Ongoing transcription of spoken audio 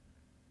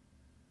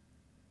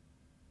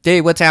Hey,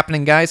 what's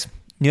happening, guys?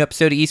 New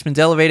episode of Eastman's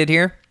Elevated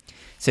here.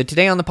 So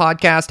today on the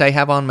podcast, I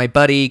have on my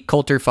buddy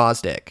Colter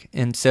Fosdick.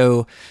 And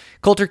so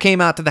Colter came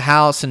out to the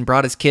house and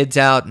brought his kids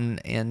out,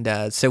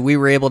 and so we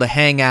were able to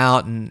hang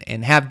out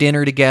and have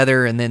dinner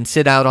together and then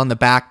sit out on the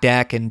back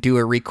deck and do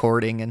a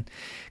recording. And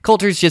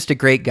Colter's just a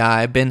great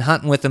guy. I've been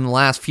hunting with him the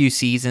last few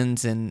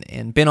seasons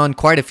and been on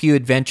quite a few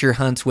adventure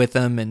hunts with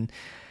him, and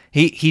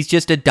He's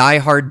just a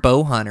diehard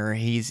bow hunter.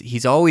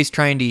 He's always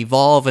trying to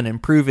evolve and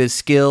improve his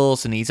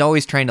skills, and he's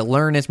always trying to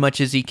learn as much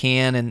as he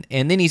can.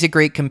 And then he's a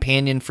great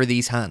companion for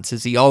these hunts,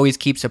 as he always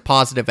keeps a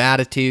positive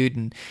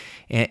attitude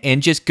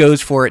and just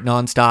goes for it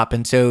nonstop.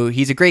 And so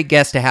he's a great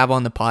guest to have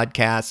on the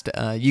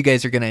podcast. You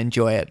guys are going to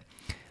enjoy it.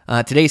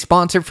 Today's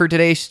sponsor for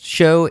today's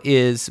show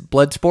is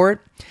Bloodsport.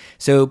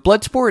 So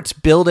Bloodsport's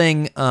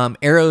building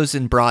arrows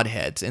and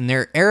broadheads, and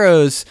their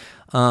arrows.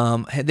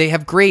 They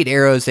have great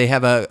arrows. They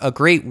have a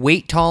great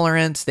weight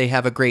tolerance. They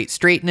have a great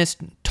straightness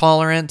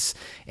tolerance,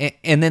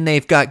 and then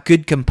they've got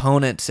good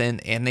components, and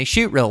they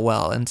shoot real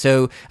well. And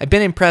so I've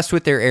been impressed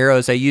with their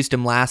arrows. I used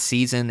them last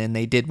season, and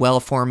they did well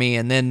for me.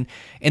 And then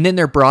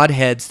their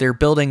broadheads. They're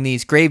building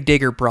these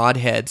Gravedigger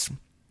broadheads,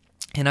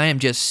 and I am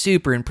just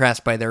super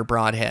impressed by their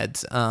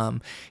broadheads.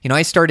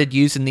 I started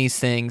using these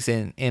things,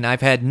 and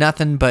I've had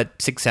nothing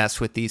but success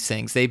with these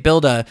things. They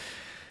build a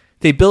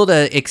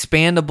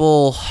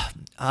expandable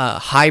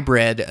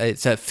hybrid.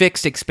 It's a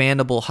fixed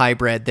expandable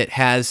hybrid that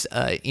has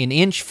an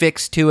inch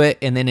fixed to it,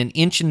 and then an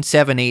 1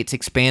 7/8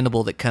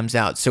 expandable that comes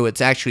out. So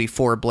it's actually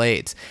 4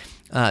 blades.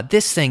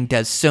 This thing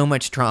does so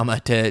much trauma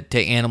to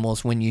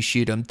animals when you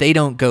shoot them. They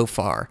don't go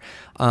far.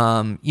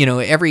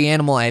 Every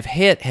animal I've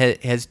hit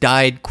has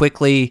died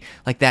quickly.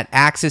 Like that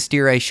axis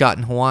deer I shot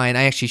in Hawaii, and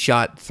I actually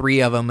shot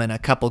 3 of them and a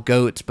couple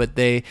goats, but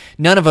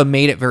none of them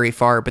made it very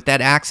far. But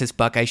that axis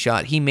buck I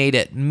shot, he made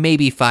it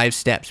maybe 5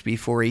 steps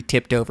before he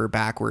tipped over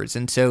backwards.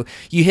 And so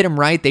you hit them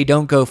right, they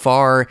don't go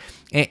far.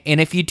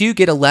 And if you do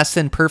get a less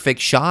than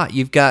perfect shot,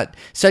 you've got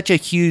such a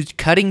huge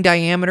cutting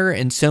diameter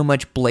and so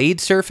much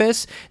blade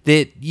surface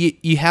that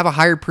you have a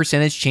higher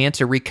percentage chance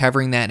of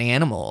recovering that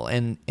animal.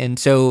 And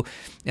so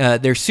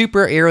they're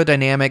super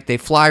aerodynamic. They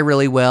fly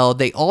really well.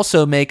 They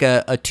also make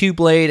a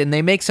 2-blade, and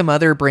they make some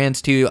other brands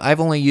too.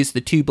 I've only used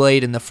the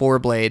 2-blade and the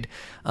 4-blade.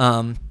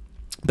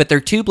 But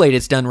their 2-blade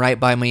is done right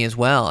by me as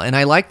well. And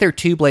I like their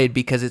 2-blade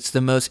because it's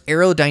the most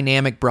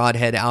aerodynamic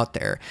broadhead out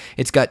there.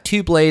 It's got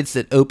 2 blades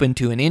that open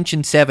to an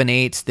 1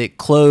 7/8 that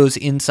close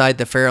inside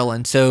the ferrule.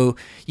 And so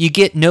you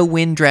get no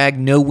wind drag,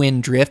 no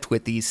wind drift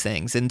with these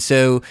things. And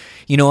so,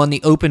 on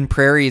the open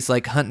prairies,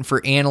 like hunting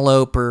for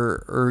antelope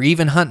or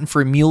even hunting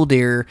for mule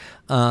deer,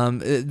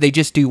 they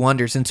just do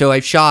wonders. And so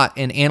I've shot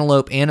an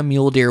antelope and a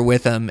mule deer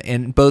with them,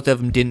 and both of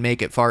them didn't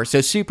make it far.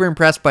 So super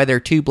impressed by their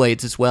 2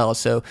 blades as well.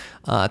 So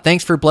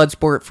thanks for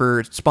Bloodsport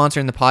for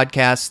sponsoring the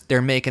podcast.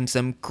 They're making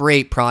some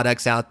great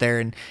products out there,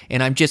 and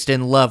I'm just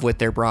in love with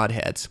their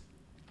broadheads.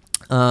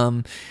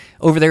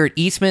 Over there at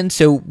Eastman,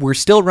 so we're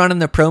still running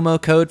the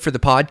promo code for the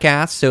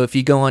podcast. So if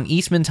you go on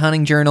Eastman's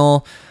Hunting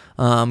Journal,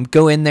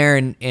 go in there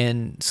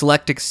and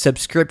select a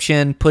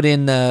subscription, put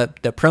in the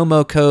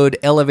promo code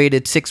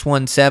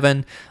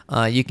Elevated617.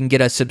 You can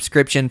get a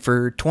subscription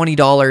for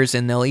 $20,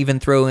 and they'll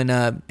even throw in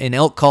an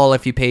elk call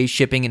if you pay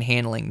shipping and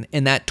handling.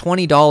 And that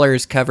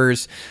 $20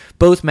 covers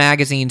both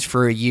magazines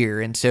for a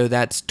year. And so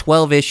that's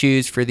 12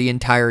 issues for the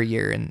entire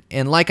year.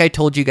 And like I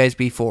told you guys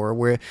before,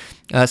 we're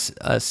us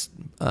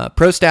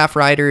pro staff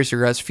writers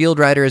or us field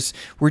writers,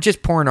 we're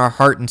just pouring our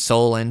heart and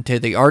soul into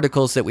the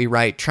articles that we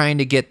write, trying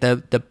to get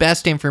the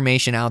best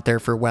information out there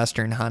for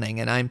Western hunting.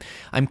 And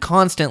I'm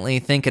constantly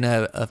thinking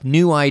of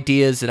new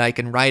ideas that I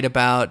can write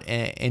about,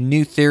 and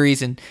new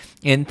theories and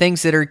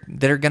things that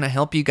are going to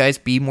help you guys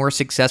be more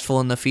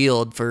successful in the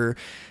field for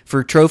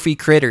trophy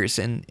critters.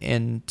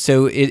 And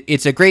so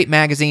it's a great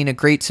magazine, a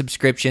great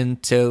subscription.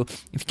 So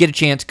if you get a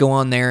chance, go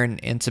on there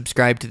and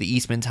subscribe to the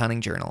Eastman's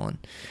Hunting Journal. And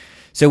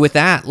so with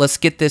that, let's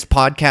get this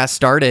podcast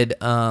started.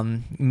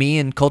 Me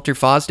and Colter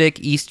Fosdick,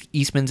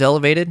 Eastman's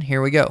Elevated.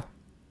 Here we go.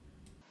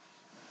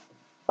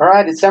 All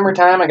right, it's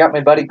summertime. I got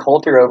my buddy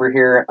Colter over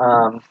here.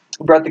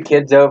 Brought the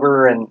kids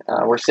over, and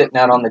we're sitting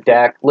out on the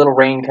deck. Little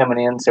rain coming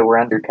in, so we're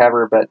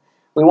undercover, but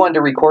we wanted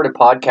to record a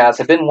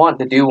podcast. I've been wanting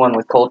to do one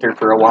with Colter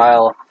for a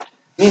while.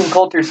 Me and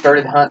Colter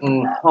started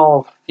hunting,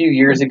 a few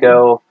years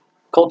ago.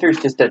 Colter's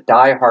just a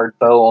diehard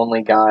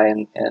bow-only guy,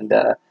 and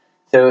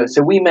so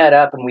we met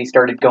up, and we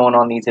started going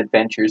on these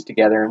adventures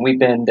together. And we've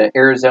been to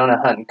Arizona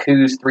hunting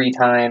coos 3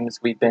 times.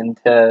 We've been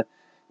to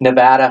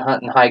Nevada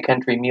hunting high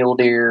country mule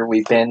deer.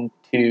 We've been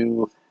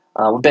hunting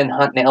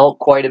elk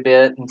quite a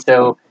bit, and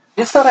so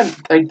just thought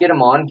I'd get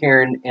him on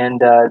here, and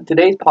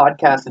today's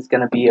podcast is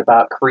going to be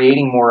about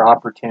creating more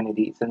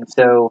opportunities. And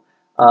so,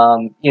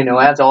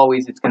 as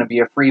always, it's going to be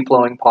a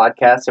free-flowing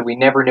podcast, so we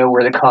never know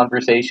where the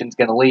conversation's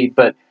going to lead.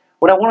 But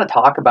what I want to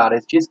talk about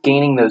is just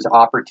gaining those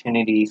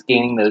opportunities,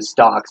 gaining those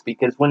stocks,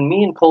 because when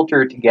me and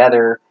Colter are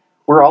together,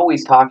 we're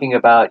always talking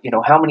about,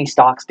 how many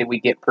stocks did we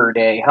get per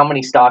day? How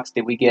many stocks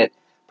did we get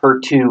per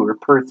 2 or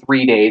per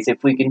 3 days?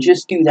 If we can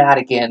just do that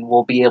again,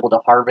 we'll be able to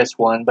harvest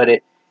one. But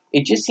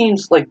it just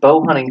seems like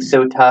bow hunting's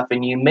so tough,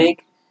 and you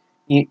make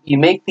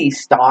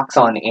these stocks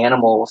on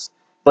animals,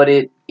 but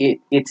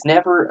it's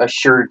never a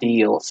sure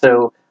deal.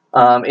 So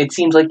it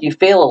seems like you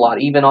fail a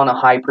lot, even on a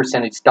high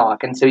percentage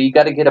stock, and so you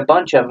got to get a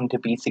bunch of them to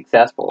be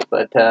successful.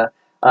 But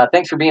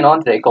thanks for being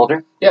on today,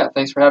 Coulter. Yeah,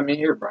 thanks for having me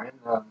here, Brian.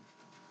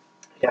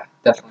 Yeah,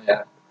 definitely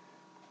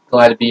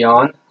glad to be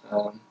on.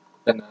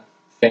 Been a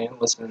fan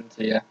listening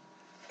to you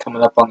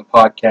coming up on the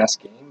podcast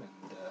game,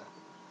 and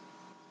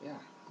yeah,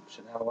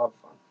 should have a lot of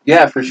fun.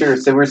 Yeah, for sure.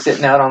 So we're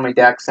sitting out on my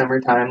deck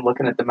summertime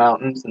looking at the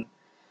mountains, and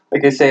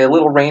like I say, a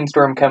little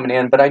rainstorm coming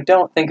in, but I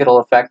don't think it'll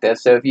affect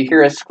us. So if you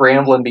hear us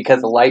scrambling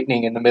because of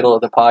lightning in the middle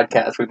of the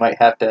podcast, we might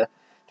have to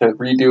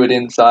redo it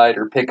inside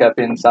or pick up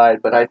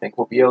inside, but I think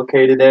we'll be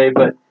okay today.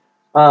 But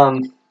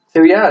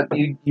so yeah,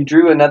 you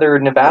drew another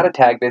Nevada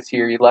tag this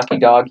year, you lucky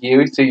dog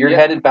you. So you're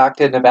headed back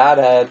to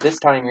Nevada. This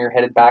time you're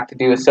headed back to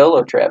do a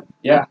solo trip.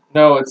 Yeah,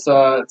 no, it's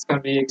going to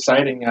be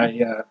exciting.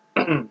 I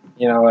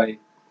I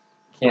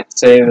can't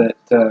say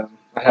that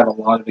I have a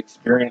lot of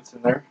experience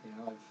in there.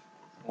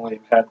 I've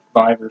only had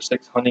 5 or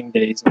 6 hunting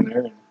days in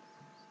there,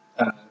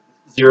 and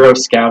 0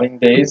 scouting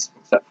days,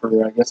 except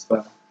for I guess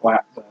the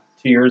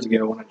 2 years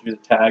ago when I drew the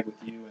tag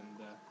with you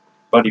and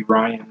buddy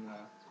Ryan.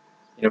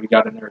 We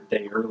got in there a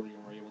day early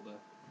and were able to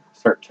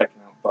start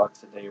checking out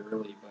bucks a day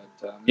early.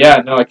 But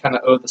I kind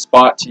of owe the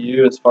spot to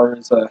you as far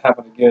as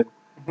having a good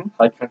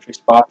high country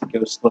spot to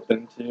go slip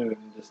into and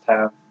just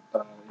have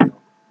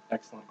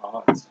excellent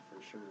odds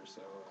for sure.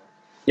 So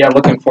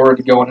looking forward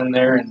to going in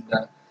there, and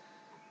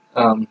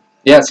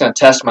it's going to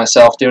test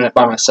myself doing it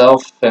by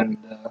myself, and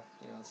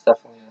it's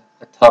definitely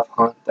a tough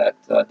hunt that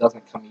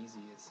doesn't come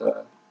easy. It's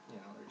there's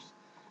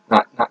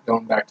not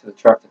going back to the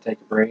truck to take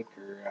a break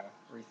or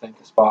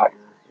rethink a spot.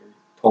 You're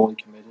totally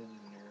committed, and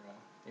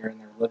you're in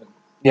there living.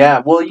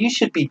 Yeah, well, you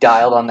should be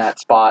dialed on that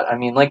spot. I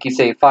mean, like you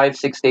say,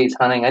 5-6 days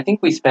hunting. I think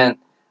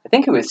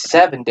it was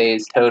 7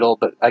 days total,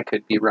 but I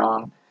could be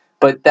wrong.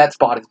 But that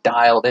spot is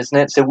dialed, isn't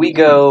it? So we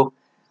go.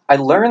 I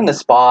learned the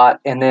spot,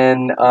 and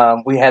then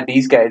we had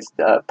these guys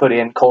put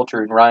in,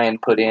 Coulter and Ryan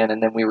put in,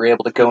 and then we were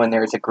able to go in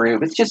there as a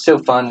group. It's just so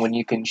fun when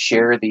you can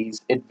share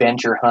these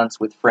adventure hunts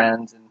with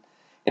friends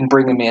and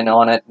bring them in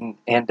on it.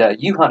 And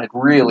you hunted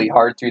really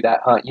hard through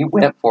that hunt. You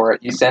went for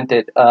it. You sent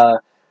it.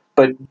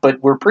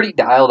 But we're pretty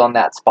dialed on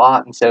that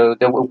spot, and so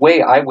the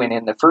way I went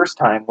in the first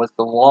time was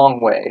the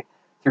long way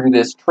through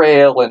this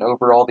trail and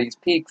over all these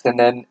peaks, and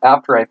then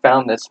after I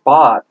found this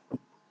spot,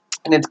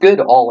 and it's good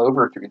all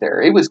over through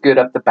there. It was good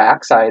up the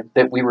backside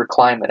that we were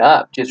climbing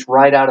up, just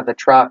right out of the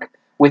truck.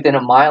 Within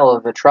a mile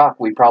of the truck,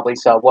 we probably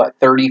saw,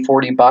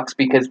 $30-40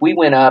 because we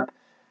went up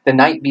the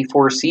night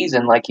before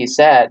season, like you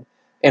said,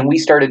 and we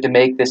started to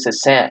make this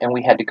ascent, and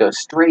we had to go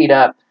straight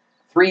up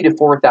 3,000 to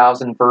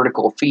 4,000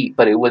 vertical feet,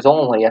 but it was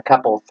only a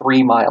couple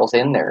 3 miles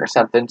in there or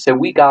something. So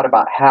we got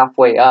about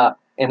halfway up,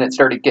 and it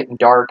started getting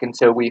dark, and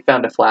so we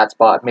found a flat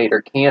spot, made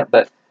our camp.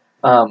 But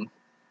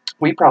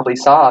we probably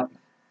saw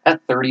at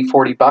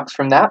 $30-40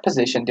 from that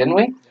position, didn't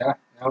we? Yeah,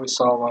 we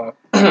saw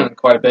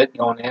quite a bit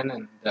going in,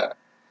 and the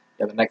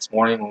next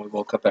morning when we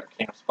woke up at our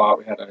camp spot,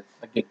 we had a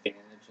good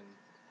vantage and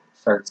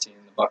started seeing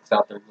the bucks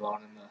out there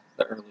glowing in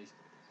the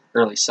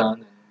early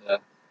sun, and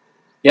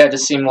it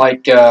just seemed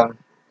like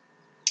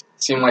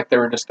they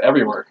were just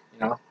everywhere,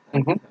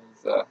 Mm-hmm.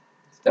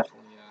 It's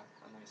definitely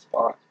a nice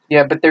spot.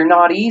 Yeah, but they're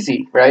not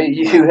easy, right?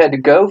 You had to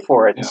go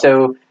for it. Yeah. And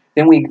so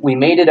then we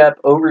made it up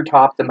over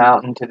top the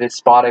mountain to this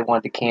spot I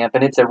wanted to camp,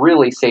 and it's a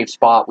really safe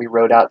spot. We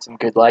rode out some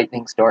good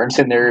lightning storms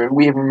in there.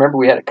 We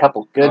had a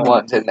couple good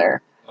ones in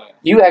there. Oh, yeah.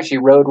 You actually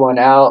rode one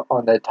out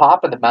on the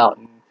top of the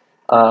mountain,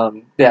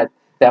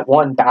 that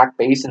one back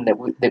basin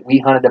that we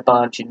hunted a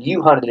bunch, and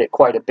you hunted it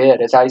quite a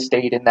bit as I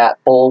stayed in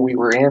that bowl we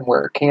were in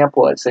where camp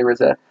was. There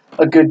was a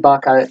good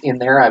buck in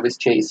there I was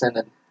chasing,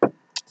 and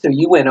so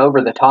you went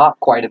over the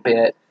top quite a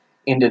bit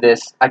into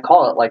this. I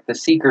call it like the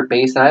secret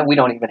basin. We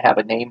don't even have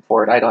a name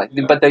for it. I don't.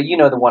 Yeah. But the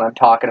one I'm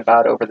talking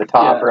about over the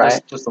top,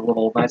 right? Just a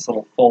nice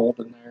little fold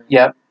in there.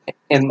 Yep.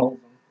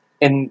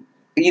 And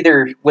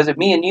either was it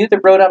me and you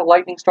that rode out a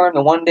lightning storm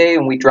the one day,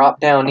 and we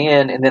dropped down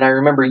in, and then I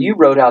remember you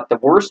rode out the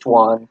worst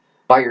one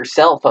by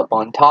yourself up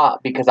on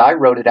top because I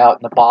rode it out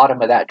in the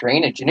bottom of that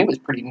drainage, and it was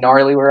pretty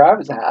gnarly where I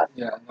was at.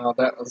 Yeah, no,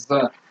 that was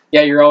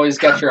you're always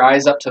got your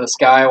eyes up to the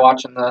sky,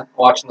 watching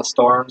the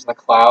storms and the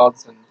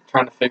clouds, and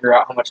trying to figure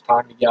out how much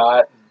time you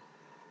got,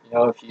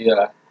 and if you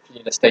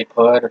need to stay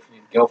put, or if you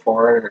need to go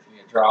for it, or if you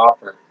need to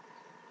drop, or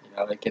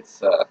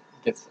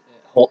it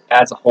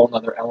adds a whole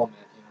other element.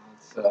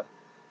 It's if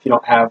you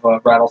don't have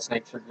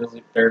rattlesnakes or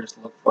grizzly bears to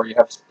look for, you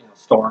have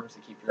storms to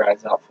keep your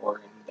eyes out for,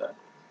 and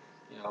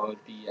it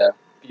would be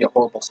a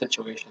horrible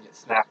situation to get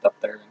snapped up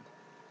there,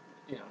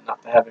 and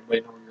not to have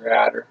anybody know where you're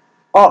at, or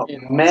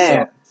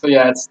man. So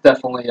it's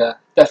definitely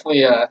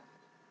a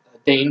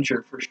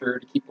danger for sure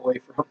to keep away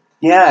from.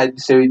 Yeah,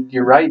 so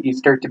you're right. You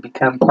start to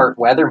become part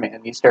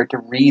weatherman. You start to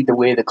read the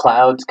way the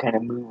clouds kind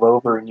of move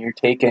over, and you're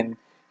taking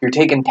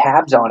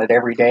tabs on it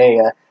every day.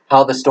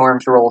 How the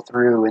storms roll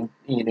through, and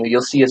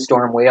you'll see a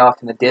storm way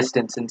off in the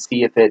distance and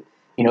see if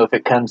if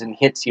it comes and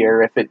hits you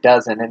or if it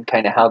doesn't, and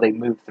kind of how they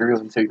move through.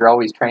 And so you're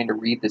always trying to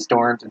read the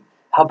storms and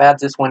how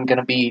bad's this one going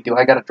to be? Do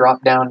I got to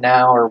drop down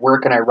now, or where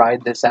can I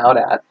ride this out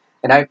at?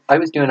 And I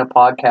was doing a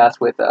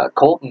podcast with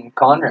Colton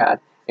Conrad,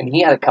 and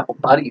he had a couple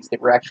buddies that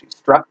were actually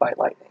struck by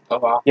lightning. Oh,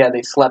 wow. Yeah,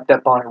 they slept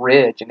up on a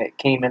ridge, and it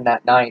came in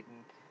that night,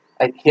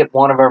 and it hit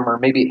one of them, or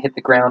maybe it hit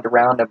the ground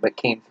around them, but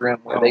came through them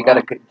where they got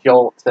a good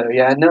jolt. So,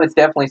 yeah, no, it's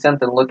definitely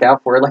something to look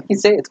out for. Like you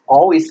say, it's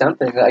always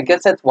something. I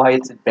guess that's why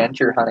it's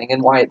adventure hunting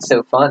and why it's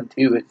so fun,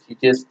 too. Is you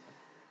just,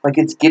 like,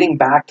 it's getting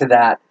back to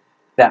that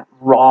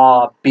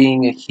raw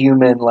being a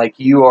human, like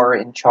you are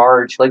in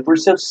charge. Like, we're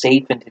so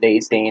safe in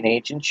today's day and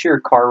age, and sure,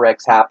 car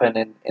wrecks happen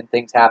and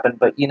things happen,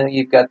 but,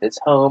 you've got this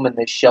home and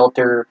this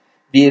shelter,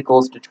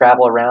 vehicles to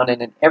travel around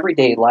in, and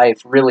everyday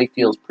life really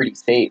feels pretty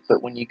safe.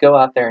 But when you go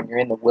out there and you're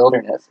in the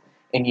wilderness,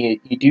 and you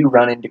do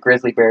run into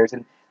grizzly bears,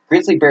 and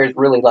grizzly bears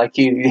really like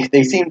you.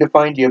 They seem to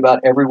find you about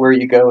everywhere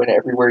you go and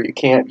everywhere you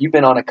camp. You've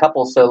been on a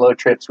couple solo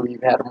trips where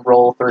you've had them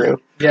roll through.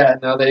 Yeah,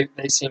 no, they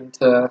seem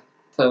to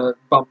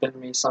bump into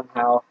me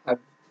somehow. I've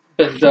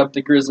been dubbed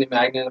the Grizzly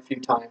Magnet a few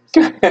times.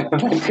 And,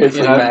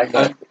 Grizzly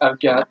Magnet. I've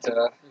got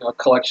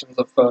collections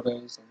of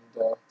photos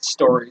and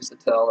stories to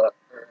tell that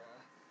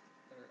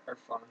are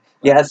fun.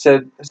 Yeah.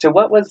 So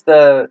what was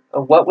the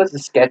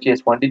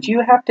sketchiest one? Did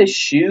you have to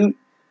shoot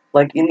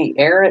like in the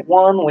air at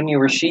one when you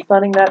were sheep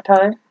hunting that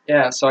time?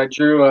 Yeah. So I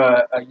drew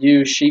a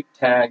ewe sheep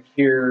tag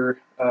here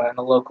in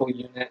a local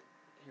unit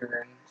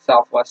here in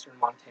southwestern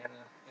Montana,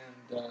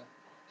 and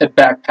had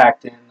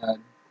backpacked in a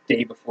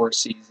day before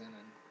season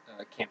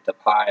and camped up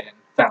high and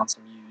found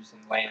some ewes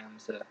and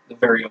lambs the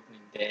very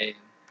opening day,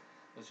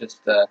 and was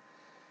just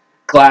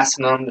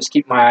glassing them, just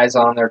keep my eyes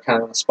on. They're kind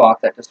of in a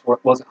spot that just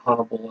wasn't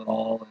huntable at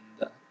all,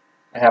 and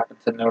I happened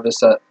to notice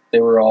that they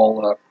were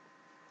all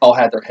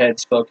had their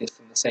heads focused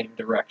in the same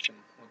direction,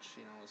 which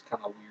was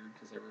kind of weird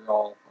because they were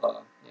all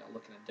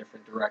looking in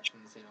different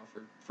directions,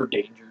 for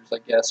dangers, I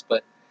guess.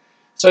 But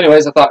so,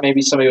 anyways, I thought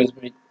maybe somebody was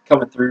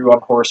coming through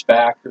on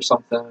horseback or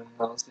something, and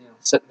I was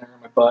sitting there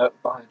in my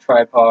butt behind a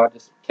tripod,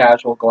 just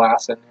casual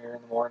glassing here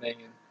in the morning,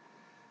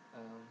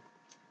 and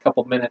a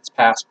couple minutes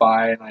passed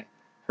by, and I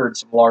heard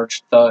some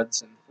large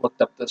thuds and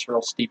looked up this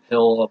real steep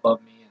hill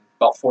above me, and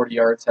about 40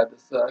 yards had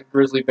this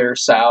grizzly bear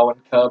sow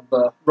and cub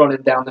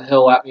running down the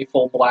hill at me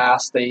full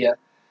blast. They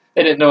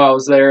didn't know I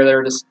was there. They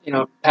were just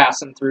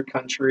passing through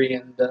country,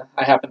 and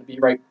I happened to be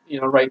right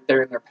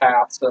there in their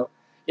path. So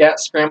yeah,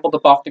 scrambled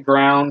up off the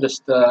ground,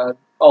 just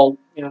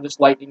just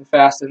lightning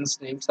fast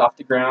instincts off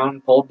the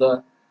ground. Pulled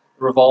the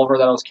revolver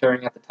that I was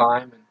carrying at the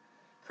time and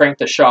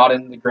cranked a shot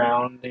into the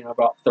ground,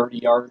 about 30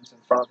 yards in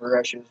front of her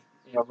as she was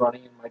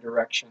running in my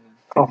direction.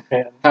 Oh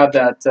man! Had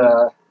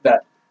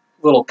that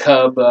little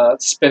cub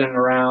spinning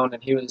around,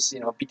 and he was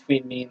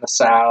between me and the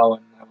sow,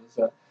 and I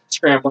was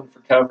scrambling for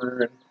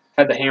cover and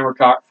had the hammer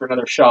cocked for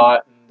another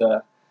shot,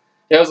 and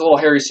it was a little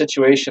hairy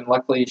situation.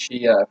 Luckily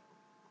she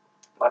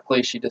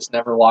just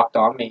never locked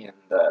on me,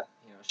 and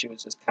she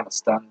was just kind of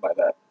stunned by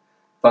that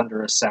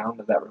thunderous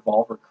sound of that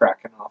revolver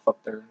cracking off up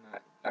there in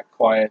that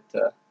quiet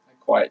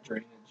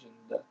drainage.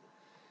 And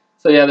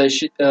so yeah,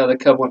 the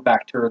cub went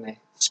back to her, and they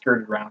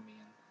skirted around me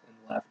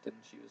and left, and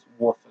she was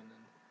woofing,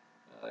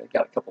 and I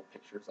got a couple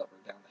pictures of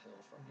her down the hill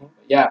from me.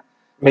 But yeah,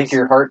 make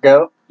your heart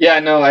go. Yeah,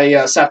 no,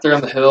 I sat there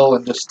on the hill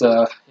and just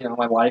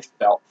my life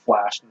belt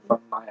flashed in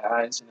front of my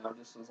eyes.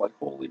 Just was like,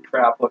 holy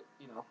crap! What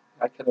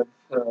I could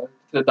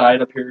have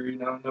died up here.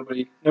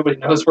 Nobody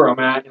knows where I'm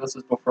at. This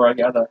is before I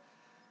got a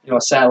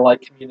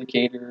satellite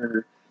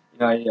communicator.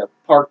 I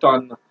parked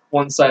on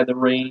one side of the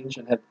range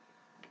and had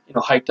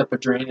hiked up a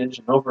drainage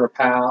and over a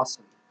pass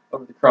and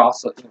over the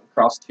cross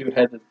two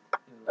headed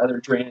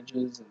other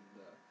drainages, and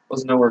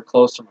was nowhere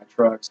close to my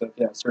truck. So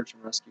yeah, search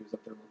and rescue was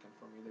up there looking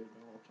for me. They'd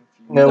been a little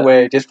confused. No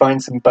way, just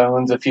find some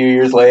bones a few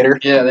years later.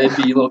 Yeah, they'd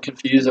be a little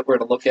confused at where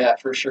to look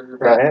at for sure.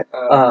 But,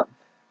 right.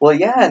 Well,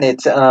 yeah, and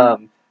it's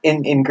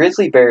in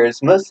grizzly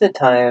bears, most of the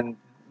time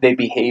they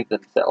behave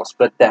themselves,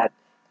 but that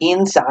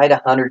inside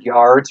 100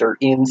 yards or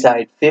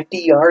inside 50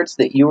 yards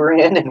that you were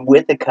in and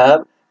with a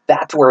cub,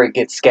 that's where it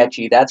gets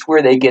sketchy. That's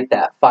where they get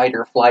that fight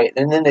or flight.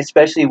 And then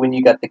especially when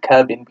you got the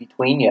cub in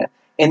between you,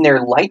 and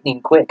they're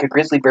lightning quick. A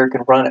grizzly bear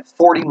can run at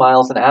 40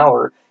 miles an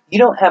hour. You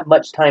don't have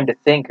much time to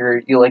think,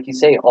 or like you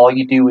say, all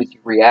you do is you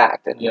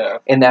react.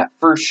 And that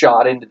first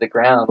shot into the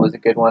ground was a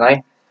good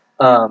one.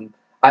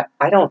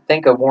 I don't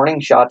think a warning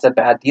shot's a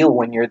bad deal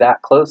when you're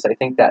that close. I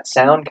think that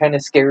sound kind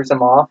of scares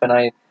them off,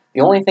 and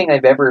the only thing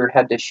I've ever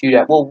had to shoot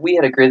at, well, we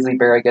had a grizzly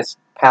bear, I guess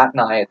Pat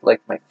and I, had,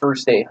 like my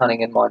first day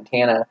hunting in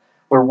Montana,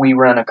 where we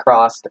ran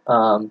across,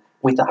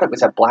 we thought it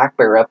was a black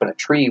bear up in a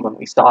tree when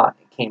we saw it.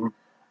 It came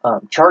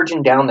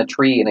charging down the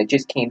tree, and it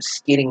just came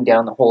skidding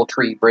down the whole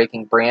tree,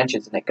 breaking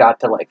branches, and it got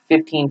to like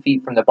 15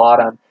 feet from the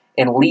bottom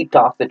and leaped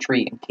off the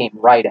tree and came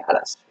right at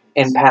us.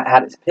 And Pat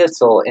had his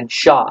pistol and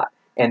shot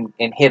and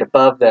hit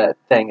above the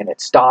thing, and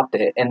it stopped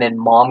it, and then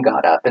Mom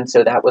got up, and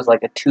so that was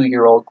like a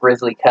 2-year-old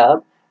grizzly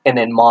cub, and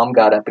then Mom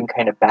got up and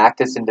kind of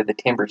backed us into the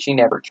timber. She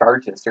never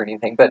charged us or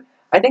anything, but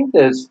I think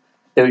those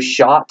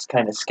shots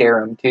kind of scare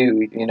them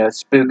too,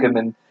 spook them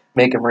and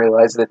make them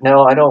realize that,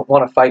 no, I don't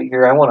want to fight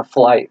here. I want to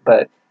flight.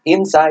 But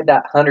inside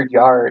that 100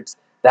 yards,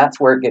 that's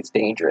where it gets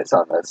dangerous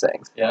on those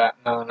things. Yeah,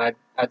 no, and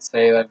I'd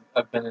say that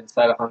I've been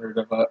inside 100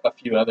 of a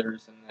few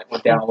others, and it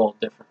went down a little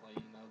differently.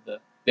 You know,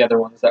 the other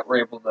ones that were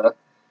able to,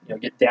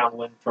 get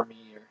downwind from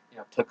me,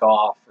 or took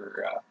off,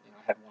 or I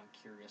had one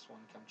curious one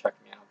come check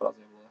me out, but I was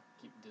able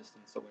to keep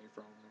distance away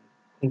from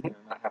them, and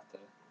not have to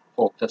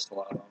pull a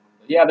pistol out on them.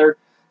 But yeah,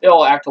 they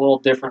all act a little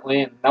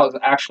differently, and that was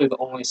actually the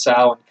only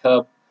sow and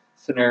cub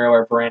scenario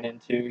I've ran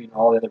into.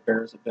 All the other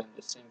bears have been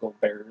just single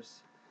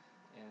bears,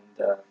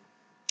 and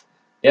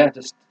yeah,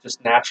 just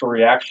natural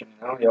reaction.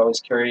 You always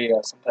carry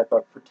some type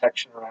of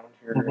protection around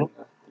here in the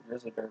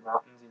grizzly bear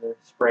mountains, either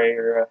spray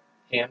or a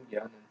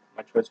handgun. And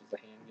my choice was a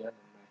handgun, and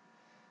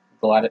I'm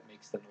glad it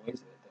makes the noise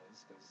that it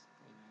does. Because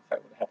if I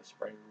would have had a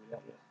sprayer, we'd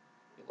have to be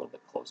a little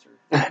bit closer.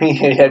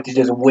 You have to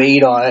just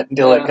wait on it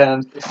until it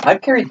comes.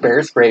 I've carried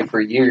bear spray for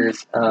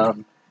years,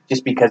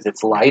 just because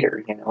it's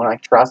lighter, and I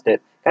trust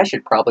it. I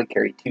should probably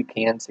carry 2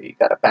 cans so you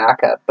got a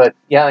backup. But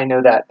yeah, I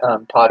know that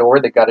Todd Orr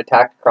that got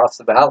attacked across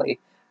the valley.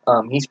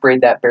 He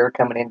sprayed that bear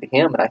coming into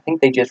him, and I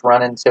think they just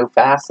run in so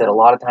fast that a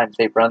lot of times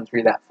they run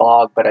through that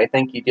fog. But I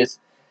think you just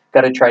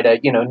got to try to,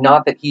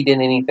 not that he did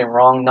anything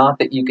wrong, not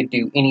that you could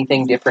do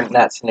anything different in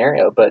that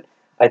scenario, but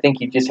I think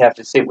you just have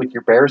to sit with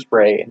your bear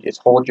spray and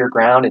just hold your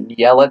ground and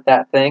yell at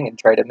that thing and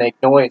try to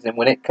make noise. And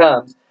when it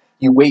comes,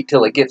 you wait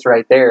till it gets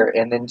right there,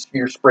 and then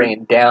you're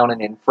spraying down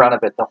and in front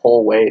of it the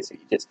whole way, so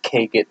you just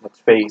cake it in its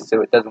face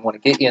so it doesn't want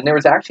to get you. And there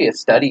was actually a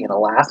study in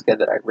Alaska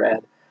that I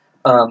read.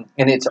 And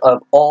it's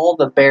of all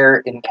the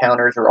bear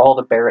encounters or all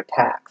the bear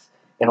attacks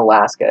in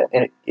Alaska.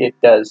 And it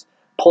does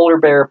polar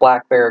bear,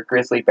 black bear,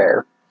 grizzly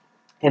bear.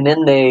 And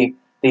then they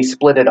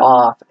split it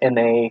off and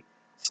they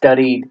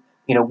studied,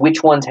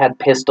 which ones had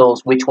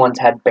pistols, which ones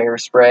had bear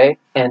spray.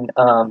 And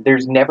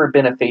there's never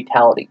been a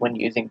fatality when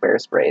using bear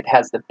spray. It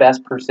has the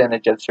best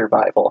percentage of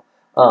survival.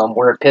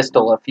 Where a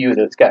pistol, a few of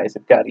those guys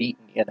have got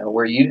eaten,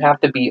 where you'd have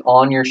to be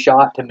on your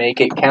shot to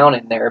make it count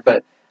in there.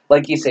 But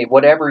like you say,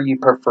 whatever you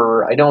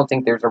prefer, I don't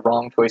think there's a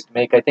wrong choice to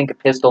make. I think a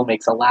pistol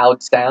makes a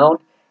loud sound,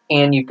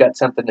 and you've got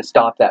something to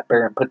stop that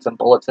bear and put some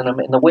bullets in them.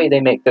 And the way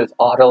they make those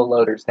auto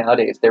loaders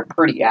nowadays, they're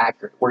pretty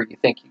accurate, where you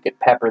think you could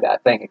pepper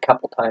that thing a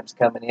couple times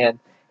coming in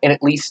and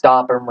at least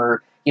stop him,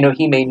 or,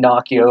 he may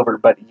knock you over,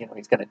 but,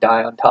 he's going to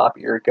die on top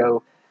of you or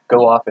go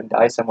off and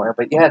die somewhere.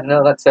 But yeah,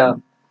 no, that's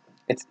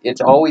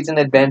it's always an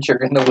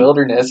adventure in the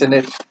wilderness, and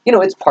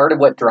it's part of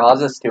what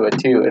draws us to it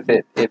too.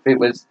 If it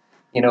was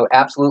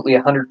absolutely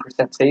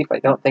 100% safe, I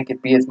don't think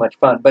it'd be as much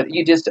fun. But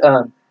you just,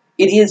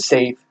 it is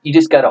safe. You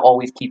just got to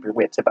always keep your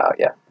wits about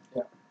you.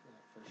 Yeah,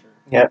 for sure.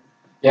 Yeah.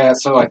 Yeah,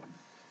 so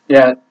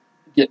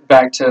getting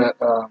back to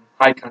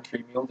high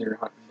country mule deer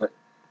hunting, but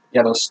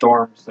yeah, those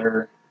storms,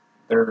 they're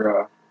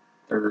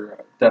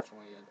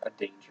definitely a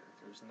danger.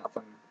 There's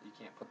nothing, you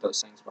can't put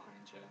those things behind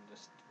you and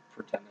just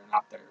pretend they're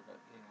not there. But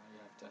you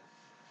have to,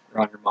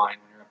 they're on your mind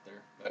when you're up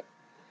there. But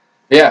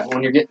yeah,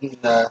 when you're getting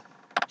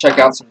check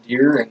out some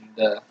deer and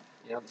the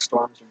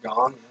storms are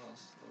gone,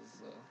 those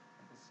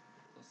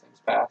things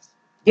pass.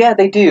 Yeah,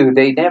 they do.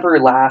 They never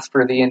last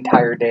for the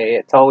entire day.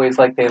 It's always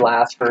like they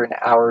last for an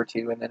hour or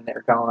two and then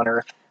they're gone,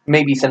 or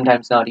maybe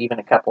sometimes not even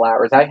a couple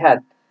hours. I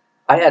had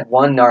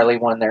one gnarly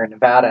one there in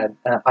Nevada.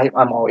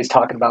 I'm always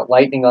talking about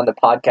lightning on the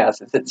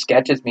podcast, as it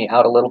sketches me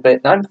out a little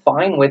bit, and I'm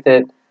fine with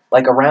it.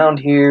 Like around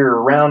here,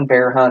 or around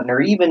bear hunting,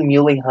 or even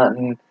muley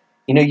hunting,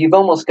 you've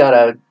almost got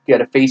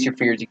to face your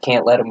fears. You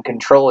can't let them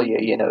control you,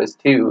 as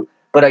too.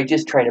 But I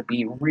just try to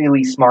be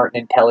really smart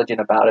and intelligent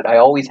about it. I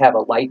always have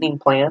a lightning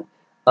plan.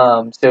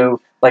 So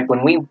like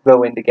when we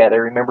go in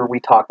together, remember we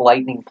talk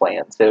lightning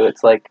plan. So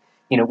it's like,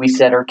 we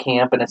set our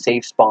camp in a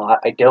safe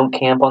spot. I don't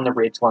camp on the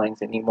ridge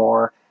lines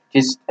anymore.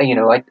 Just,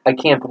 I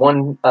camped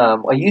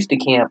I used to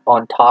camp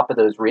on top of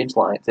those ridge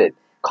lines. At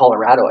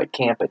Colorado, I'd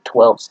camp at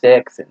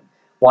 12.6, and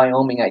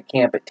Wyoming, I'd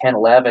camp at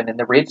 10.11, and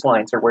the ridge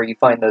lines are where you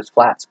find those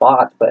flat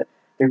spots, but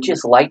they're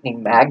just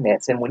lightning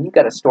magnets. And when you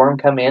got a storm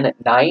come in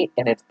at night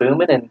and it's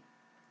booming, and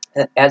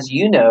as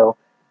you know,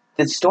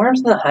 the storms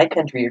in the high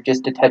country are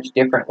just a touch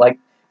different. Like,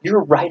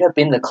 you're right up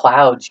in the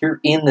clouds, you're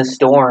in the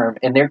storm,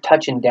 and they're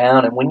touching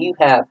down. And when you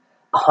have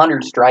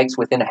 100 strikes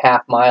within a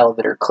half mile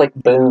that are click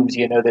booms,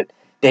 that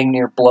dang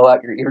near blow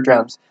out your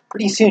eardrums,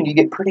 pretty soon you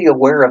get pretty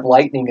aware of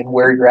lightning and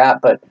where you're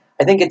at. But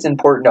I think it's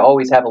important to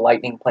always have a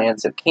lightning plan.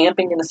 So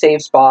camping in a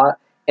safe spot,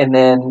 and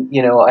then,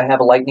 I have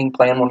a lightning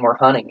plan when we're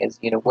hunting, is,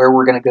 where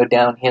we're going to go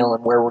downhill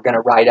and where we're going to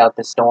ride out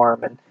the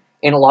storm.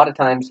 And a lot of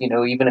times,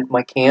 even if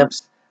my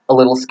camp's a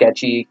little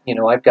sketchy,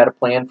 I've got a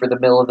plan for the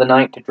middle of the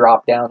night to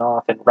drop down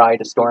off and ride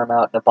a storm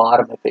out in the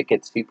bottom if it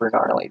gets super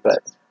gnarly.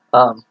 But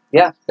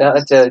yeah,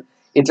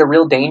 it's a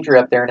real danger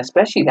up there, and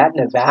especially that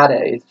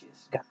Nevada is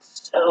just got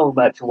so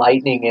much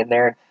lightning in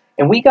there.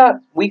 And we got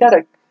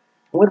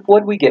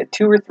what'd we get?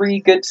 2 or 3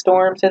 good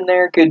storms in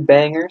there, good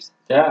bangers.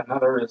 Yeah, no,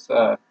 there was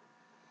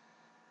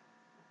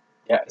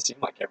it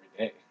seemed like every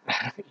day.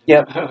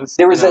 Yep.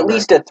 There was at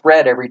least a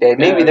thread every day.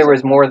 Maybe there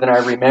was more than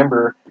I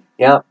remember.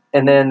 Yep.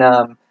 And then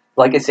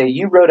like I say,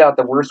 you wrote out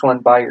the worst one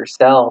by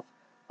yourself.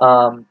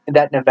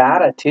 That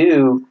Nevada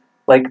too,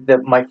 like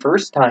my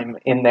first time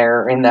in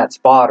there in that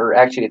spot, or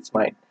actually it's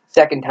my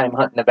second time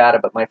hunting Nevada,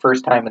 but my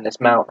first time in this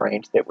mountain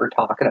range that we're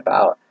talking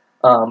about.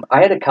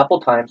 I had a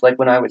couple times, like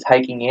when I was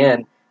hiking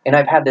in, and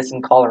I've had this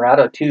in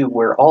Colorado too,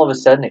 where all of a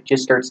sudden it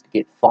just starts to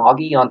get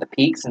foggy on the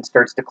peaks and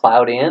starts to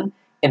cloud in,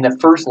 and the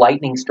first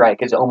lightning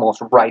strike is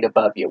almost right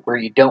above you, where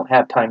you don't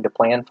have time to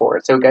plan for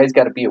it. So guys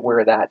got to be aware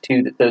of that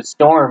too, that those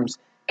storms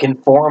can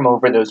form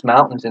over those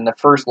mountains, and the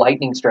first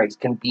lightning strikes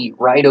can be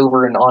right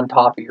over and on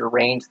top of your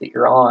range that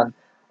you're on.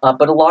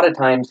 But a lot of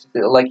times,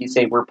 like you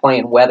say, we're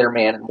playing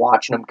weatherman and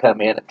watching them come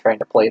in and trying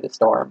to play the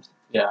storms.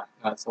 Yeah,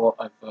 that's a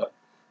lot.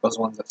 Those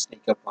ones that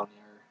sneak up on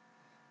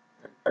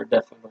you are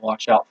definitely to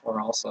watch out for.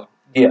 Also,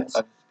 Yes.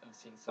 I've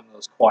seen some of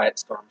those quiet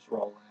storms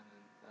roll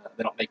in, and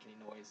they don't make any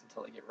noise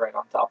until they get right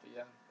on top of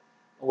you.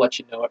 I'll let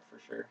you know it for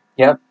sure.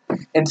 Yep.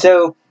 And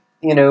so,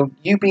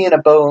 you being a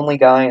bow only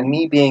guy and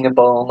me being a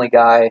bow only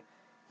guy,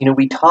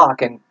 we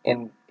talk and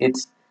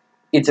it's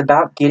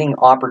about getting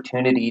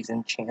opportunities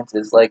and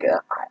chances. Like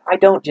I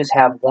don't just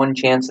have one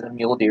chance at a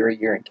mule deer a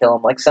year and kill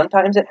them. Like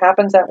sometimes it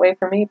happens that way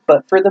for me,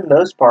 but for the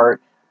most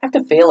part, I have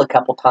to fail a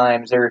couple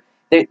times, or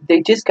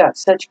they just got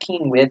such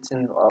keen wits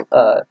and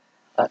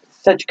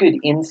such good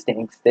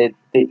instincts that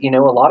a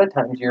lot of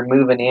times you're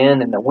moving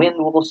in and the wind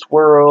will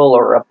swirl,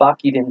 or a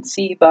buck you didn't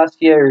see bust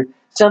you, or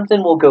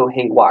something will go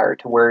haywire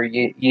to where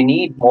you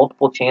need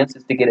multiple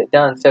chances to get it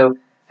done. So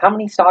how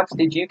many stalks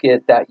did you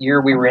get that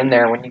year we were in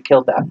there when you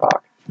killed that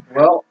buck?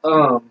 Well,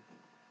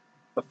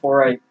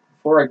 before I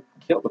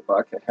killed the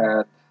buck, I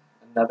had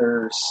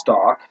another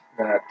stalk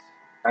that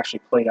actually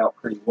played out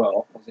pretty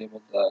well. I was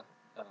able to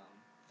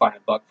find a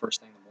buck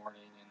first thing in the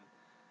morning and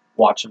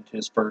watch him to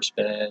his first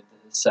bed,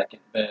 his second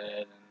bed,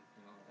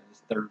 and his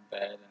third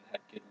bed, and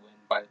had good wind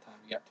by the time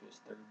he got to his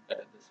third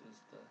bed. This was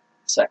the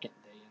second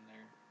day in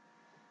there,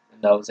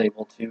 and I was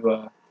able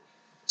to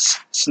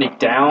sneak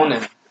down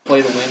and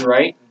play the wind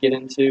right and get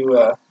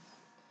into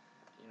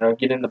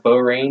get in the bow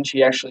range.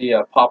 He actually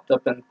popped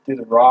up in through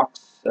the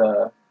rocks,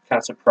 kind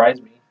of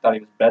surprised me. Thought he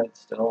was bedded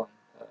still,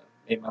 and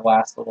made my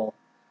last little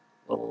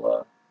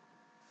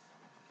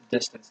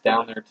distance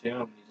down there to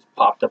him. He just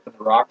popped up in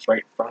the rocks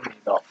right in front of me,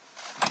 about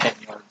 10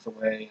 yards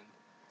away, and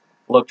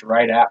looked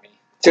right at me.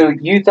 So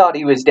you thought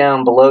he was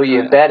down below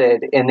you,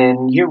 bedded, and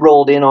then you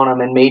rolled in on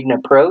him and made an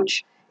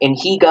approach, and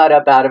he got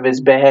up out of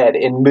his bed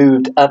and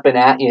moved up and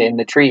at you in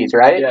the trees,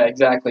 right? Yeah,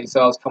 exactly.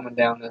 So I was coming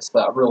down this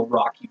real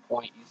rocky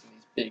point using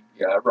these big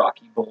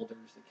rocky boulders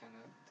to kind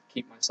of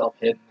keep myself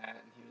hidden at, and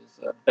he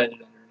was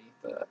bedded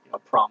underneath a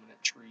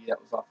prominent tree that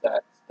was off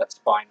that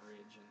spine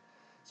ridge, and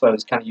so I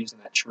was kind of using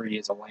that tree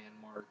as a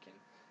landmark and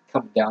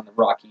coming down the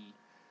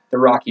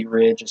rocky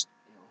ridge, just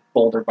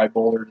boulder by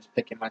boulder, just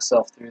picking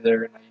myself through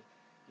there, and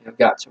I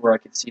got to where I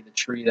could see the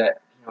tree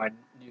that I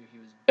knew he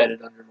was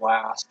bedded under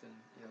last, and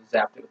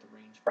zapped it with the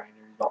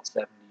rangefinder about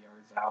 70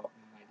 yards out,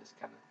 and I just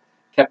kind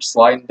of kept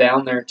sliding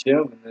down there to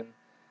him, and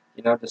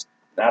then just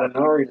out of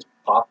nowhere he just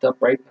popped up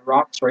right in the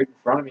rocks right in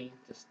front of me,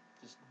 just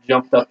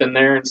jumped up in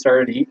there and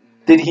started eating.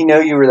 Did he know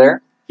you were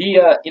there? He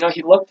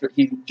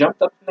he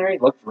jumped up in there, he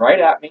looked right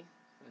at me,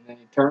 and then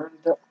he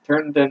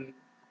turned and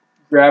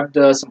grabbed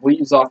some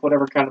leaves off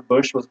whatever kind of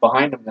bush was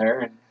behind him there,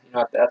 and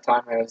at that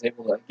time I was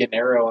able to get an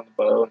arrow on the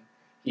bow, and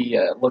he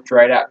looked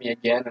right at me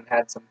again and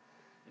had some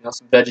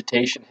some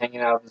vegetation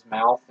hanging out of his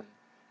mouth, and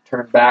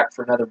turned back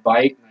for another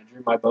bite, and I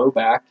drew my bow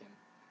back and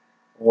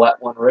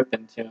let one rip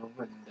into him,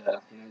 and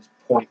he was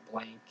point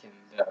blank, and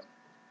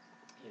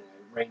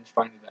range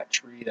finding that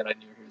tree that I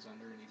knew he was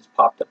under, and he just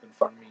popped up in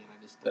front of me, and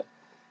I just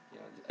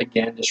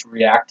again just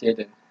reacted,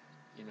 and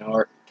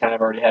kind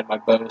of already had my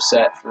bow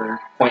set for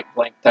point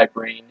blank type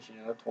range,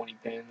 20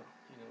 pin,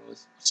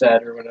 was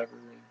set or whatever,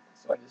 and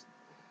so I just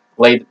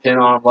laid the pin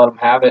on him, let him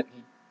have it, and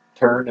he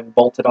turned and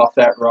bolted off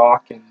that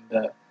rock, and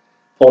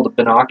pulled the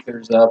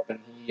binoculars up, and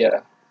he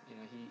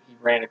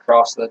ran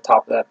across the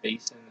top of that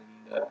basin,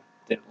 and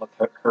didn't look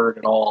hurt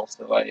at all,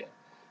 so I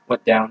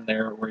went down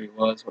there where he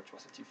was, which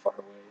wasn't too far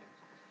away,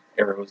 and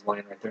arrow was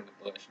laying right there in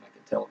the bush, and I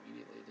could tell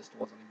immediately it just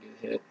wasn't a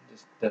good hit.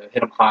 Just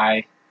hit him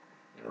high,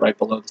 right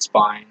below the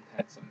spine,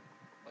 had some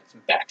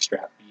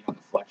backstrap bead on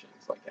the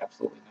fletchings, like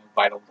absolutely no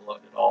vital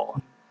blood at all.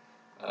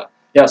 And,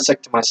 I was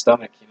sick to my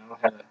stomach,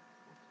 had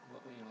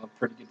a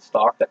pretty good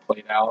stalk that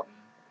played out,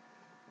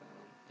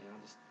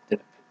 and just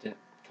didn't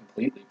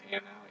completely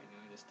pan out,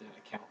 just didn't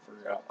account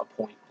for a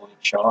point blank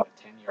shot,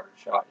 a 10-yard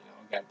shot,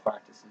 a guy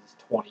practices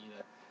 20 to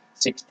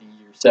 60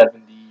 or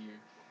 70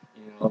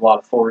 or, a lot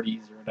of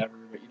 40s or whatever,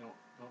 but you don't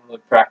really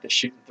practice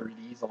shooting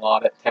 3Ds a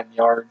lot at 10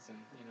 yards, and,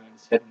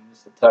 just hitting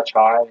just a touch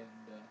high, and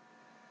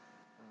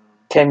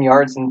 10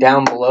 yards and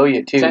down below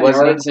you too, 10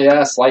 wasn't yards, it?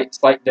 yeah,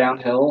 slight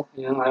downhill.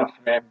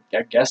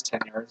 I guess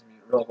 10 yards.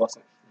 It really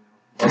wasn't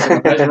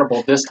a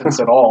measurable distance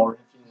at all.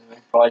 I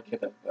probably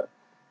could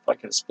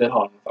have spit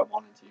on him if I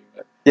wanted to.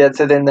 But Yeah,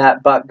 so then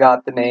that buck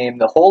got the name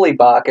the Holy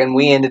Buck, and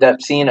we ended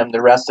up seeing him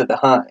the rest of the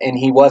hunt, and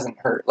he wasn't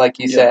hurt, like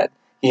you said.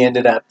 He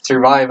ended up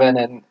surviving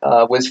and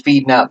was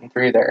feeding out and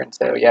through there, and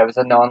so it was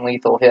a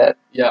non-lethal hit.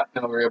 Yeah,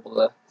 we were able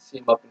to see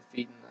him up and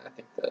feeding. I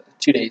think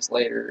 2 days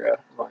later,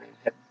 Ryan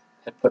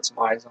had put some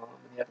eyes on him,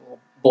 and he had a little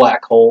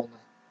black hole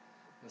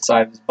in the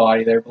side of his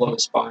body there below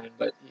his spine.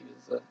 But he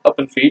was up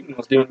and feeding,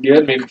 was doing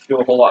good. Made me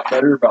feel a whole lot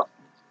better about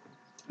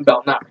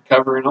not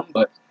recovering them.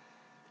 But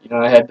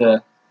I had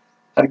a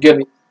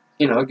good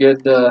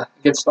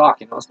good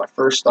stock. It's my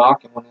first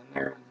stock, and went in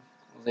there and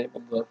was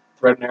able to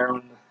thread an arrow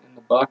in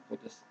the buck,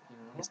 but just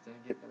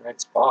didn't get in the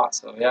right spot.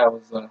 So yeah, it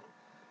was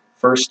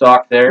first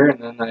stock there,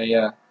 and then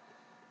I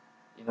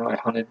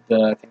hunted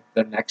I think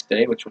the next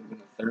day, which would have been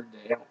the third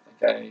day. I don't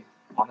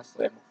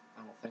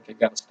think I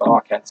got a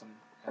stock. Had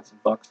some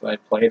bucks that I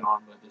played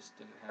on, but just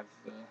didn't have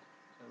the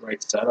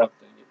right setup.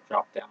 Didn't get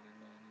dropped down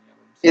into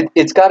any of them.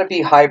 It's got to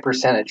be high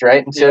percentage,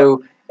 right? And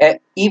so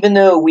even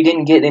though we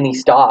didn't get any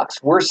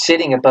stocks, we're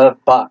sitting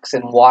above bucks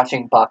and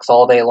watching bucks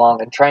all day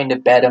long and trying to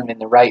bet them in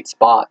the right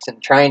spots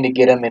and trying to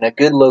get them in a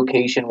good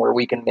location where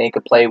we can make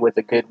a play with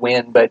a good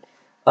win. But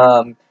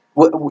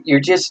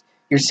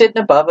you're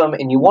sitting above them,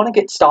 and you want to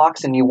get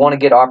stocks and you want to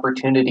get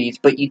opportunities,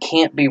 but you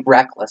can't be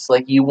reckless.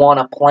 Like, you want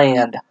a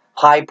planned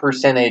high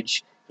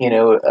percentage,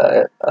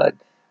 a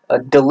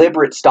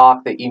deliberate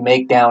stock that you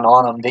make down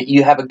on them that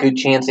you have a good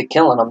chance at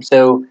killing them.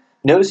 So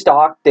no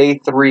stock day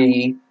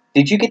 3.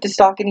 Did you get to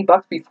stock any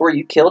bucks before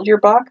you killed your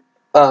buck?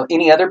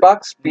 Any other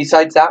bucks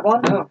besides that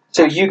one? No.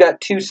 So you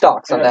got 2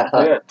 stocks on that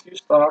hunt. Yeah, 2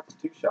 stocks,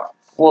 2 shots.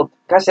 Well,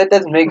 gosh, that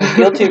doesn't make me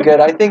feel too good.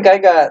 I think I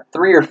got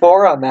 3 or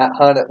 4 on that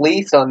hunt, at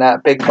least on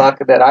that big buck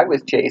that I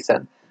was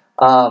chasing.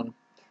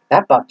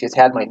 That buck just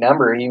had my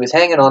number. He was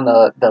hanging on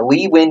the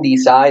lee windy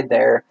side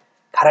there.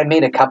 God, I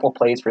made a couple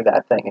plays for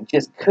that thing and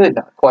just could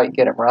not quite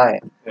get him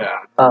right.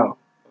 Yeah, those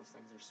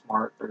things are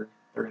smart.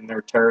 They're in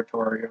their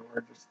territory, and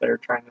we're just there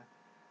trying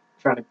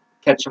to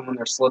catch them when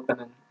they're slipping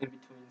in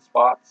between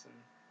spots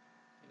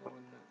and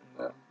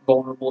in the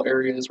vulnerable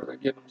areas where they're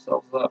getting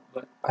themselves up.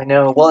 But I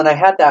know. Well, and I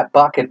had that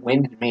buck had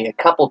winded me a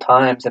couple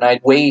times, and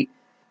I'd wait.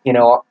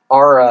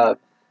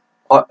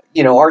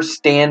 Our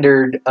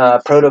standard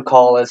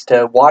protocol is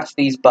to watch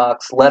these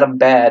bucks, let them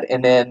bed,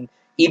 and then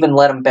even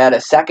let them bed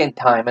a second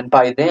time. And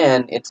by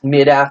then, it's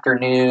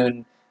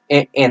mid-afternoon,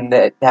 and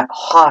that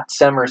hot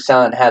summer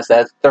sun has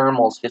those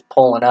thermals just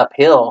pulling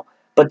uphill.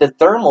 But the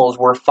thermals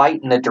were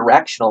fighting the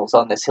directionals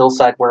on this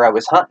hillside where I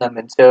was hunting them,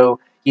 and so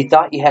you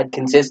thought you had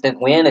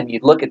consistent wind, and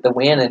you'd look at the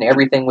wind, and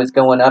everything was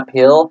going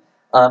uphill,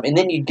 and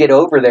then you'd get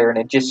over there, and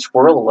it'd just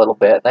swirl a little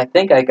bit. And I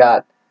think I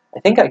got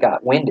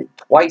winded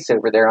twice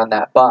over there on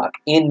that buck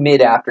in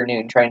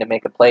mid-afternoon trying to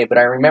make a play. But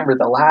I remember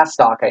the last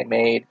stock I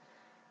made,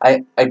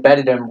 I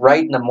betted him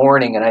right in the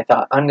morning, and I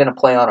thought, I'm going to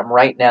play on him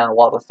right now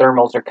while the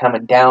thermals are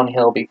coming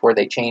downhill before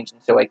they change.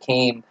 And so I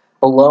came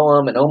below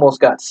him and almost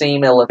got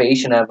same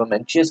elevation of him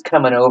and just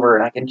coming over,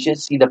 and I can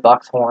just see the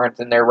buck's horns,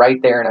 and they're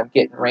right there, and I'm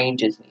getting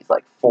ranges, and he's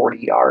like 40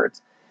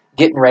 yards,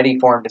 getting ready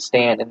for him to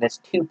stand. And this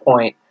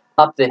 2-point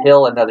up the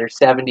hill another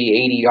 70,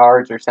 80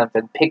 yards or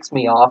something, picks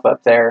me off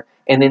up there,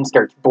 and then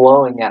starts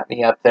blowing at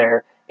me up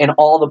there. And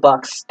all the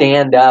bucks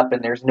stand up,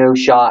 and there's no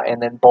shot,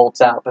 and then bolts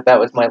out. But that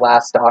was my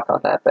last stock on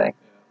that thing.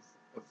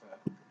 Yeah, it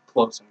was a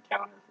close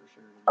encounter for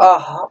sure.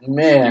 Oh,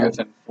 man. You're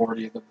within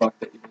 40 of the buck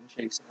that you've been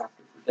chasing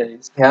after for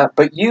days. Yeah,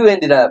 but you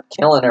ended up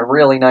killing a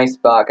really nice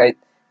buck. Did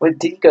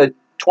he go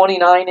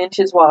 29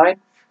 inches wide?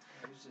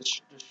 It was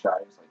just shy.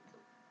 It was like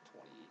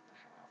 28 and a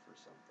half or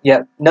something.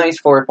 Yep,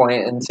 nice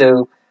 4-point. And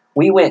so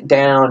we went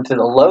down to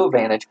the low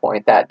vantage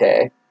point that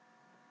day,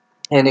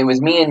 and it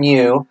was me and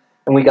you,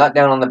 and we got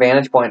down on the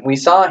vantage point. We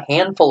saw a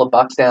handful of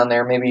bucks down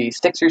there, maybe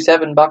 6 or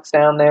 7 bucks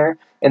down there,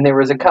 and there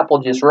was a couple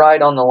just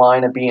right on the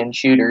line of being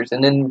shooters.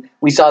 And then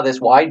we saw this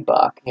wide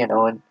buck,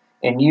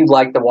 and you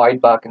liked the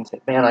wide buck and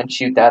said, man, I'd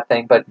shoot that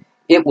thing. But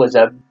it was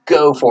a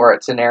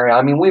go-for-it scenario.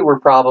 I mean, we were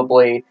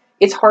probably,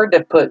 it's hard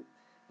to put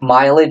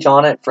mileage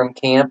on it from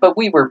camp, but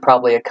we were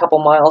probably a couple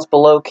miles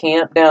below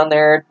camp down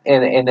there,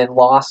 and then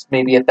lost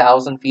maybe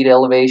 1,000 feet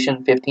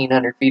elevation,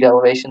 1,500 feet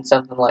elevation,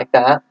 something like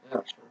that. Yeah,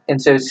 sure.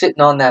 And so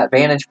sitting on that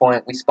vantage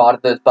point, we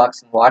spotted those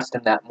bucks and watched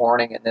them that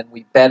morning, and then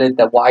we bedded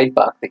the wide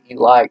buck that you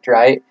liked,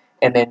 right?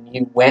 And then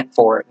you went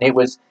for it. And it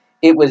was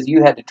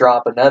you had to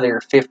drop another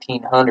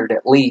 1,500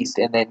 at least,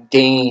 and then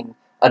gain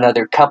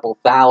another couple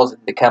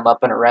thousand to come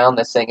up and around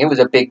this thing. It was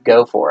a big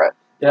go for it.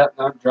 Yeah,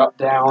 I dropped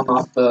down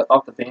off the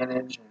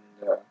vantage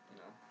and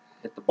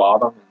hit the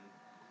bottom and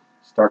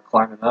start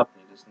climbing up.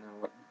 And you just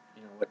know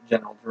what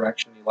general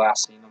direction you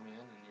last seen them in,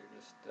 and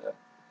you're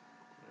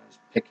just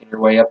picking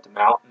your way up the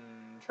mountain,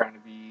 trying to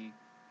be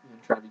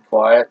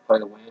quiet, play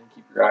the wind,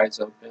 keep your eyes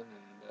open, and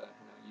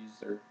use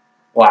their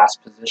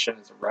last position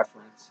as a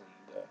reference.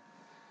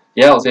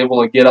 And I was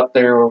able to get up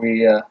there where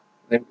we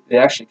they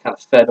actually kind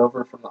of fed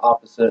over from the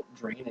opposite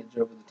drainage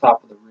over the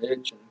top of the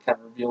ridge and kind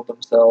of revealed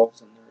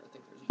themselves. And I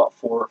think there's about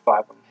 4 or 5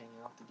 of them hanging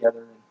out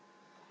together,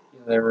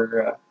 and they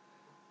were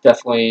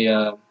definitely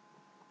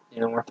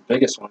weren't the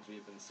biggest ones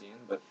we've been seeing,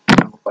 but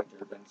it looked like there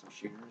had been some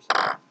shooters.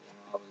 And,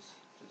 I was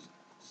just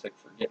sick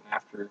for getting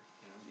after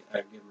a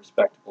good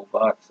respectable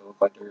buck, so it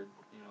looked like there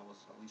was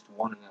at least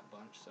one in that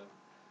bunch. So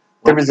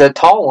There was a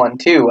tall one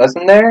too,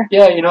 wasn't there?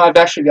 yeah, I've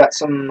actually got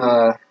some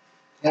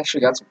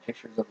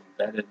pictures of them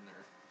bedded, and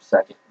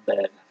second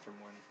bed from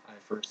when I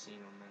first seen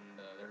him,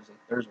 and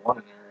there's one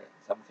in there.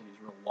 I don't think he's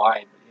real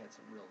wide, but he had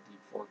some real deep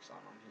forks on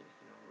him.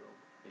 Real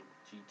big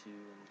G2,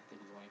 and I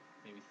think he's only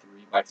maybe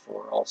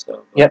 3x4 also.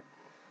 But, Yep.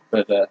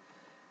 But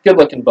good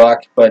looking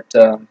buck. But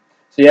so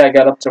yeah, I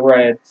got up to where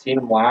I had seen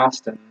him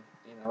last, and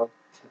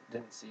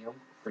didn't see him.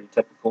 Pretty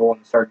typical,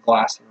 and started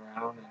glassing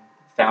around and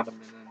found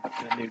him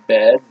in a new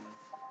bed.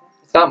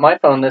 It's not my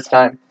phone this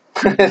time.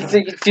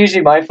 It's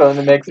usually my phone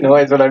that makes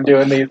noise when I'm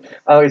doing these.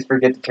 I always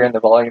forget to turn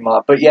the volume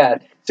off. But yeah,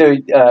 so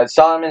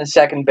saw him in a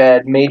second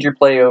bed, major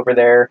play over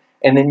there,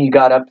 and then you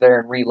got up there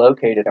and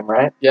relocated him,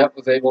 right? Yep,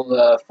 was able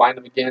to find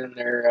him again in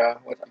their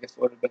what I guess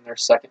would have been their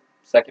second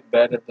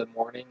bed of the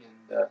morning,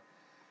 and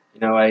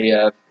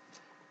I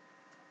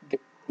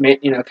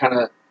kind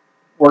of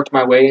worked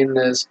my way in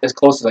as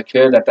close as I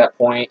could at that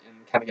point, and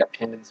kind of got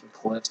pinned in some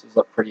cliffs. It was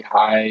up pretty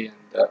high,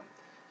 and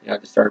I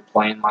just started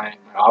playing my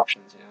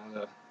options.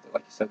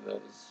 Like you said,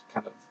 those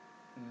kind of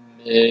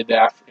mid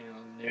after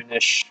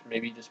noonish,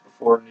 maybe just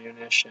before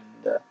noonish, and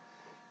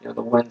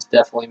the wind's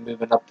definitely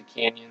moving up the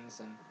canyons,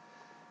 and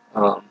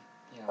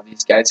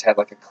these guys had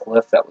like a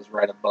cliff that was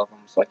right above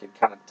them, so I could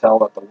kind of tell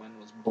that the wind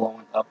was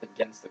blowing up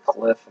against the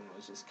cliff, and it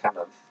was just kind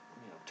of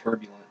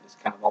turbulent. It was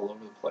kind of all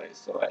over the place.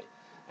 So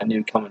I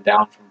knew coming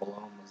down from below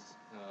them was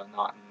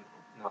not in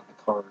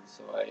the cards.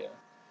 So I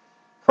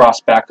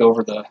crossed back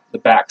over the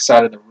back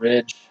side of the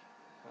ridge,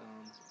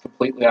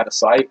 completely out of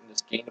sight, and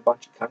just gained a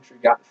bunch of country.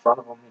 Got in front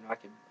of them. I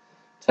could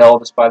tell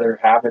just by their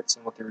habits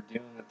and what they were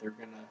doing that they're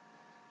gonna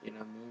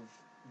move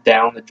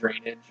down the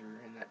drainage or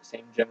in that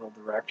same general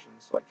direction.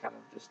 So I kind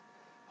of just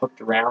hooked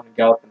around and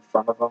got up in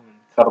front of them and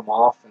cut them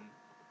off. And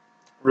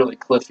really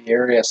cliffy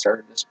area, I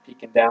started just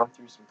peeking down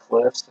through some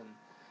cliffs and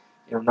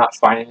not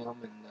finding them.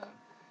 And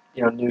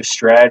new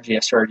strategy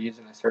I started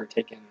using. I started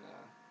taking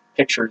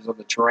pictures of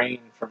the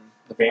terrain from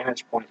the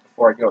vantage point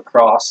before I go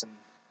across and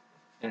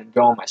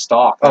go on my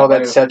stalk.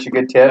 That's such a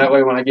good tip. That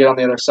way, when I get on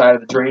the other side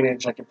of the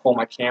drainage, I can pull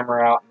my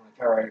camera out and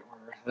all right,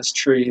 this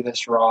tree,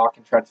 this rock,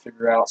 and try to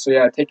figure out. So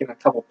yeah, I'd taken a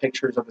couple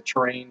pictures of the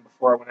terrain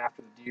before I went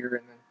after the deer,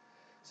 and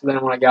then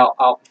when I got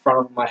out in front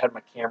of them, I had my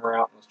camera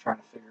out and was trying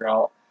to figure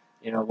out,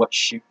 what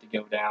chute to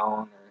go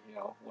down,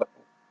 or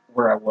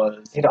where I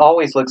was. It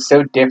always looks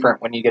so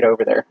different when you get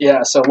over there.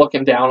 Yeah, so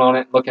looking down on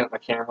it, looking at my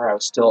camera, I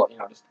was still,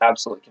 just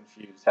absolutely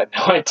confused. Had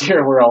no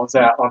idea where I was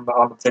at on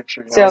the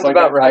picture. Sounds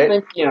about right. I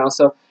think,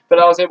 but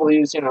I was able to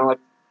use, like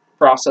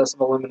process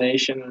of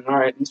elimination, and all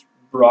right, these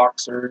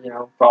rocks are,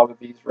 probably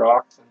these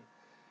rocks, and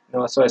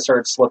so I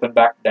started slipping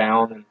back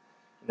down, and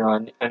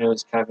I knew it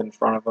was kind of in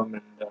front of them,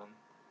 and I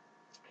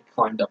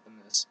climbed up in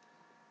this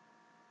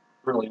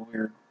really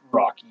weird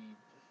rocky, I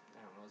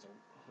don't know, it was a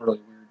really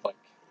weird like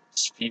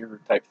sphere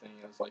type thing.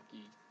 It was like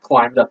you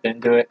climbed up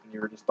into it and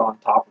you were just on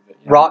top of it.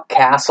 Rock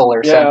castle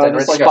or something, or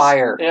like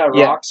spire.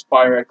 Rock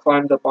spire. I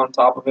climbed up on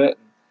top of it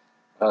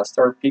and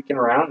started peeking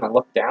around, and I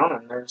looked down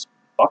and there's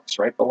bucks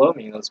right below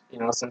me. Those,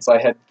 since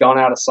I had gone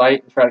out of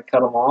sight and tried to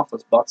cut them off,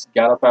 those bucks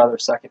got up out of their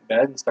second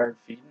bed and started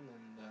feeding.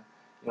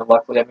 And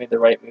luckily I made the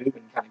right move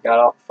and kind of got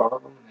out in front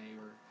of them, and they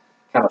were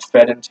kind of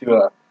fed into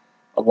a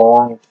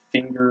long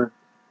finger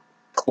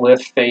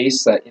cliff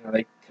face that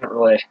they couldn't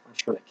really. I'm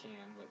sure they can,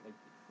 but they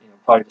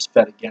probably just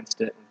fed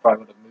against it and probably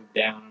would have moved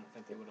down. I don't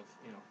think they would have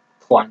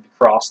climbed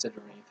across it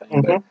or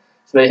anything. Mm-hmm. But,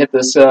 so they hit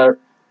this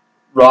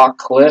rock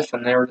cliff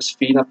and they were just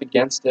feeding up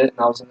against it, and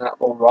I was in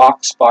that little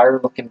rock spire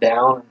looking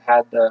down and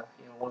had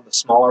one of the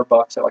smaller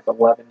bucks at like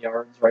 11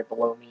 yards right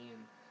below me,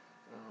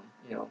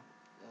 and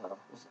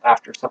was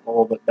after something a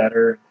little bit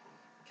better, and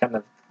kind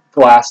of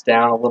glassed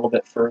down a little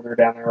bit further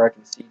down there where I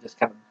can see just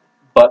kind of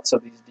butts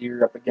of these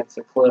deer up against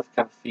the cliff,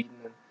 kind of feeding,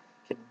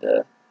 and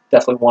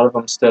definitely one of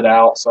them stood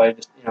out, so I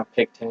just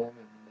picked him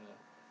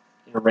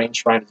and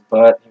range find his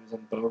butt. He was in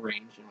bow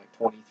range, like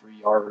 23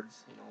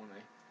 yards.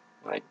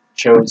 When I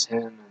chose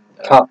him,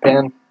 and top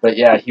pin. But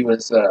yeah, he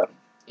was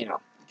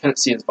couldn't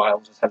see his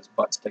vitals, just had his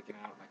butt sticking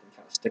out, and I can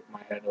kind of stick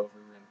my head over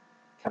and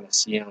kind of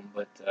see him.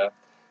 But so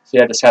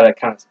yeah, I just had to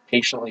kind of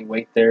patiently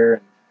wait there,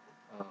 and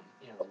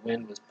the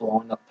wind was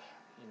blowing up,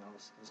 it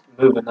was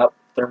moving up.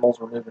 Thermals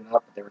were moving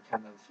up, but they were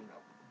kind of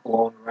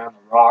blowing around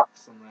the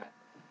rocks and that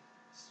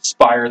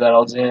spire that I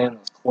was in,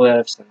 those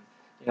cliffs, and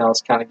I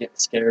was kind of getting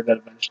scared that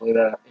eventually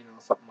that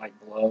something might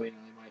blow, they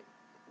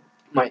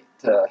might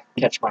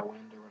catch my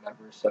wind or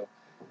whatever. So,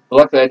 but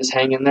luckily I just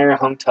hang in there,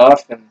 hung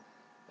tough, and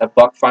that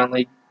buck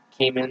finally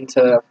came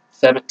into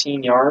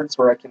 17 yards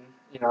where I can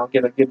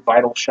get a good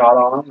vital shot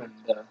on him,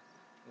 and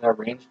I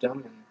ranged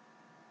him and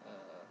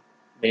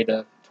made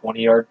a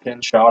 20-yard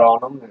pin shot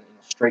on him, and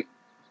straight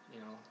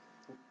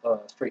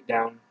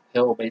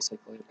downhill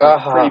basically.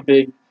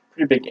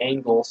 Pretty big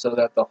angle, so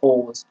that the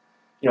hole was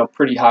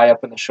pretty high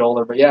up in the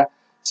shoulder. But yeah,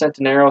 sent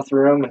an arrow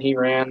through him, and he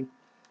ran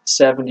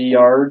 70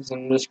 yards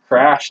and just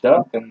crashed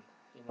up, and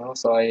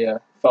so I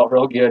felt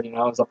real good.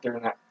 I was up there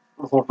in that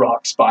little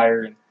rock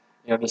spire,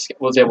 and just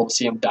was able to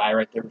see him die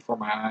right there before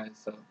my eyes.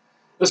 So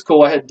it was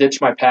cool. I had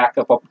ditched my pack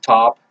up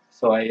top,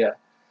 so I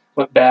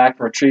went back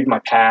and retrieved my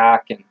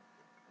pack, and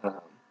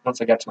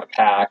once I got to my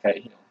pack,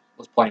 I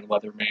was playing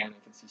weatherman. I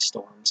could see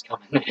storms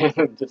coming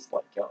in, just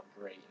like, oh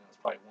great, it's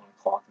probably 1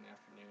 o'clock in the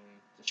afternoon.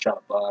 Just shot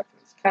a buck.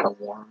 And it's kind of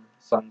warm,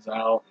 sun's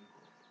out, and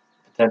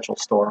potential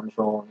storms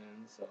rolling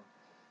in. So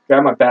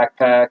grabbed my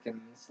backpack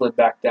and slid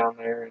back down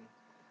there. And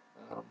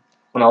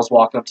when I was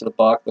walking up to the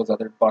buck, those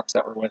other bucks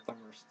that were with him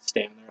were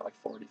standing there like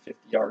 40, 50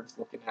 yards,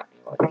 looking at me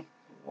like,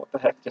 what the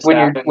heck just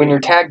happened? When you're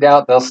tagged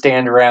out, they'll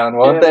stand around,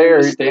 won't they?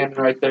 Or standing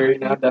right there,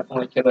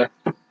 definitely could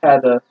have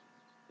had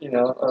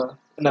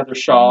another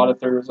shot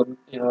if there was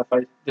if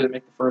I didn't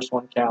make the first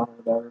one count or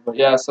whatever. But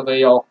yeah, so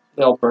they all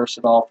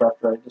bursted off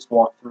after I just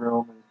walked through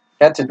them. And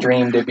that's a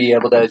dream to be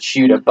able to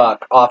shoot a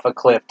buck off a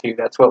cliff too.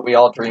 That's what we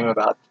all dream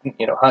about,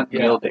 hunting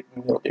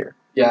mule deer.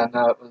 Yeah,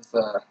 no, it was,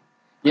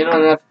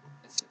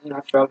 and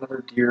I've shot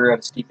another deer at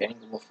a steep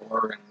angle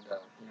before, and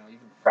even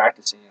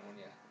practicing it, when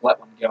you let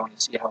one go and you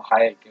see how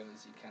high it goes,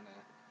 you kind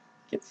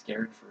of get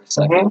scared for a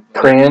second.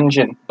 Cringe,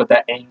 but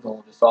that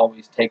angle just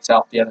always takes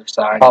out the other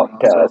side. Oh, it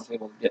does. So I was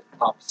able to get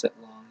opposite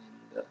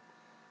lung,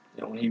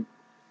 and when he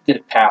did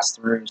it pass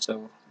through, so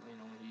when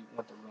he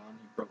went to run,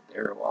 he broke the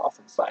arrow off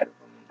inside of him,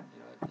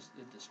 and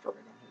it destroyed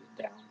him. He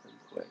was down pretty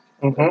quick.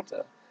 But,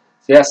 so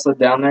yeah, I slid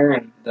down there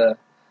and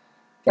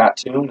got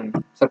to him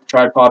and set the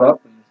tripod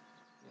up and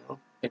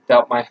picked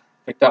out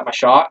my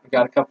shot and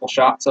got a couple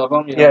shots of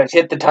him.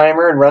 Hit the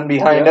timer and run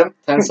behind him.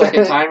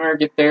 10-second timer,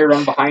 get there,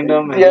 run behind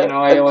him. And,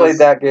 I played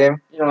that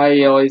game.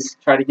 I always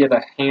try to get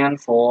a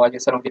handful. I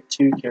guess I don't get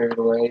too carried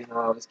away. I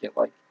always get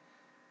like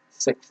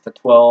 6 to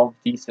 12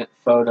 decent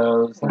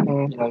photos,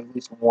 and at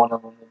least one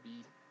of them will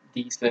be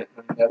decent,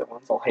 and the other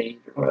ones I'll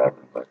hate or whatever.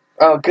 But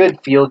good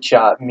field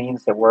shot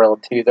means the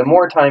world too. The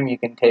more time you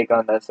can take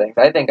on those things,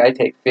 I think I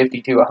take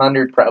 50 to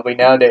 100 probably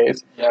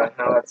nowadays. Yeah,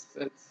 no, it's.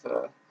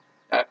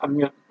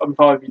 I'm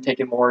probably be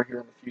taking more here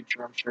in the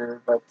future, I'm sure.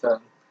 But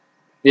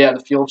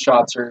the field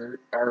shots are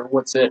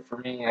what's it for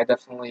me. I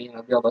definitely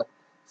be able to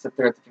sit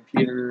there at the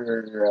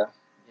computer or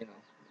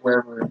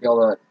wherever and be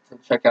able to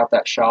check out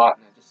that shot,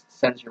 and it just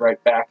sends you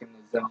right back in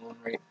the zone,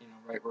 right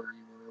where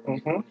you were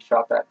when you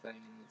shot that thing.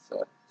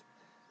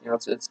 And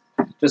it's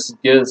just as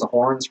good as the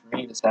horns for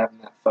me. Just having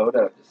that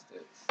photo,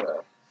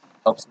 it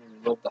helps me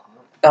relive the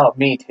hunt. Oh,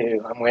 me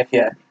too. I'm with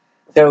you.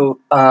 So.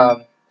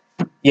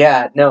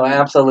 Yeah, no,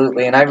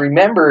 absolutely. And I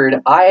remembered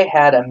I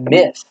had a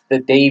miss the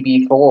day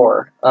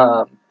before.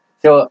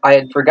 So I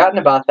had forgotten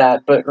about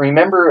that. But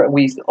remember,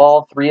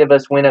 all three of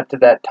us went up to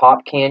that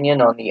top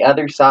canyon on the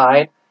other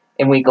side,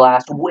 and we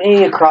glassed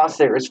way across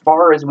there as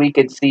far as we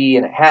could see,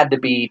 and it had to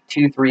be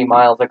 2-3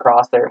 miles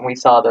across there, and we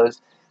saw those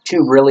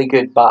two really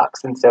good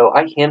bucks. And so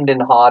I hemmed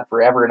and hawed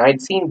forever, and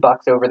I'd seen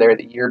bucks over there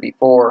the year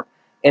before,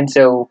 and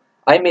so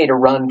I made a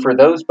run for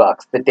those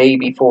bucks the day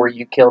before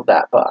you killed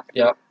that buck.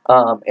 Yep.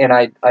 And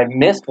I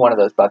missed one of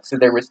those bucks. So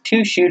there was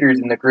 2 shooters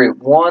in the group.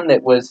 One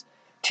that was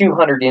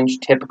 200-inch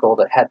typical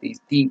that had these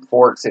deep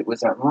forks. It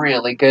was a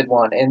really good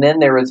one. And then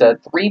there was a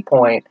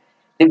 3-point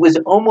that was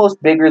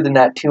almost bigger than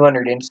that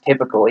 200-inch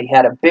typical. He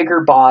had a bigger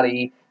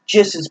body,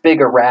 just as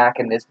big a rack,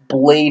 and this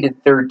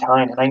bladed third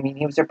tine. And I mean,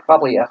 he was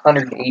probably a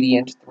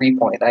 180-inch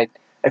 3-point. I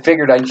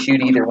figured I'd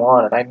shoot either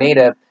one, and I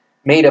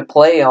made a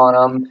play on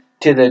them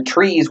to the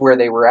trees where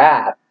they were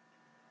at.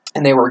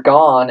 And they were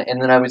gone,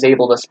 and then I was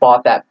able to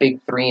spot that big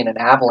 3 in an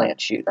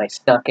avalanche shoot, and I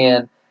snuck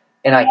in,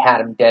 and I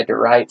had him dead to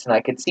rights, and I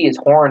could see his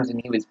horns,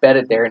 and he was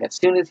bedded there, and as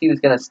soon as he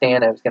was going to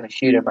stand, I was going to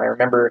shoot him. I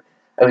remember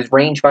I was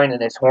range finding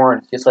his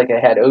horns, just like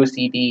I had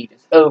OCD,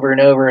 just over and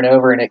over and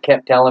over, and it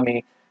kept telling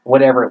me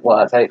whatever it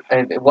was.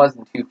 It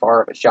wasn't too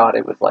far of a shot.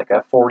 It was like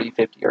a 40,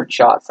 50-yard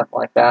shot, something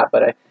like that,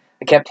 but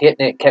I kept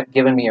hitting it, kept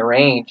giving me a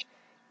range.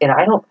 And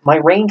my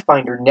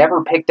rangefinder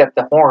never picked up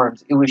the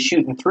horns. It was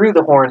shooting through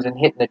the horns and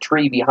hitting the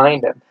tree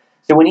behind him.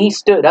 So when he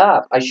stood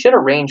up, I should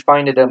have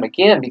rangefinded him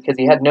again because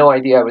he had no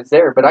idea I was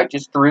there. But I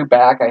just drew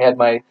back. I had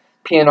my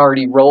pin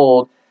already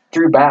rolled,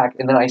 drew back,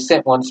 and then I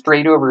sent one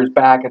straight over his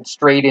back and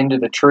straight into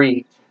the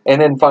tree.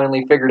 And then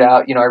finally figured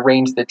out, I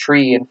ranged the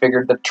tree and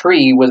figured the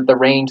tree was the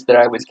range that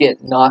I was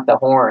getting, not the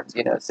horns,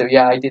 So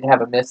yeah, I did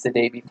have a miss the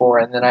day before.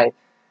 And then I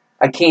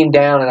came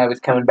down and I was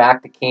coming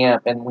back to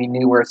camp, and we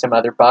knew where some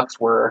other bucks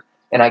were.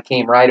 And I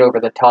came right over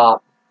the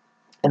top,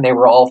 and they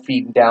were all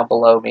feeding down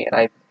below me.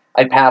 And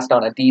I passed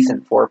on a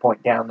decent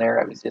 4-point down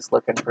there. I was just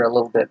looking for a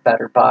little bit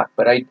better buck.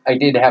 But I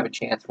did have a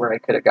chance where I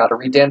could have got a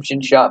redemption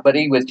shot, but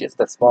he was just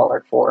a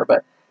smaller 4.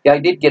 But yeah, I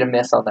did get a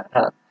miss on that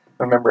hunt.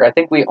 Remember, I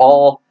think didn't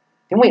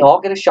we all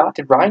get a shot?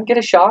 Did Ryan get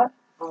a shot?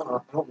 I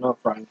don't know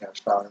if Ryan got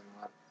a shot or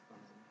not.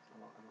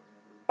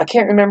 I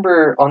can't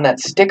remember on that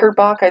sticker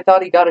buck. I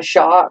thought he got a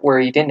shot where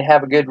he didn't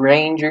have a good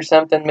range or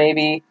something,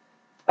 maybe.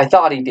 I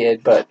thought he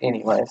did, but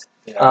anyways.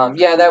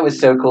 Yeah, that was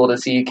so cool to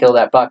see you kill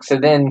that buck. So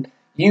then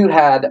you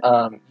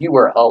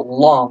were a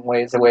long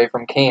ways away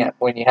from camp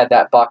when you had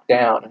that buck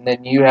down, and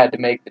then you had to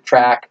make the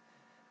trek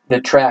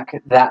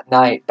that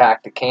night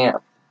back to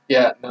camp.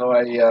 Yeah, no,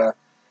 I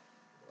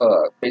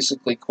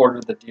basically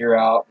quartered the deer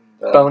out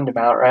and boned him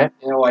out, right?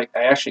 I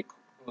actually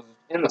was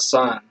in the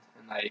sun,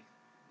 and I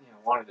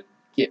wanted to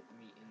get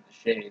meat in the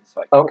shade,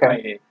 so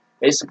I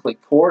basically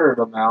quartered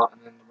them out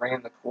and then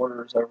ran the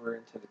quarters over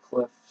into the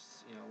cliffs,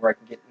 where I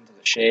can get into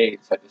the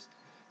shades. I just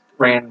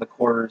ran the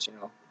quarters,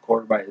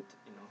 quarter by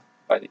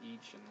by the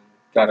each, and then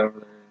got over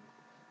there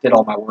and did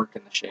all my work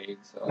in the shade.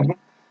 So Mhm.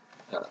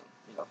 I,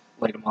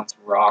 laid them on some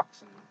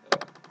rocks and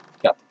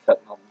got to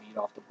cutting all the meat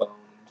off the bone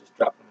and just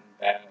dropped them in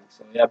bags.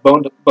 So yeah,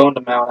 boned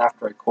them out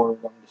after I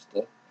quartered them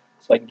so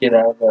I can get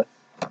out of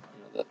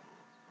the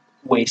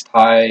waist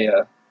high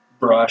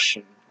brush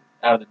and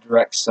out of the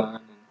direct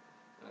sun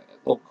and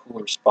a little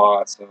cooler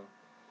spot. So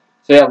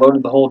yeah,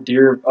 loaded the whole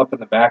deer up in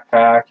the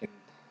backpack and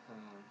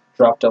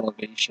dropped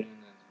elevation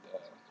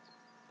and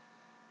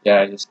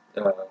yeah, I just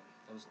it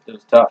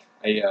was tough.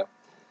 I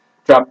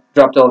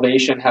dropped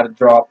elevation, had to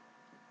drop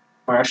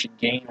or actually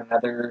gain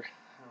another,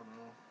 I don't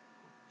know,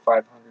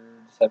 500,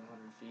 700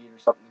 feet or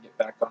something to get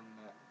back on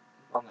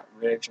that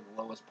ridge or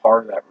the lowest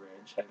part of that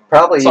ridge. I don't know.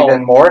 Probably It's all,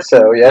 even more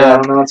so, I yeah.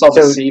 don't know. It's all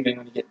So- deceiving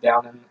when you get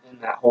down in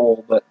that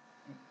hole. But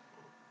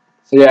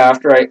so yeah,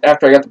 after I got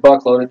the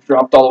buck loaded,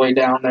 dropped all the way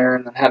down there,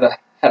 and then had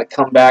to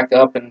come back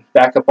up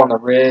on the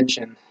ridge,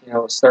 and it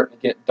was starting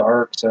to get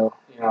dark. So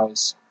I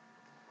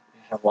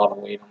had a lot of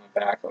weight on my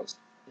back. The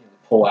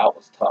pull out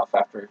was tough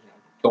after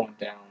going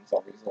down. It's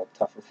always a little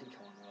tougher than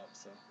going up.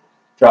 So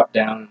dropped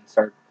down and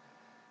started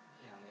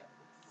that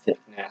thick,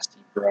 nasty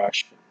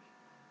brush and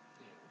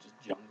just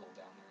jungle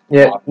down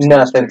there. Yeah,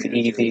 nothing's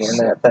easy in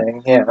that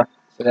thing, yeah.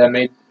 So that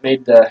made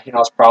I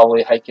was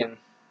probably hiking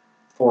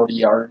 40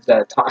 yards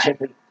at a time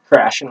and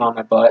crashing on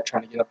my butt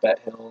trying to get up that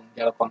hill and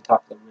get up on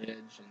top of the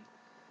ridge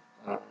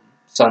and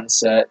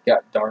sunset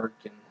got dark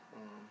and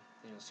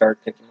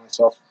started picking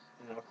myself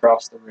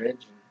across the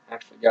ridge and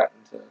actually got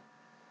into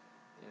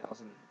I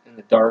was in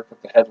the dark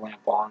with the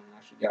headlamp on and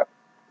actually got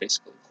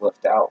basically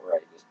cliffed out where I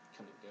just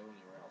couldn't go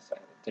anywhere else. I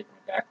had to take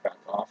my backpack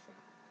off and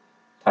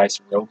tie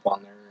some rope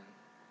on there and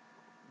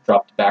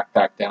drop the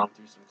backpack down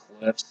through some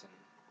cliffs.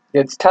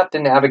 And It's tough to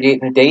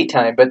navigate in the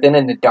daytime, but then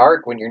in the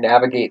dark when you're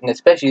navigating,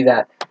 especially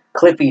that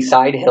cliffy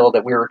side hill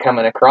that we were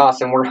coming across,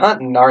 and we're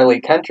hunting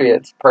gnarly country.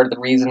 It's part of the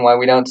reason why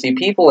we don't see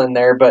people in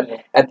there, but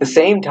at the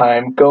same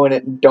time, going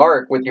at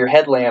dark with your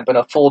headlamp and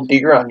a full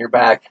deer on your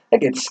back,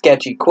 that gets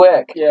sketchy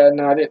quick. yeah,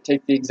 no, I didn't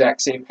take the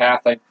exact same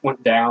path I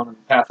went down, and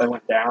the path I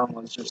went down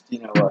was just,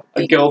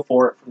 a go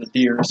for it for the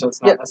deer, so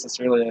it's not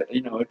necessarily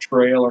a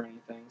trail or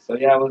anything. So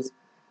yeah, it was,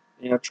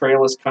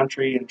 trailless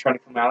country, and trying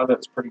to come out of it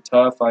was pretty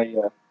tough. I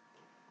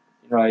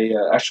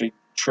actually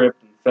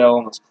tripped and fell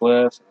on those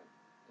cliffs, and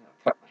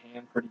cut my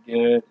hand pretty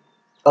good.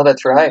 Oh,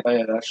 that's right. I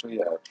had actually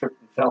tripped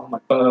and fell on my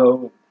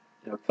bow,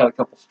 and cut a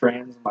couple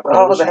strands of my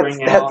bow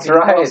string out. That's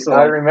right. So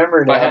I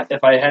remember now.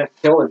 if I hadn't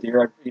killed a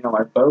deer,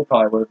 my bow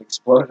probably would have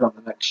exploded on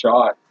the next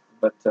shot.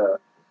 But so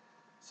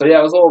yeah,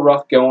 it was a little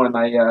rough going.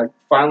 I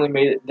finally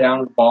made it down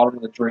to the bottom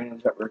of the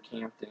drainage that we were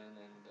camped in,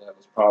 and it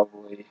was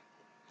probably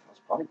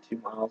 2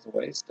 miles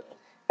away still.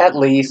 At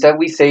least,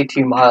 we say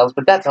 2 miles,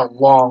 but that's a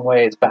long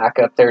ways back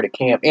up there to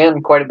camp,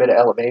 and quite a bit of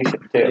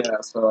elevation, too. Yeah,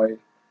 so I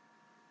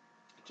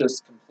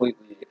just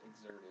completely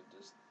exerted,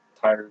 just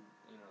tired,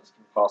 as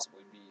can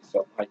possibly be.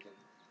 So I'm hiking,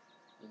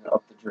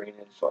 up the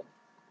drainage, so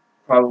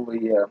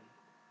probably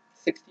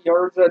 60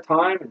 yards at a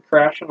time and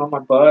crashing on my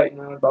butt,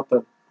 about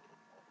to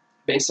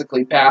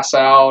basically pass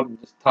out and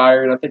just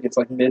tired. I think it's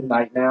like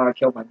midnight now. I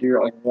killed my deer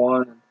at like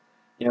 1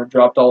 and,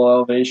 dropped all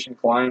elevation,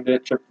 climbed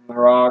it, tripped in the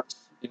rocks,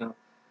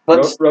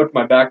 rode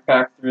my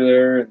backpack through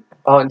there.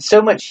 And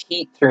so much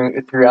heat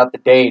throughout the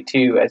day,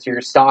 too, as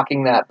you're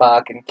stalking that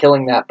buck and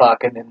killing that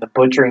buck, and then the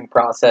butchering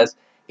process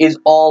is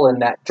all in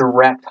that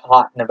direct,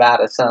 hot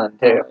Nevada sun,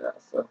 too.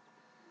 So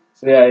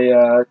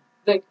yeah, I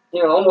think,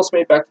 almost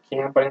made it back to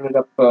camp. I ended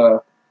up,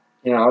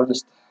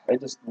 I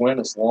just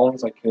went as long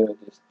as I could,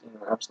 just,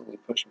 absolutely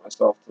pushing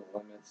myself to the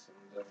limits,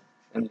 and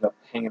ended up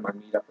hanging my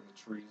meat up in the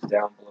trees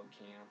down below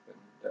camp,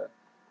 and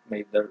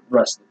made the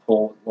rest of the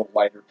pull with a little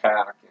lighter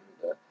pack,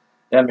 and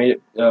that made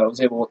it. I was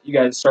able. You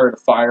guys started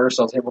a fire,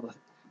 so I was able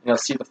to,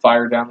 see the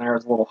fire down there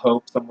as a little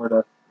hope, somewhere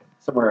a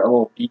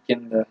little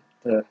beacon to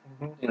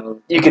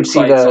you could see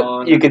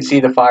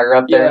the fire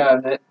up there. Yeah,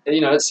 and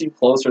it seemed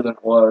closer than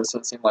it was. So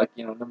it seemed like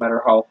no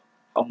matter how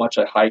much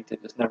I hiked,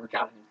 it just never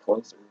got any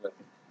closer. But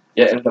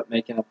yeah, ended up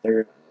making up there.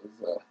 And it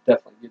was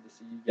definitely good to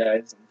see you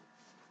guys.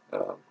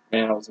 And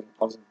man, I was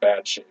in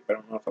bad shape. I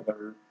don't know if I've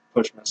ever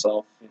pushed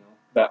myself,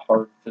 that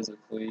hard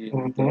physically.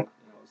 And,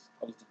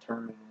 I was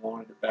determined and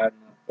wanted it bad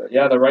enough. But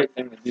yeah, the right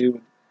thing to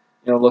do.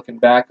 Looking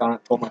back on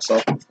it, told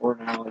myself before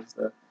now is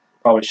that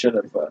probably should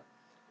have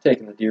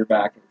taken the deer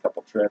back in a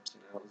couple trips.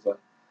 It was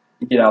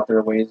you get out there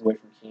a ways away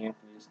from camp,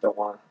 and you just don't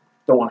want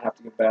to have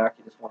to get back.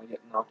 You just want to get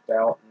knocked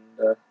out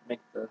and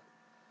make the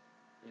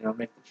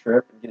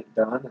trip and get it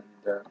done.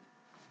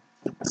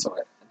 And so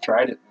I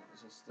tried it. And it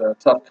was just a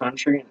tough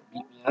country, and it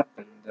beat me up.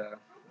 And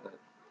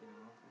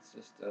it's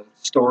just a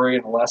story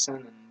and a lesson,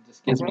 and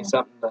just gives me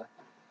something to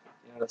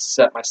to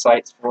set my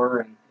sights for,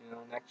 and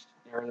next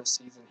year this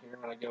season here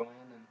when I go in,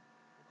 and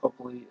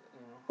hopefully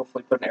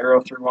put an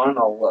arrow through one.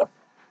 I'll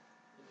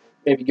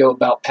maybe go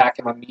about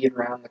packing my meat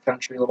around the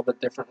country a little bit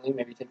differently.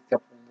 Maybe take a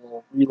couple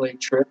little relay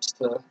trips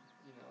to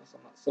so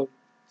I'm not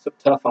so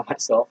tough on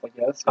myself, I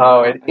guess.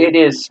 It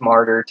is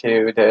smarter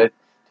too to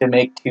to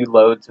make 2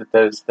 loads with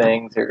those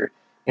things, or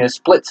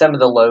split some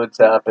of the loads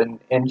up, and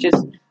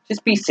just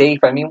be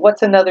safe. I mean,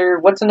 what's another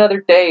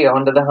day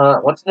onto the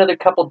hunt? What's another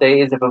couple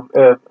days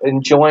of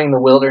enjoying the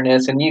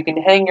wilderness? And you can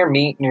hang your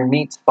meat, and your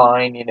meat's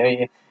fine. You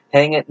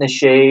hang it in the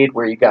shade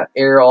where you got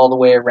air all the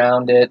way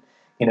around it.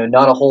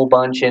 Not a whole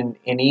bunch in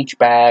each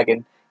bag,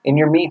 and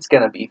your meat's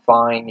gonna be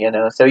fine.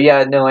 So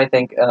yeah, no, I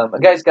think a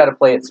guy's got to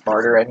play it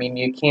smarter. I mean,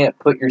 you can't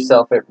put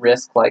yourself at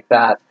risk like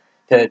that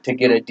to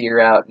get a deer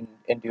out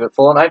and do it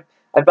full. And I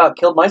about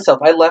killed myself.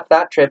 I left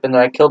that trip and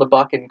then I killed a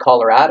buck in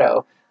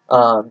Colorado.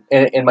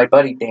 And my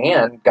buddy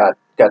Dan got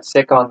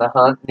sick on the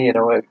hunt.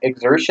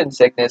 Exertion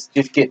sickness,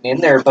 just getting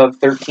in there above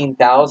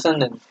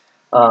 13,000, and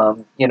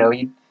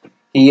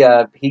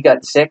he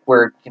got sick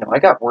where I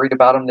got worried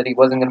about him that he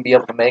wasn't going to be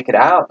able to make it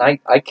out. And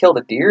I killed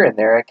a deer in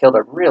there. I killed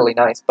a really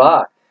nice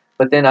buck,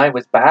 but then I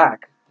was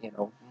back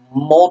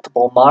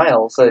multiple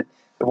miles. It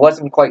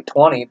wasn't quite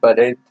 20, but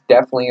it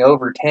definitely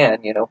over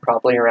 10.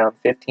 Probably around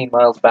 15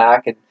 miles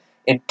back, and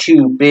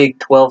 2 big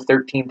 12,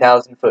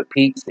 13,000 foot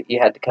peaks that you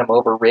had to come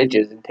over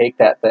ridges and take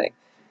that thing.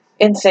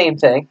 And same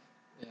thing.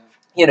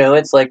 Yeah.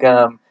 It's like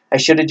I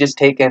should have just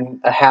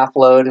taken a half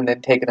load and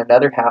then taken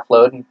another half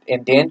load,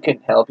 and Dan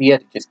couldn't help. He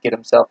had to just get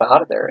himself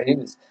out of there. He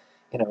was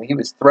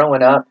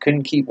throwing up,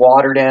 couldn't keep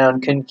water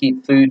down, couldn't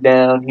keep food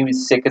down. He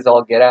was sick as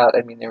all get out.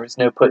 I mean, there was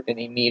no putting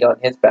any meat on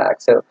his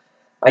back. So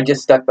I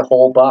just stuck the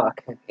whole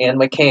buck and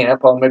my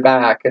camp on my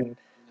back and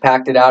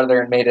packed it out of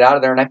there and made it out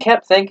of there. And I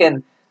kept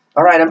thinking,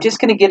 all right, I'm just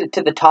going to get it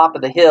to the top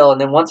of the hill, and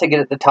then once I get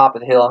it to the top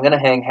of the hill, I'm going to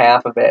hang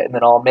half of it, and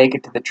then I'll make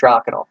it to the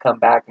truck, and I'll come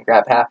back and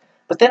grab half.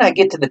 But then I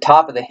get to the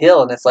top of the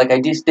hill, and it's like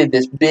I just did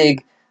this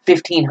big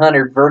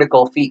 1,500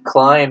 vertical feet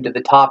climb to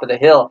the top of the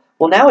hill.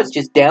 Well, now it's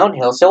just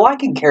downhill, so I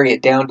can carry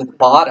it down to the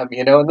bottom,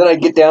 and then I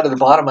get down to the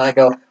bottom, and I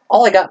go,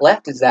 all I got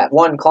left is that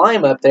one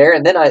climb up there,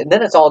 and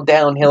then it's all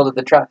downhill to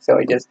the truck. So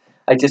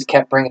I just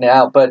kept bringing it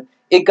out, but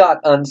it got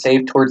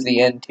unsafe towards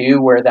the end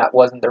too, where that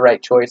wasn't the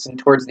right choice. And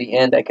towards the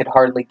end, I could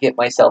hardly get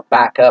myself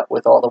back up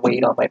with all the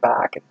weight on my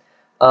back.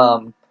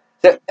 And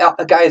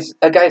a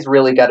guy's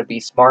really got to be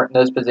smart in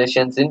those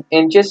positions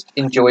and just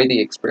enjoy the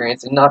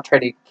experience and not try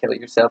to kill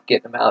yourself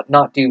getting them out.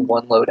 Not do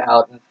one load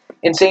out.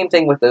 And same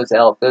thing with those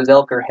elk. Those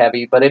elk are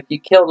heavy, but if you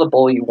kill the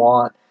bull you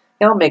want,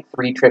 I'll make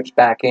 3 trips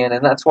back in,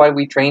 and that's why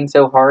we train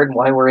so hard and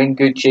why we're in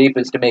good shape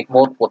is to make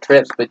multiple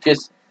trips. But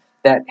just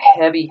that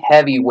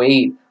heavy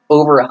weight,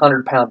 over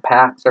 100-pound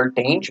packs are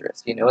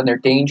dangerous, and they're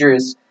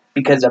dangerous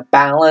because of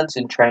balance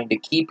and trying to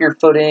keep your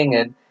footing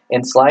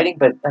and sliding.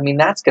 But I mean,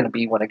 that's going to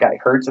be when a guy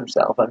hurts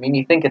himself. I mean,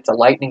 you think it's a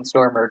lightning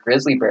storm or a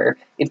grizzly bear,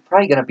 it's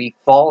probably going to be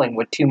falling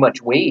with too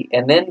much weight,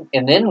 and then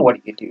what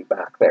do you do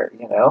back there?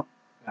 Yeah,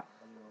 a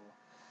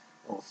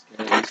little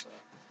scary. So.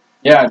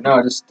 Yeah,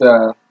 no, just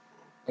like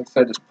I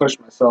said, just push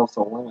myself to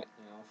the limit.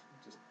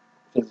 Just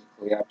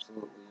physically,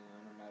 absolutely.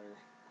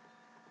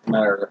 No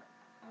matter.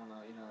 I don't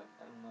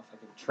know if I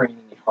could train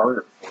any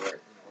harder for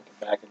it. Looking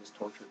back, I just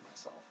tortured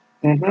myself.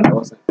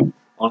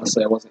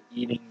 I wasn't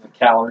eating the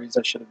calories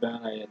I should have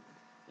been. I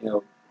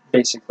had,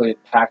 basically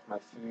had packed my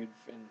food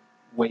in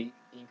weight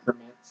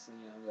increments,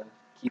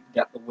 to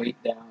get the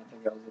weight down. I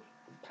think I was a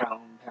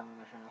pound and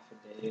a half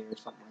a day or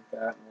something like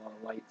that, and a lot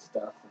of light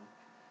stuff, and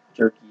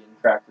jerky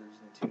and crackers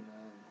and tuna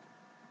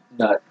and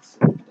nuts,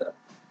 and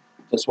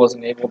just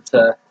wasn't able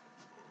to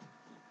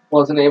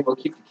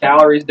keep the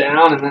calories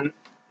down,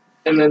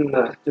 and then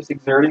just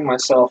exerting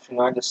myself.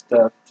 I just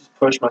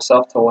pushed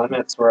myself to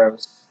limits where I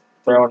was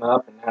throwing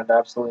up and had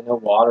absolutely no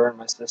water in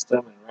my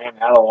system and ran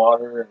out of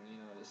water, and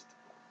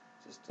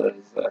just was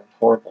in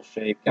horrible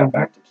shape. Got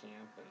back to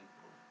camp, and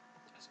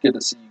it's good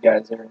to see you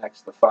guys there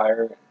next to the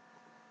fire. And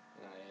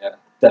I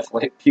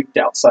definitely puked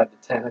outside the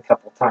tent a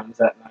couple times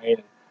that night,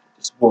 and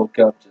just woke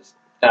up just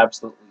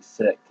absolutely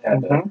sick.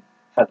 Had to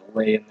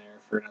lay in there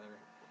for another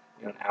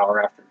an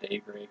hour after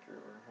daybreak or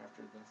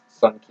after the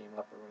sun came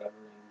up or whatever.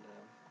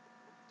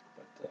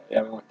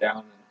 We went down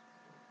and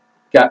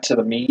got to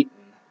the meet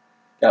and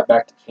got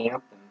back to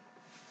camp and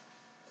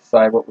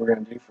decided what we're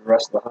going to do for the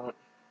rest of the hunt.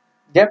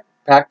 Yep,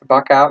 packed the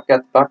buck out,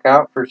 got the buck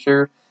out for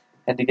sure.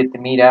 Had to get the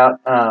meat out.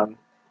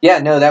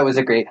 That was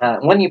a great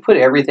hunt. When you put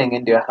everything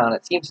into a hunt,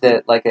 it seems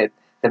that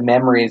the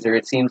memories, or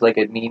it seems like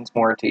it means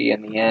more to you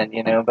in the end,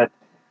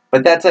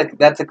 But that's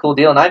a cool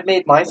deal. And I've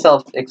made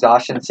myself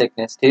exhaustion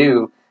sickness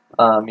too.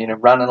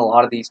 Running a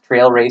lot of these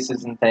trail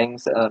races and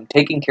things.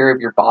 Taking care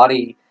of your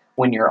body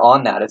when you're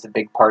on that is a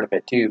big part of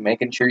it too.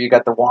 Making sure you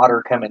got the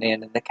water coming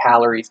in and the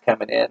calories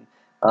coming in.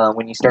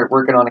 When you start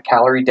working on a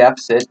calorie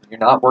deficit, you're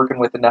not working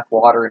with enough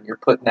water and you're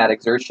putting that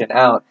exertion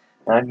out.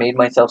 And I made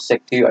myself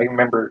sick too. I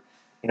remember,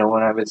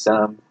 when I was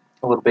a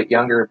little bit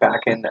younger,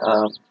 back in, it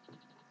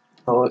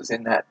was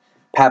in that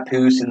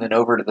Papoose and then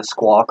over to the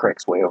Squaw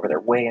Creeks way over there,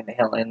 way in the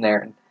hell in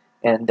there.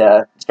 And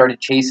started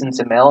chasing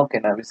some elk,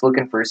 and I was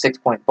looking for a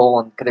 6-point bull,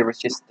 and there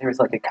was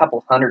like a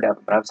couple hundred of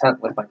them, and I was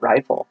hunting with my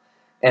rifle.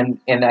 And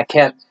I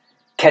kept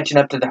catching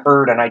up to the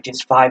herd, and I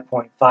just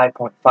 5-point.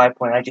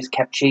 I just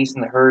kept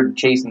chasing the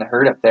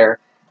herd up there.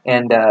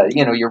 And,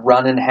 you're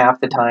running half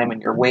the time,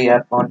 and you're way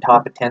up on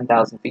top of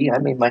 10,000 feet. I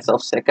made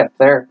myself sick up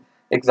there.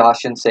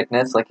 exhaustion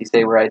sickness, like you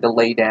say, where I had to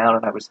lay down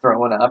and I was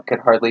throwing up, could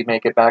hardly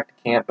make it back to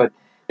camp. But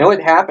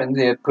it happens.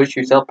 You push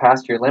yourself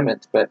past your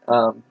limits. But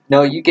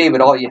no, you gave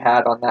it all you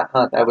had on that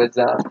hunt. That was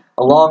a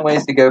long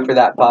ways to go for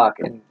that buck,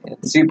 and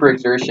super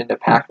exertion to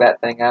pack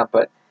that thing out.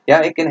 But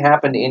yeah, it can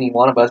happen to any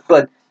one of us.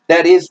 But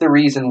that is the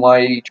reason why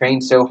you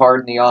train so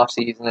hard in the off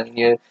season, and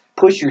you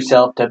push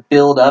yourself to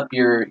build up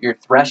your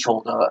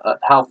threshold of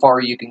how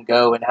far you can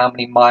go and how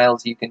many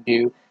miles you can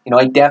do.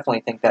 I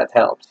definitely think that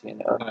helps.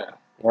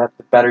 The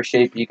better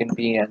shape you can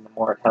be in, the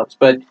more it helps.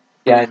 But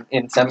yeah,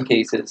 in some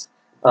cases,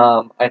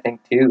 I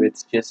think too,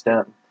 it's just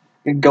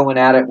going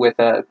at it with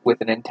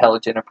an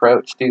intelligent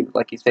approach too.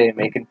 Like you say,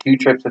 making 2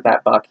 trips with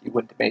that buck, you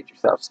wouldn't have made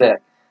yourself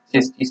sick. It's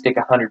just you stick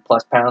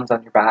 100+ pounds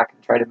on your back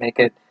and try to make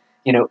it,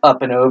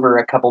 up and over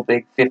a couple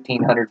big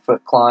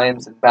 1,500-foot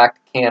climbs and back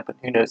to camp, and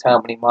who knows how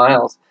many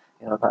miles.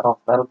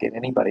 That'll get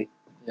anybody.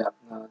 Yeah,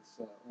 no, it's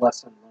a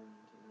lesson learned.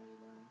 You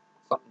learn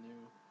something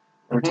new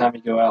every Mhm. time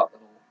you go out.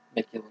 That'll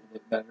make you a little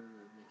bit better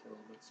or make you a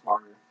little bit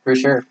smarter. For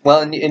sure.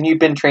 Well, and you've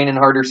been training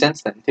harder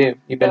since then too.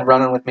 You've been Yeah.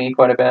 running with me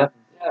quite a bit.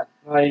 Yeah,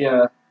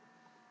 I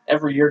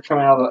every year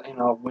coming out of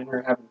the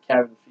winter having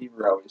cabin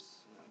fever, I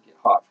always get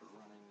hot for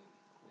running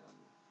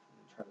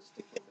and try to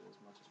stick with it as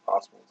much as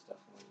possible. It's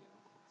definitely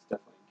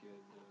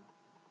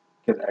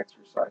good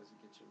exercise to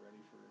get you ready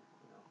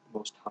for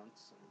most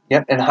hunts.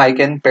 Yep, and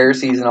hiking, bear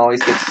season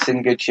always gets us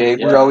in good shape.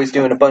 Yeah. We're always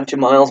doing a bunch of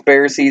miles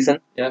bear season.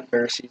 Yeah,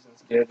 bear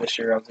season's good. This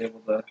year I was able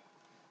to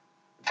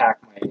pack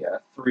my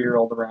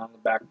 3-year-old around the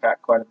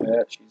backpack quite a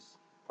bit. She's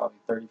probably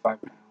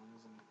 35 pounds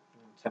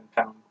and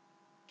 10-pound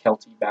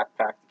Kelty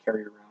backpack to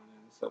carry around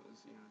in. So it was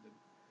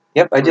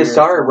Yep, I just 3 or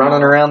saw her 4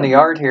 running miles. around the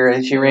yard here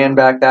as she ran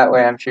back that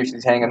way. I'm sure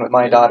she's hanging with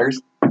my daughters.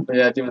 But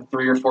yeah, doing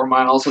 3 or 4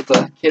 miles with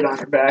a kid on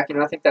her back.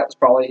 I think that was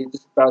probably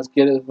just about as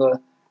good of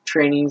a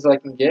training as I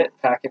can get,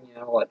 packing,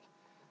 like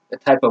the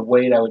type of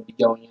weight I would be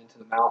going into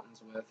the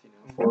mountains with,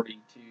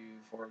 42,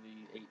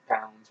 48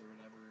 pounds or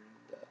whatever,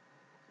 and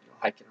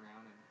hiking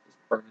around and just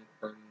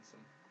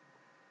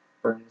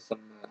burning some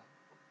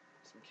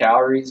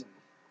calories and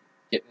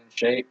getting in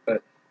shape.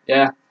 But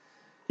yeah,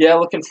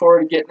 looking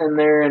forward to getting in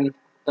there. And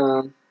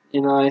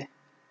I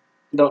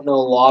don't know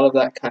a lot of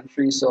that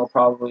country, so I'll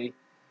probably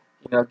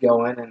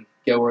go in and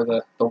go where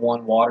the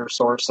one water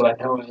source that I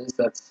know is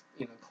that's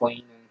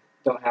clean and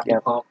don't have to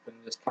pump, and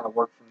just kind of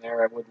work from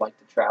there. I would like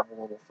to travel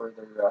a little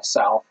further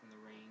south in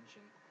the range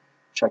and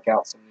check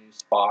out some new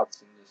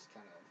spots and just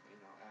kind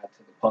of add to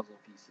the puzzle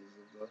pieces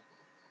of the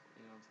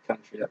the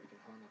country that we can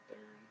hunt up there,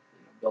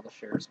 and be able to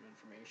share some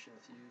information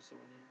with you. So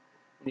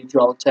when you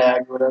draw the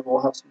tag or whatever,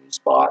 we'll have some new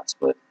spots.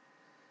 But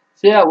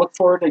so yeah, I look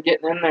forward to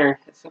getting in there.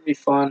 It's gonna be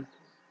fun.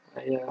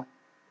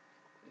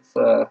 It's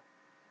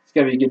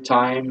gonna be a good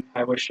time.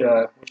 I wish you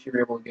were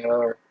able to go,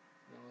 or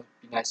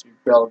it'd be nice to be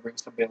able to bring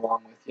somebody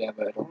along with you.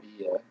 But it'll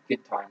be a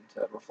good time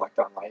to reflect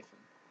on life.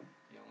 And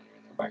when you're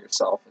in there by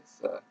yourself,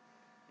 it's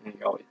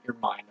your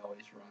mind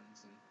always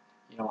runs, and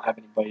you don't have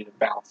anybody to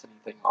bounce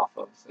anything off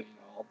of. So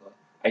all the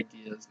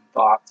ideas and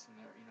thoughts and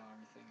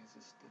everything is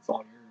just it's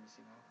all yours.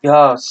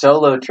 Oh,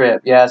 solo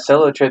trip. Yeah,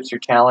 solo trips are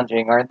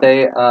challenging, aren't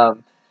they?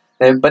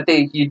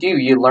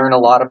 You learn a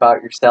lot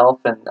about yourself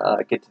and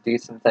get to do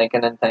some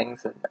thinking and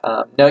things. And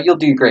no, you'll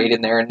do great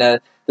in there. And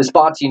the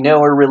spots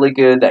are really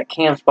good. That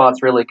camp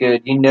spot's really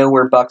good. You know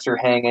where bucks are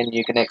hanging.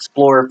 You can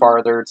explore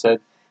farther, so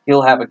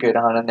you'll have a good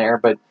hunt in there.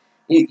 But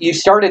you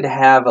started to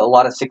have a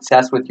lot of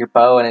success with your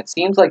bow, and it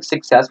seems like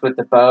success with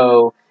the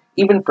bow,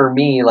 even for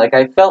me, like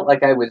I felt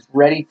like I was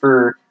ready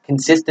for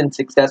consistent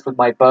success with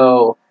my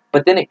bow.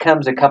 But then it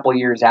comes a couple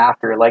years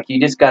after. Like, you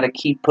just got to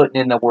keep putting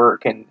in the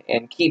work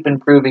and keep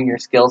improving your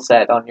skill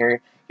set on your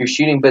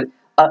shooting. But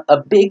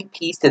a big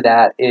piece to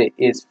that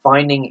is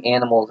finding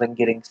animals and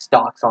getting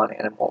stalks on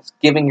animals,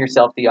 giving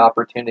yourself the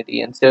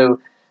opportunity. And so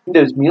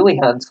those muley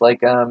hunts,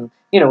 like,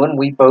 when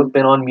we've both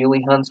been on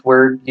muley hunts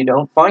where you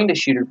don't find a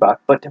shooter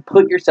buck, but to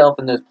put yourself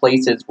in those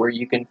places where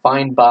you can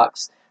find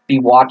bucks, be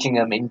watching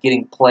them and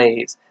getting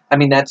plays. I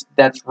mean, that's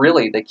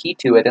really the key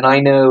to it. And I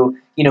know,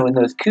 in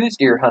those Coues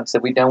deer hunts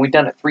that we've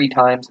done it 3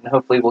 times, and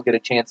hopefully we'll get a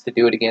chance to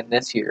do it again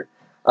this year.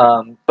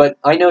 But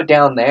I know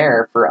down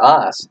there, for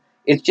us,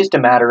 it's just a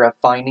matter of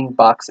finding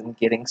bucks and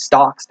getting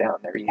stalks down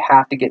there. You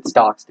have to get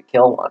stalks to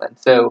kill one. And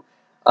so,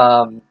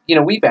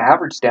 we've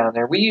averaged down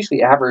there. We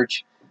usually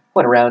average,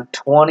 around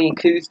 20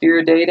 Coues deer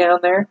a day down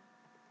there?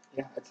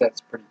 Yeah,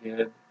 that's pretty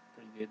good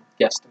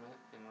guesstimate,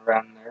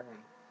 around there.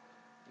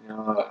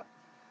 And,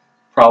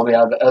 probably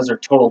as our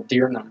total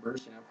deer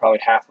numbers, probably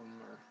half of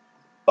them are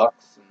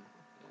bucks, and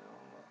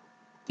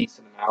a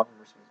decent amount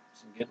or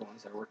some good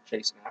ones that we're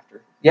chasing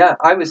after. Yeah,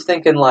 I was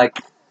thinking like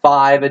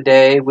 5 a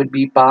day would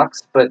be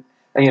bucks, but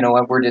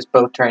we're just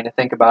both trying to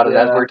think about it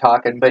as we're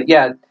talking. But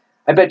yeah,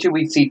 I bet you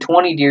we'd see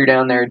 20 deer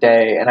down there a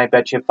day, and I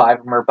bet you 5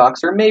 of them are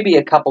bucks, or maybe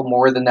a couple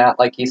more than that,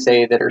 like you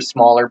say, that are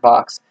smaller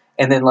bucks.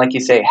 And then, like you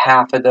say,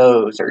 half of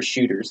those are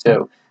shooters.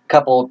 So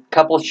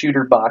couple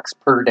shooter bucks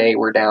per day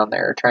we're down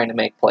there trying to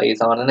make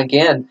plays on. And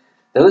again,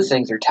 those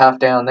things are tough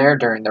down there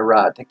during the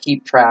rut to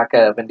keep track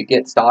of and to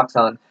get stalks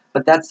on.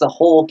 but that's the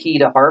whole key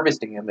to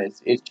harvesting them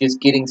is just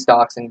getting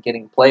stalks and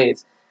getting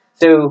plays.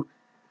 So,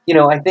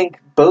 I think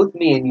both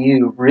me and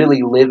you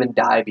really live and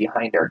die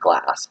behind our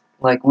glass.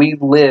 Like, we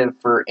live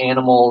for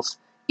animals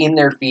in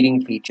their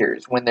feeding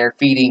features when they're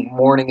feeding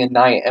morning and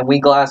night, and we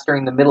glass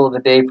during the middle of the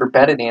day for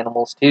bedded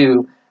animals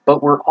too,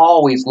 but we're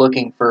always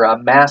looking for a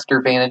master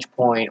vantage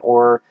point,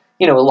 or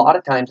a lot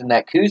of times in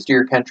that Coues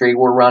deer country,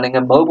 we're running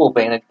a mobile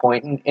vantage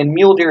point, and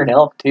mule deer and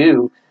elk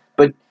too.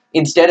 But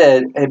instead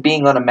of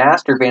being on a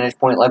master vantage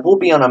point, like, we'll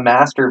be on a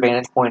master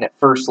vantage point at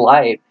first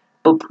light,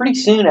 but pretty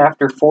soon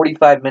after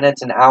 45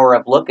 minutes, an hour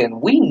of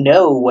looking, we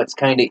know what's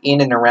kind of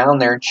in and around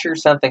there, and sure,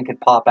 something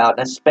could pop out,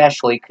 and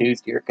especially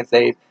Coues deer, because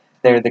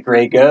they're the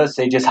gray ghosts.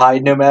 They just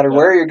hide no matter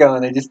where you're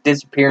going. They just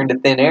disappear into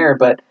thin air.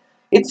 But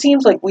it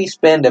seems like we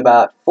spend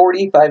about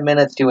 45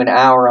 minutes to an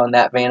hour on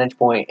that vantage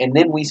point, and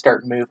then we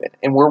start moving.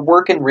 And we're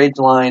working ridge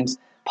lines,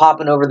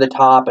 popping over the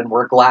top, and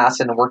we're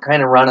glassing, and we're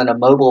kind of running a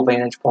mobile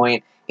vantage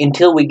point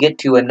until we get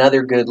to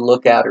another good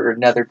lookout or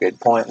another good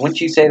point.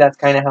 Wouldn't you say that's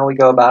kind of how we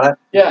go about it?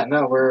 Yeah,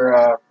 no,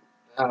 we're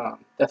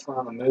definitely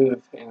on the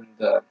move, and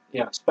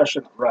especially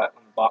in the rut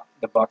when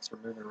the bucks are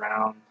moving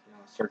around,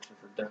 searching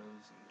for does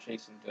and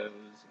chasing does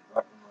and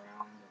rutting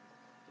around.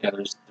 And,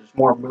 there's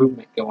more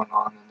movement going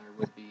on than there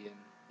would be in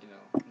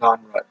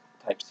non-rut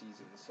type seasons.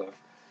 So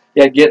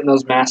yeah, getting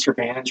those master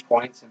vantage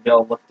points and be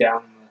able to look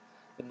down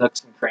in the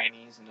nooks and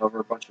crannies and over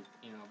a bunch of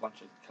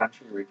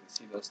country where you can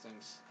see those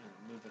things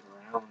moving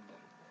around.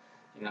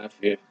 And if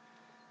you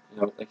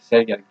like you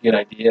said, you got a good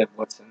idea of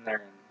what's in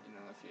there, and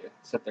if you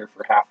sit there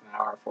for half an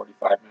hour,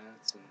 45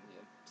 minutes, and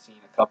you've seen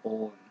a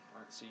couple and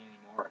aren't seeing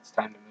any more, it's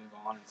time to move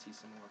on and see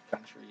some more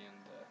country,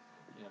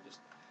 and just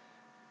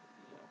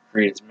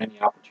create as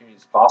many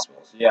opportunities as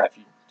possible. So yeah, if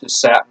you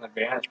just sat in the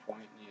vantage point,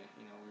 and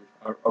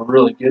a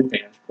really good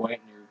vantage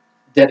point, and you're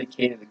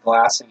dedicated to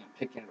glassing and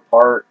picking it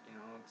apart,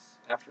 it's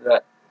after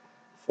that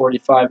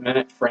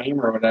 45-minute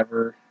frame or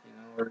whatever,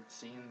 we're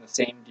seeing the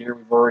same deer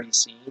we've already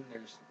seen.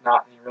 There's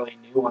not any really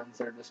new ones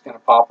that are just going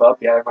to pop up.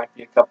 Yeah, there might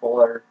be a couple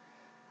that are,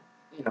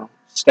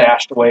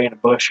 stashed away in a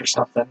bush or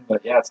something.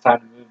 But yeah, it's time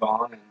to move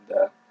on and,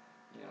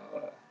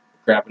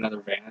 grab another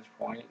vantage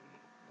point and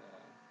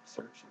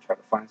search and try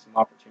to find some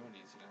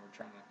opportunities. We're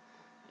trying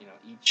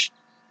to, each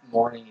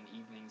morning and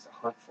evening's a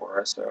hunt for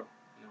us. So,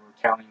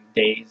 we're counting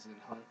days and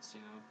hunts.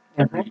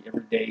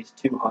 Every day is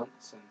 2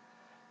 hunts, and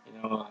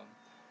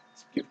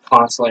you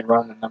constantly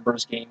run the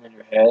numbers game in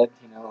your head,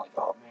 like,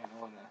 oh man,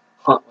 I want to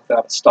hunt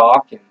without a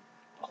stalk and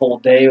a whole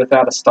day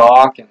without a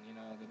stalk, and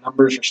the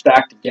numbers are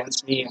stacked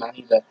against me, and I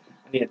need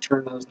to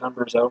turn those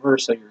numbers over.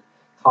 So you're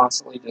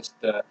constantly just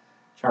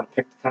trying to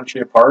pick the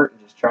country apart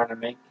and just trying to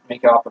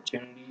make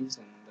opportunities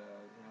and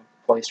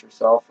place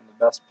yourself in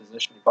the best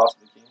position you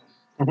possibly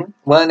can. Mm-hmm.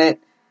 Well,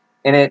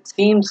 and it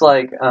seems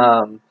like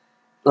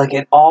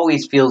it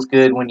always feels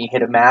good when you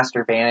hit a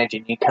master vantage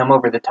and you come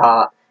over the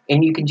top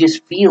and you can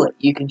just feel it.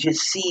 You can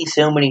just see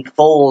so many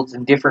folds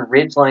and different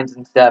ridge lines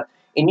and stuff.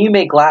 And you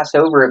may glass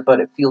over it, but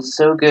it feels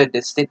so good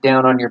to sit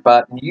down on your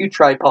butt and you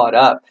tripod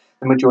up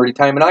the majority of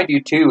the time. And I do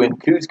too in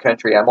Coues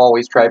country. I'm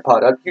always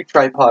tripod up. You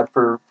tripod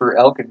for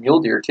elk and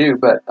mule deer too,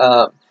 but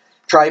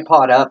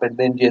tripod up and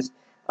then just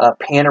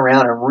pan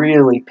around and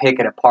really pick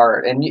it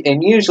apart.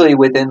 And usually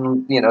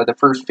within the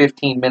first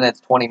 15 minutes,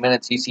 20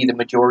 minutes, you see the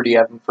majority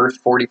of them.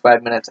 First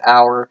 45 minutes,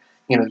 hour,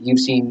 you've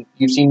seen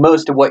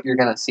most of what you're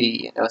going to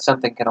see.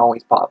 Something can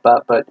always pop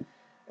up,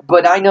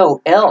 but I know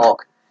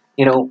elk.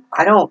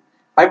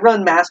 I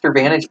run master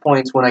vantage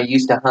points when I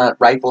used to hunt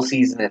rifle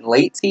season and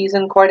late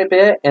season quite a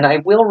bit, and I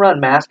will run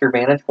master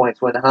vantage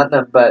points when hunting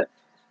them, but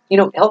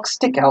elk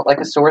stick out like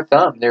a sore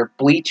thumb. They're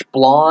bleach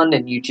blonde,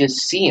 and you just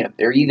see them.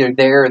 They're either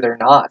there or they're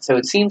not. So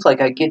it seems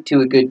like I get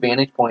to a good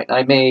vantage point, and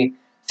I may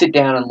sit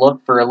down and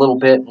look for a little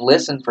bit and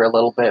listen for a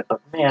little bit,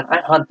 but man, I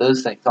hunt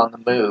those things on the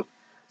move.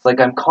 It's like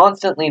I'm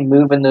constantly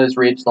moving those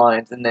ridge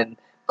lines and then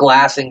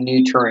glassing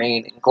new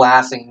terrain and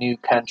glassing new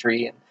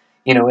country. And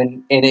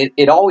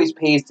it always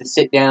pays to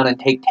sit down and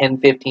take 10,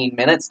 15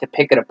 minutes to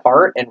pick it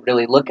apart and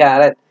really look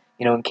at it,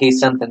 in case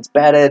something's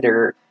bedded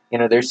or,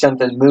 there's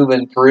something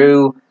moving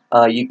through.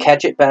 You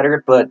catch it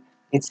better, but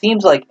it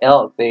seems like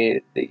elk.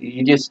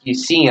 You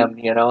see them,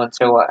 and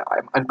so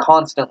I'm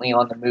constantly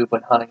on the move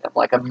when hunting them,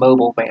 like a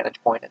mobile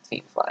vantage point. It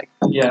seems like.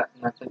 Yeah,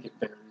 and I think it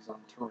varies on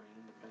terrain,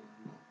 depending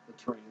on the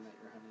terrain that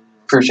you're hunting.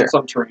 For sure.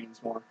 Some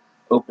terrain's more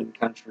open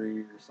country,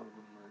 or some of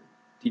them are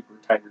deeper,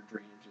 tighter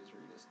drainages,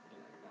 where you just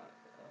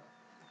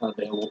you're not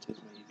available to as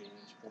many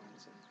vantage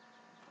points.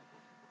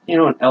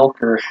 And an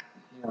elk are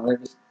they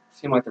just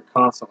seem like they're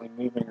constantly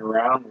moving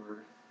around. Where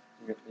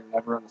they're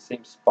never in the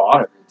same spot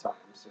every time,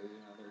 so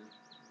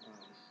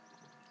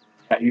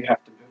you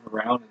have to move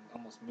around and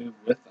almost move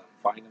with them,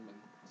 find them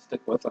and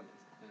stick with them,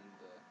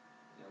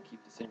 and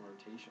keep the same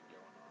rotation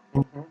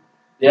going on. Mm-hmm.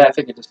 Yeah, I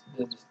think it just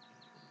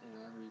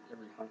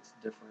every hunt's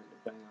different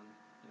depending on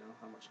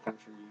how much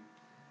country you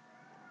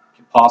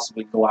can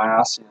possibly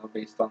glass,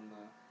 based on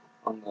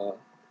the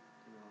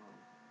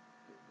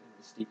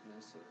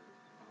steepness or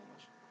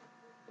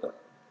how much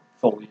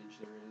foliage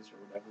there is or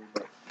whatever,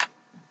 but.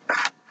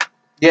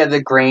 Yeah,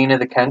 the grain of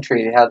the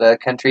country, how the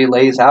country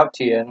lays out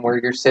to you, and where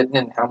you're sitting,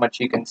 and how much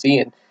you can see.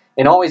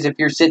 And always, if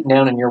you're sitting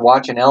down and you're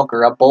watching elk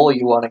or a bull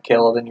you want to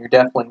kill, then you're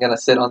definitely going to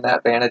sit on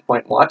that vantage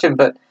point and watch them.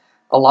 But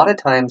a lot of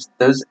times,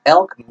 those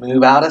elk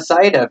move out of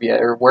sight of you,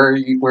 or where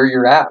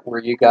you're at, where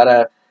you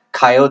gotta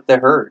coyote the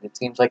herd. It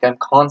seems like I'm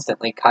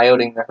constantly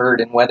coyoting the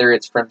herd, and whether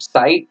it's from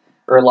sight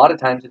or a lot of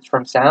times it's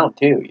from sound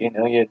too.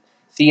 You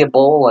see a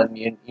bull and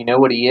you know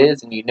what he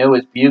is, and you know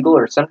his bugle,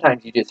 or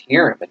sometimes you just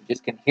hear him and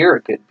just can hear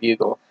a good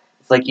bugle.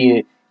 It's like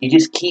you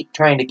just keep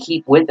trying to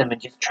keep with him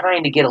and just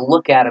trying to get a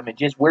look at him and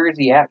just where is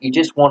he at? You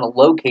just want to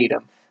locate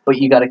him, but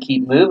you got to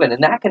keep moving,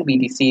 and that can be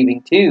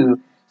deceiving too.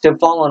 So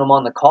following him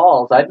on the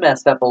calls, I've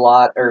messed up a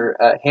lot or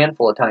a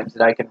handful of times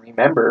that I can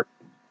remember.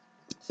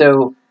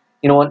 So,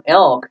 on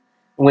elk,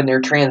 when they're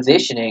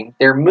transitioning,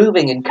 they're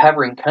moving and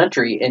covering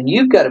country, and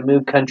you've got to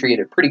move country at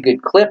a pretty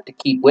good clip to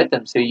keep with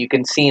them so you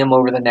can see them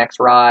over the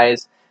next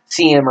rise,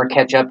 see them or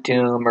catch up to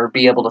them or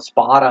be able to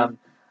spot them.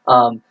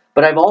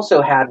 But I've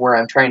also had where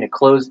I'm trying to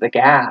close the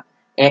gap,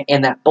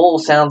 and that bull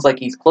sounds like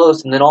he's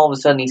close, and then all of a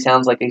sudden he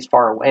sounds like he's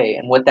far away.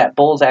 And what that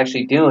bull's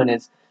actually doing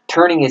is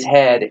turning his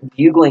head,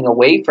 bugling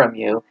away from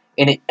you,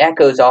 and it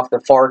echoes off the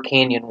far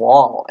canyon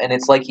wall, and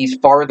it's like he's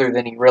farther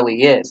than he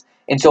really is.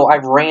 And so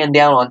I've ran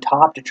down on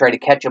top to try to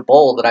catch a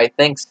bull that I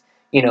think's,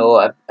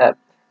 a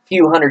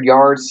few hundred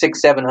yards,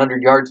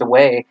 600-700 yards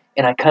away,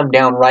 and I come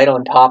down right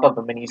on top of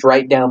him, and he's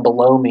right down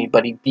below me,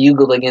 but he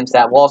bugled against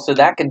that wall, so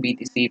that can be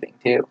deceiving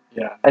too.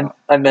 Yeah.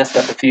 I messed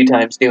up a few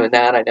times doing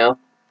that, I know.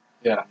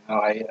 Yeah.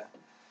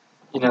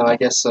 No, I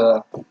guess,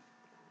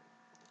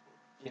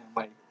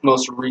 my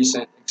most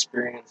recent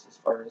experience as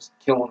far as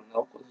killing an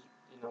elk was,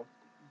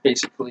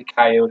 basically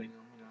coyoting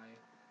them. I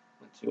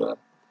went to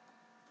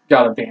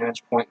got a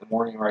vantage point in the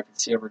morning where I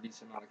could see over a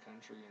decent amount of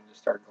country and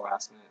just started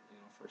glassing it,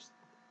 first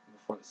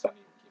before the sun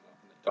even came up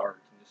in the dark,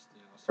 and just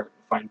starting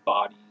to find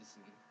bodies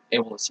and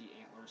able to see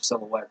antler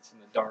silhouettes in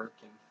the dark,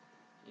 and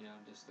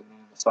just and then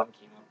when the sun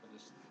came up, I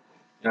just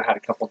had a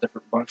couple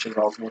different bunches I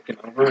was looking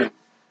over, and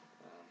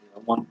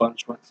one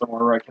bunch went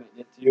somewhere where I couldn't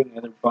get to, and the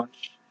other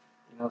bunch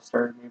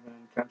started moving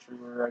in country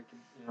where I could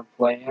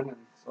play in, and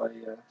so I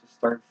just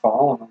started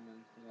following them,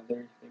 and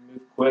they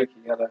move quick.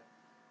 You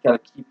gotta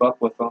keep up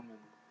with them,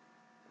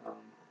 and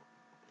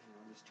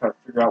just try to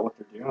figure out what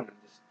they're doing and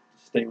just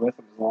stay with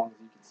them as long as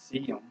you can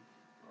see them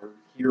or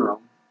hear them.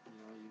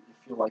 You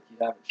feel like you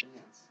have a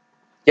chance.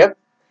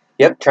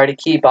 Yep. Try to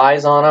keep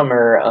eyes on them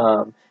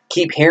or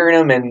keep hearing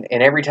them,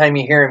 and every time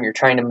you hear them, you're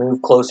trying to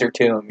move closer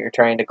to them. You're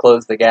trying to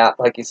close the gap,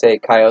 like you say,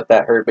 coyote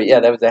that herd. But yeah,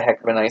 that was a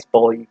heck of a nice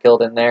bull you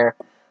killed in there.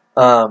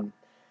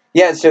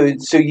 Yeah, so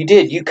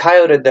you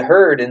coyoted the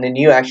herd, and then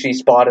you actually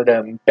spotted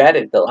him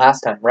bedded the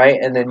last time, right?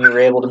 And then you were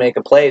able to make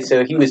a play.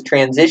 So he was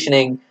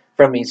transitioning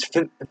from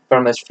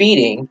his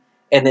feeding,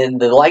 and then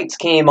the lights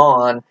came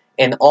on,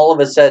 and all of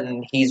a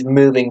sudden he's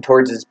moving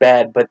towards his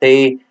bed. But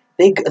they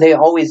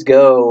always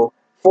go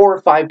 4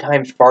 or 5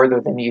 times farther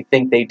than you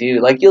think they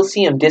do. Like you'll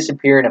see him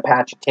disappear in a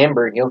patch of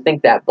timber, and you'll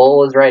think that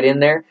bull is right in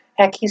there.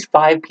 Heck, he's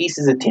 5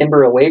 pieces of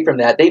timber away from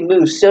that. They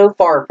move so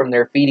far from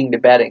their feeding to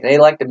bedding. They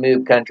like to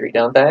move country,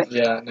 don't they?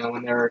 Yeah, no,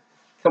 when they're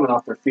coming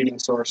off their feeding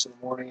source in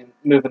the morning and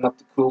moving up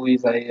the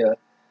coulees, I,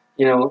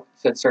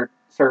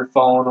 started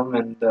following them,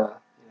 and,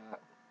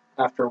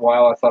 after a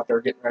while I thought they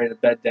were getting ready to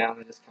bed down.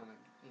 I just kind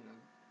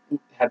of,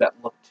 had that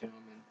look to them,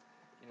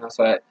 and,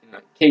 so I,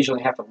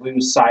 occasionally have to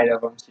lose sight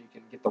of them so you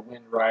can get the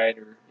wind right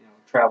or,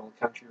 travel the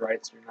country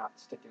right so you're not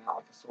sticking out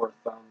like a sore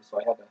thumb. So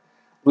I had to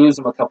lose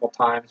them a couple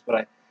times, but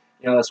I,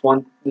 this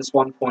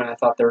one point I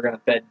thought they were going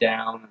to bed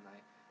down, and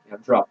I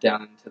dropped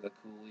down into the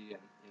coulee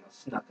and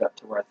snuck up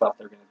to where I thought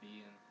they were going to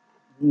be,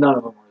 and none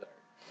of them were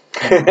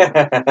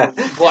there.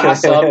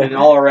 Glass up and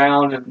all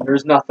around, and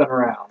there's nothing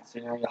around. So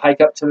you hike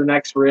up to the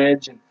next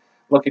ridge and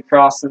look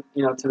across to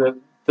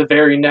the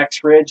very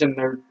next ridge, and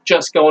they're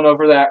just going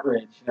over that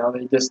ridge.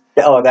 They just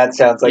that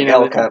sounds like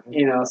elk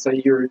hunting. So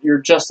you're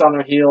just on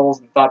their heels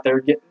and thought they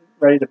were getting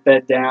ready to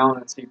bed down,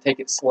 and so you take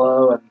it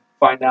slow and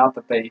find out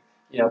that they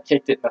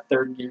kicked it in the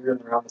third gear and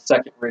they're on the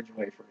second ridge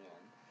away from you.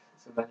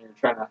 So then you're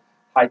trying to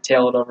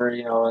hightail it over,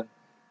 and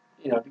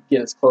to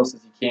get as close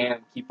as you can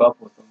and keep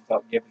up with them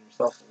without giving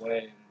yourself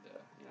away.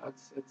 And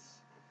it's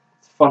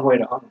a fun way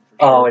to hunt them.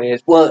 For sure. Oh, it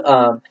is.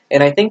 Well,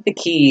 and I think the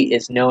key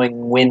is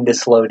knowing when to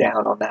slow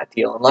down on that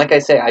deal. And like I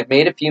say, I've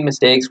made a few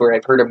mistakes where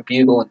I've heard them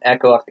bugle and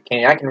echo off the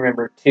canyon. I can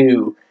remember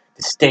 2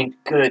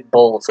 distinct good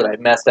bulls that I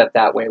messed up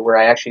that way, where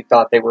I actually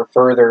thought they were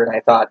further, and I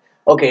thought,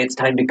 okay, it's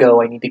time to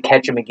go. I need to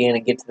catch them again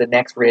and get to the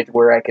next ridge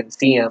where I can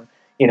see them.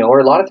 Or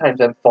a lot of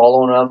times I'm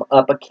following them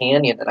up a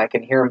canyon and I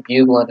can hear them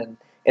bugling,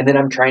 and then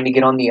I'm trying to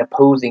get on the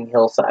opposing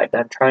hillside,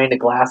 and I'm trying to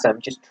glass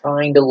them, just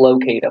trying to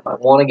locate them. I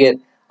want to get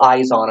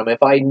eyes on them.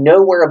 If I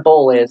know where a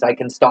bull is, I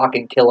can stalk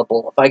and kill a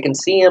bull. If I can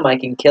see him, I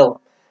can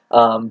kill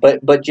him.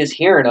 But just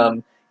hearing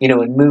them,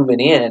 and moving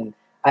in,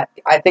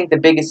 I think the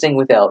biggest thing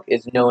with elk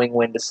is knowing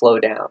when to slow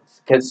down.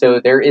 Because so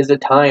there is a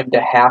time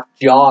to half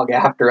jog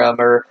after them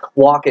or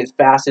walk as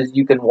fast as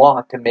you can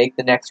walk to make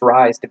the next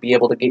rise to be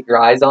able to get your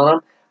eyes on them.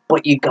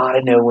 but you got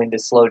to know when to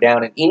slow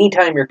down. And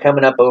anytime you're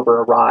coming up over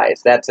a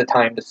rise, that's a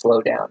time to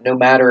slow down, no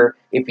matter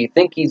if you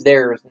think he's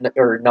there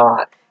or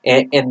not.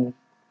 And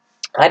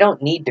I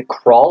don't need to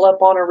crawl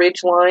up on a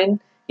ridge line,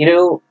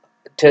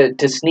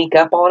 to sneak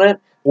up on it.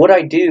 What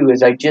I do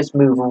is I just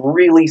move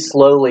really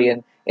slowly,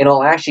 and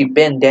I'll actually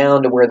bend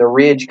down to where the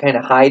ridge kind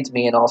of hides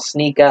me, and I'll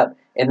sneak up,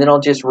 and then I'll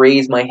just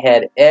raise my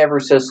head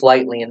ever so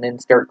slightly and then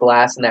start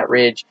glassing that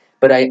ridge.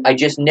 But I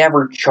just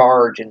never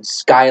charge and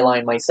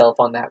skyline myself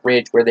on that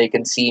ridge where they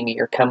can see me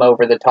or come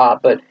over the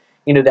top. But,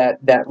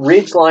 that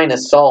ridge line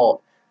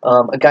assault,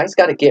 a guy's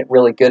got to get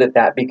really good at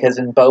that, because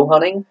in bow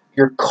hunting,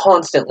 you're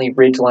constantly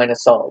ridgeline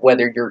assault,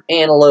 whether you're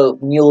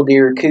antelope, mule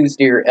deer, coos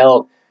deer,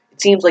 elk.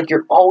 It seems like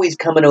you're always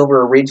coming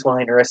over a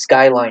ridgeline or a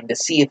skyline to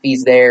see if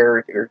he's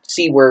there or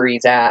see where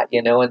he's at,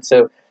 and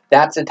so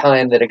that's a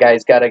time that a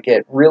guy's got to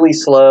get really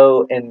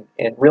slow and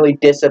really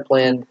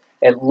disciplined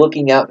at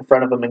looking out in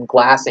front of him and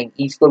glassing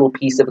each little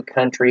piece of a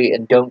country,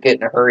 and don't get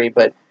in a hurry.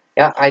 But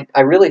yeah,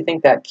 I really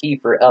think that key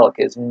for elk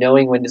is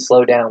knowing when to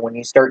slow down. When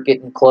you start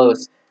getting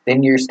close,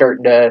 then you're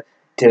starting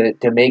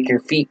to make your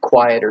feet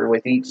quieter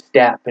with each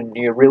step, and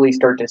you really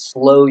start to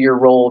slow your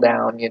roll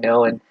down,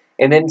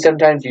 and then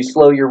sometimes you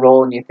slow your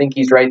roll and you think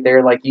he's right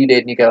there like you did,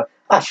 and you go,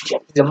 oh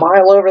shit, he's a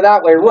mile over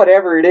that way, or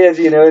whatever it is,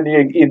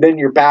 and then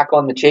you're back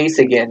on the chase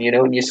again,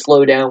 and you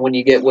slow down when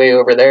you get way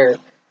over there.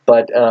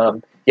 But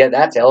yeah,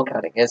 that's elk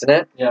hunting, isn't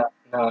it? Yeah,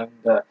 no,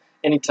 and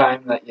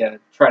anytime that you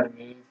try to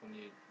move when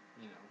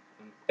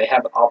they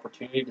have an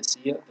opportunity to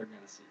see it, they're going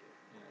to see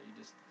it.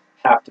 You just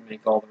have to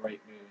make all the right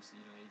moves.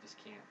 You just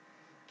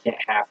can't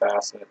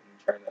half-ass it and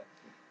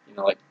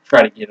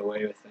try to get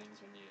away with things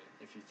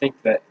if you think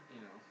that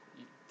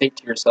you think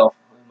to yourself,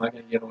 am I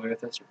going to get away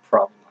with this? You're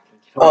probably not going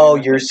to get away Oh,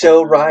 with it. you're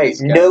so right.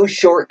 No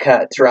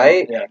shortcuts,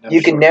 right? Yeah, no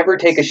You can never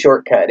shortcuts. take a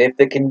shortcut. If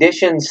the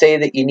conditions say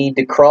that you need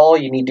to crawl,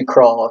 you need to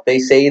crawl. If they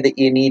say that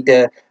you need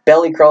to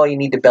belly crawl, you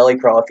need to belly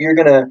crawl.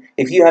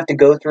 If you have to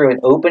go through an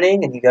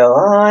opening and you go,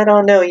 oh, I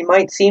don't know, you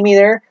might see me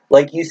there.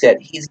 Like you said,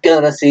 he's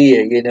gonna see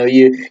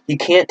you. You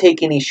can't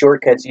take any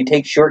shortcuts. You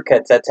take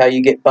shortcuts, that's how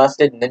you get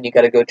busted, and then you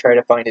got to go try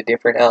to find a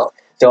different elk.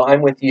 So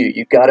I'm with you.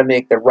 You've got to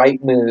make the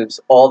right moves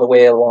all the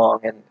way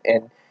along,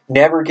 and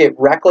never get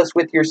reckless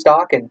with your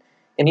stock. And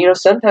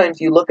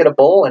sometimes you look at a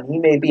bull and he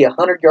may be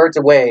 100 yards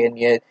away, and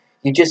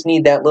you just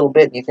need that little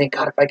bit, and you think,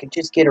 God, if I could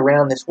just get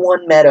around this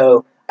one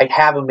meadow, I'd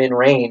have him in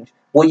range.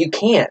 Well, you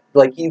can't.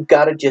 Like, you've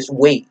got to just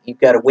wait. You've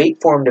got to wait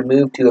for him to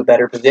move to a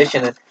better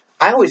position. And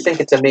I always think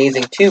it's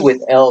amazing, too,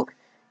 with elk,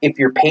 if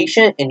you're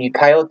patient and you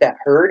coyote that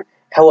herd,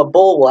 how a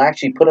bull will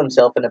actually put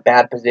himself in a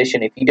bad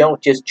position if you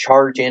don't just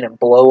charge in and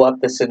blow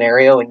up the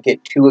scenario and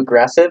get too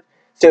aggressive.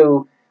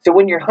 So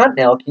when you're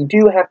hunting elk, you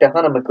do have to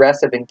hunt them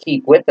aggressive and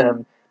keep with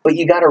them, but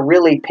you got to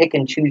really pick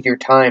and choose your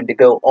time to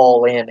go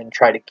all in and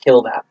try to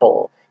kill that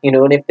bull.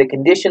 And if the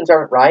conditions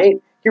aren't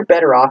right, you're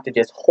better off to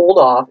just hold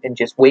off and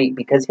just wait,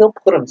 because he'll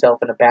put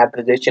himself in a bad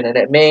position, and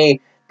it may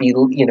be,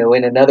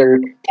 in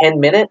another 10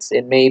 minutes,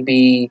 it may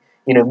be,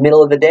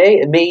 middle of the day,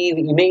 you may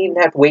even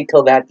have to wait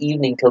till that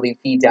evening till he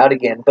feeds out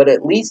again. But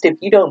at least if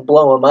you don't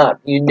blow him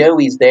up,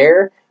 he's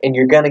there, and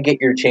you're going to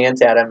get your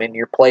chance at him and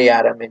your play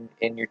at him,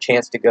 and your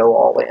chance to go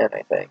all in,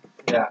 I think.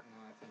 Yeah, no,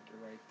 I think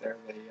you're right there.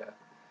 They,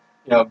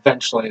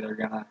 eventually they're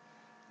gonna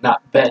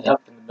not bed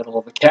up in the middle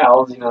of the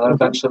cows.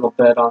 Eventually they'll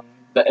bed on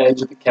the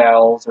edge of the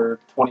cows or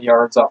 20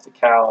 yards off the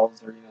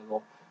cows, or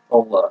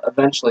they'll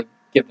eventually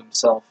give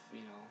themselves the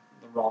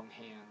wrong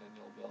hand, and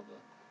you'll be able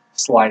to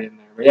slide in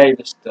there. But yeah, you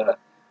just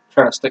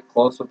trying to stick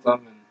close with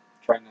them and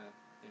trying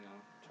to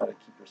try to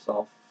keep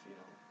yourself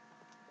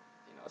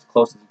as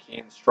close as you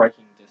can,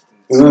 striking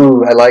distance.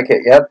 Ooh, I like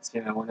it.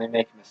 Yep. When they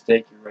make a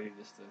mistake, you're ready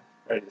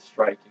to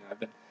strike. I've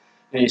been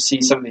you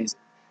see some of these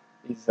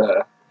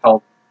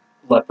how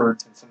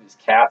leopards and some of these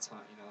cats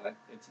hunt.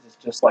 It's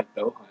just like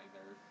bow hunting.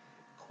 They're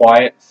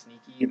quiet,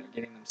 sneaky, and they're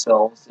getting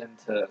themselves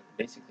into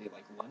basically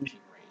like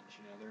lunging range.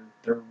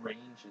 Their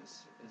range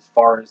is as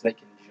far as they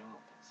can jump.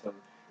 So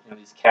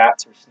these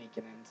cats are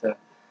sneaking into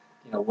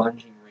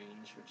lunging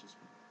range, which is,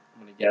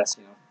 I'm gonna guess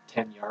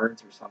 10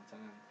 yards or something.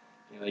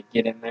 And they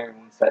get in there, and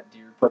once that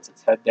deer puts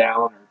its head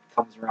down or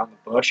comes around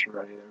the bush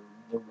already,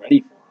 they're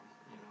ready for them.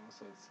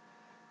 So it's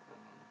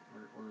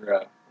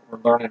we're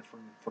learning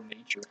from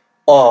nature.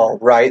 Oh,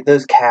 right.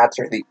 Those cats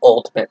are the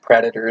ultimate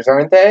predators,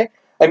 aren't they?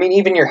 I mean,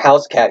 even your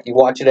house cat, you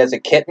watch it as a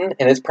kitten,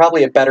 and it's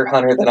probably a better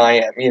hunter than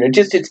I am.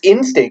 Just its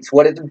instincts,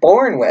 what it's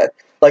born with.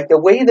 Like, the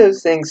way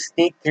those things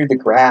sneak through the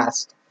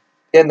grass,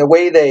 and the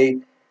way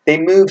they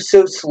move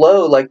so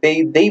slow, like,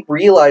 they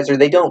realize, or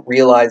they don't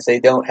realize, they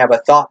don't have a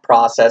thought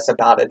process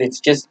about it. It's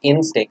just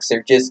instincts.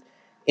 They're just,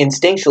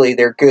 instinctually,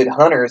 they're good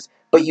hunters.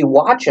 But you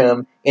watch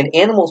them, and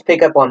animals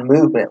pick up on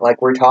movement,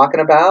 like we're talking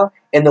about.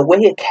 And the way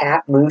a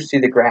cat moves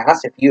through the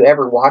grass, if you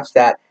ever watch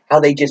that, how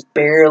they just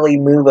barely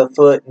move a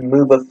foot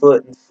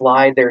and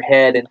slide their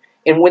head.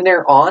 And when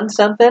they're on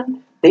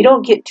something, they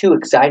don't get too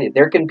excited.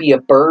 There can be a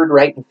bird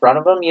right in front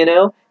of them,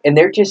 and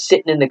they're just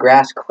sitting in the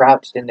grass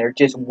crouched, and they're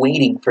just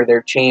waiting for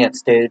their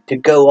chance to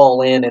go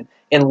all in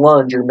and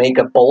lunge or make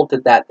a bolt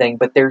at that thing.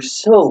 But they're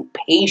so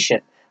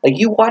patient. Like,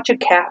 you watch a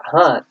cat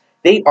hunt,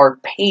 they are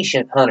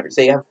patient hunters.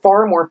 They have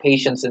far more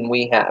patience than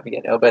we have,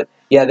 But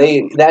yeah,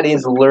 that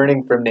is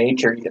learning from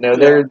nature.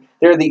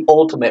 They're the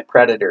ultimate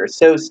predators.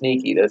 So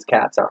sneaky those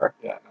cats are.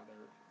 Yeah,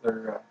 no,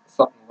 they're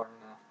something to learn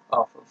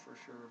off of for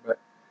sure. But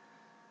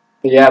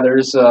yeah,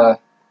 there's a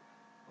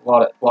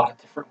lot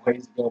of different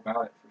ways to go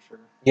about it for sure.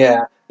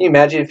 Yeah. Can you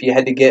imagine if you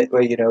had to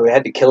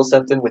had to kill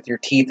something with your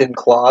teeth and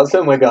claws?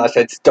 Oh my gosh,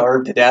 I'd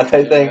starve to death,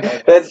 I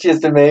think. That's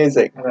just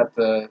amazing. I'd have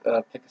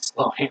to pick a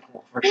slow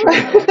animal for sure.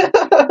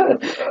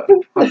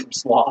 Hunt some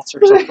sloths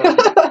or something.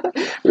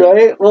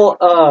 Right?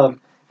 Well,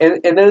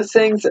 and those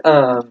things,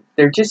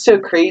 they're just so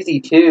crazy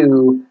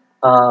too.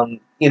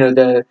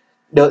 The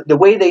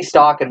way they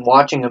stalk and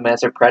watching them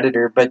as a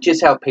predator, but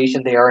just how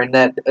patient they are, and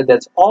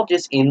that's all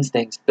just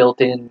instincts built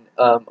in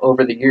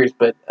over the years.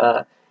 But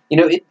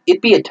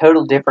it'd be a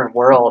total different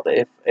world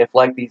if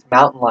like these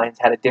mountain lions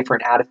had a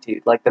different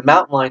attitude. Like the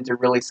mountain lions are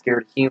really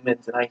scared of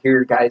humans, and I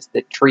hear guys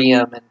that tree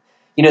them, and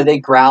they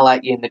growl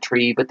at you in the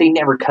tree, but they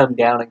never come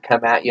down and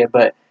come at you.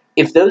 But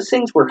if those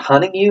things were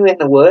hunting you in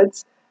the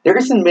woods, there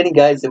isn't many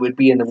guys that would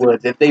be in the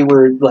woods if they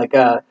were like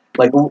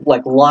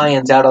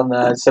lions out on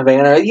the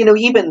savannah.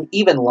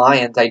 Even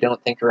lions, I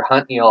don't think are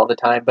hunting you all the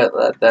time. But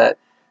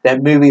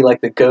that movie,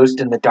 like The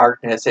Ghost in the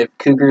Darkness, if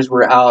cougars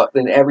were out,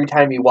 then every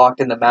time you walked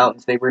in the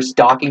mountains, they were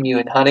stalking you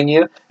and hunting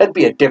you. That'd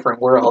be a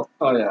different world.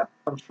 Oh yeah,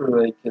 I'm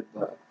sure they could.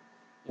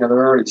 They're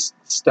already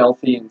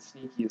stealthy and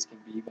sneaky as can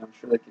be, but I'm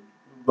sure they could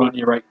run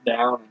you right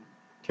down and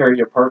tear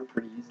you apart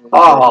pretty easily.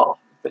 Oh,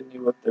 if they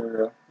knew what they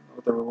were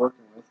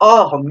working with.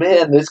 Oh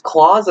man, those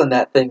claws on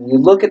that thing. You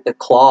look at the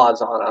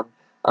claws on them.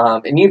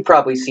 And you've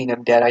probably seen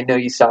them dead. I know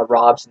you saw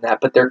Rob's and that,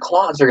 but their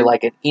claws are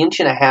like 1.5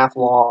 inches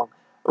long,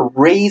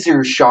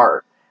 razor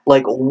sharp.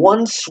 Like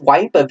one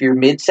swipe of your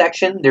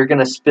midsection, they're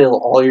gonna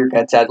spill all your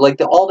guts out. Like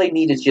all they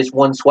need is just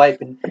one swipe.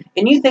 And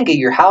you think of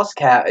your house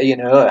cat,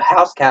 a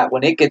house cat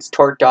when it gets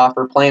torqued off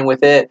or playing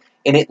with it,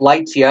 and it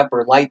lights you up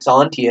or lights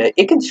onto you,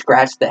 it can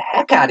scratch the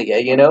heck out of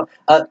you.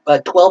 A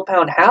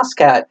 12-pound house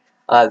cat.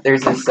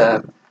 There's this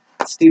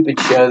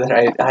stupid show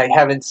that I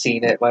haven't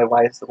seen it. My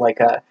wife's like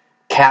a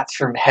Cats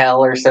from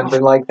Hell or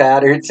something like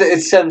that, or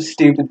it's some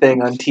stupid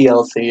thing on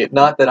TLC.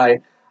 Not that I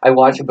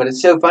watch it, but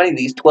it's so funny.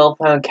 These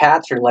 12-pound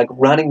cats are like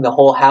running the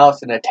whole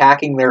house and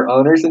attacking their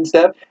owners and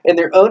stuff, and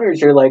their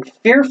owners are like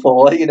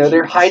fearful.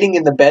 They're hiding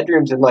in the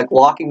bedrooms and like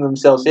locking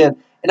themselves in.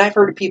 And I've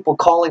heard of people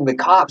calling the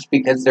cops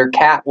because their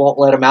cat won't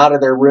let them out of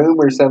their room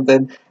or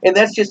something, and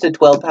that's just a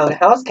 12-pound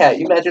house cat.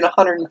 You imagine a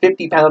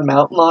 150-pound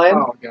mountain lion?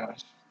 Oh gosh,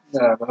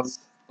 yeah, those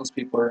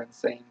people are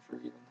insane for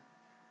even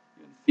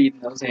feeding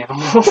those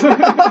animals.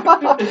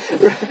 Right?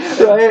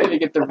 To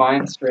get their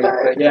minds straight.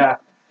 But yeah,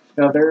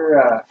 no,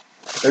 they're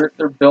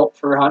built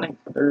for hunting.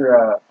 They're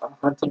a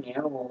hunting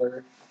animal.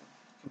 They're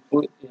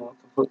completely on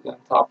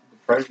top of the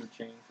predator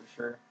chain for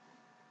sure.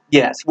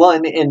 Yes, well,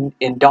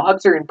 and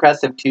dogs are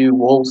impressive too.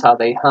 Wolves, how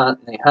they hunt,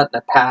 and they hunt in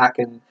a pack,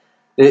 and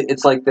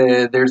it's like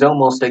there's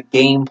almost a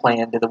game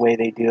plan to the way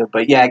they do it.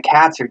 But yeah,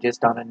 cats are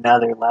just on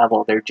another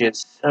level. They're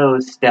just so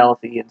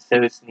stealthy and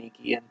so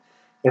sneaky,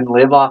 and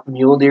live off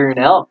mule deer and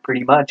elk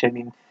pretty much. I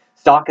mean,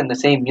 stalking the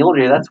same mule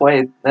deer. That's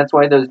why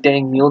those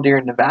dang mule deer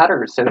in Nevada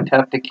are so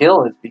tough to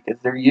kill, is because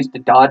they're used to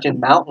dodging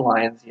mountain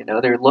lions.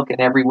 They're looking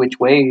every which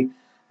way.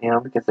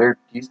 Because they're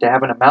used to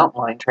having a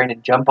mountain lion trying to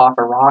jump off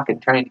a rock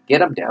and trying to get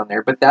them down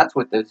there. But that's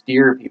what those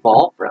deer have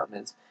evolved from,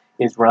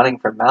 is running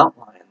from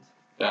mountain lions.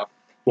 Yeah.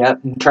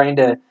 Yep, and trying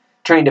to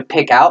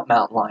pick out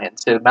mountain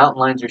lions. So mountain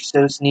lions are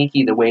so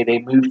sneaky, the way they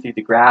move through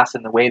the grass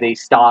and the way they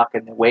stalk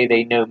and the way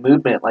they know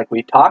movement, like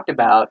we talked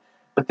about.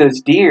 But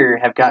those deer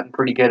have gotten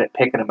pretty good at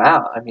picking them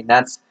out. I mean,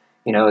 that's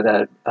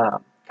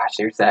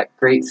there's that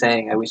great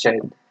saying. I wish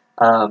I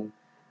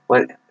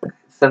had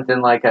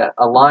something like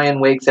a lion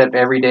wakes up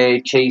every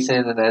day chasing,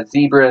 and a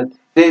zebra.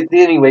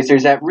 Anyways,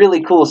 there's that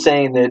really cool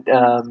saying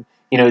that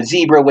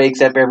zebra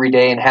wakes up every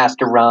day and has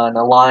to run.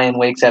 A lion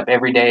wakes up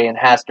every day and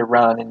has to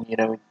run, and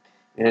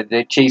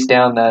they chase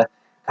down the.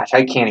 Gosh,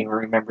 I can't even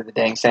remember the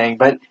dang saying,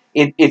 but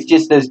it's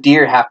just those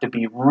deer have to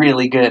be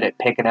really good at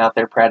picking out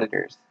their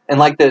predators. And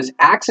like those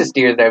axis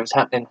deer that I was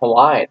hunting in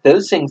Hawaii,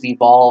 those things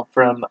evolved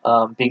from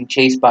being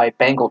chased by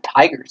Bengal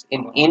tigers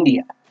in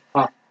India.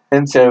 Huh.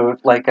 And so,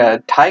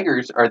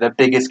 tigers are the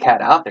biggest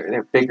cat out there.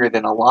 They're bigger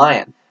than a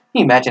lion. Can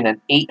you imagine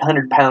an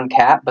 800-pound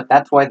cat? But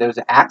that's why those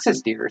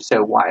axis deer are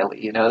so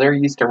wily. They're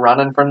used to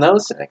running from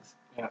those things.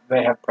 Yeah,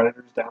 they have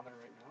predators down there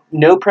right now.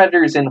 No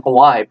predators in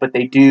Hawaii, but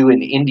they do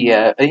in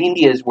India.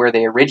 India is where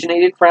they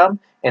originated from,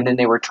 and then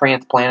they were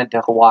transplanted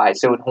to Hawaii.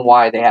 So in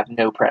Hawaii, they have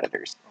no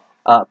predators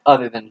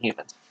other than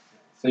humans.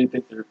 So you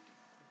think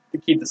they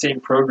keep the same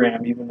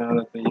program, even though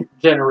that the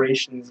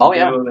generations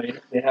ago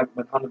they haven't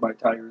been hunted by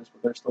tigers,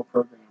 but they're still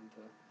programmed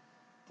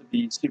to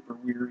be super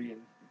weary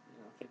and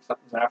think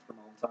something's after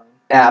them all the time.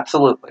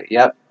 Absolutely.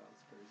 Yep.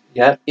 That's crazy.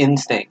 Yep.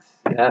 Instincts.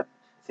 Yep.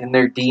 It's in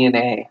their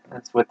DNA.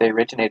 That's what they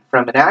originated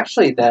from. And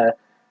actually, the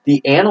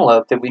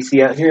antelope that we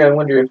see out here, I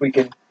wonder if we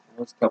can.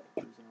 There's a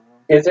couple.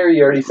 Is there?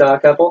 You already saw a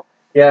couple?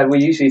 Yeah,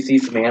 we usually see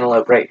some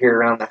antelope right here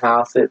around the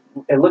house. It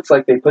looks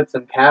like they put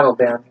some cattle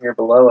down here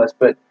below us,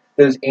 but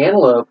those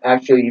antelope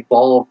actually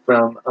evolved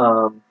from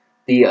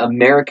the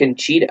American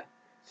cheetah.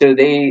 So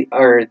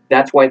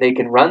that's why they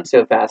can run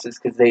so fast, is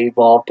because they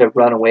evolved to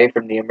run away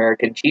from the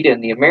American cheetah.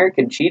 And the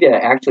American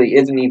cheetah actually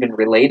isn't even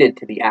related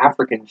to the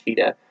African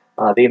cheetah.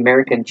 The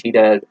American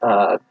cheetah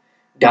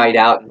died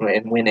out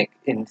and went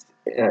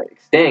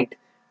extinct,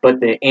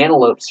 but the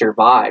antelope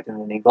survived and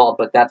then evolved.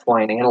 But that's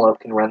why an antelope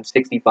can run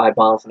 65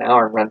 miles an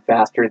hour and run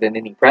faster than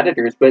any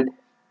predators. But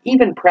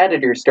even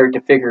predators start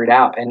to figure it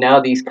out. And now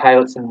these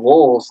coyotes and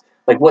wolves,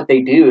 like what they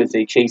do is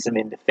they chase them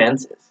into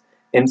fences.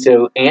 And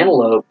so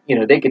antelope,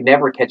 they could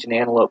never catch an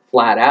antelope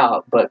flat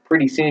out, but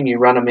pretty soon you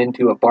run them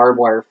into a barbed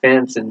wire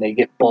fence and they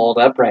get balled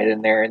up right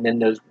in there, and then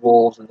those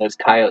wolves and those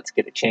coyotes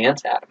get a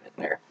chance at them in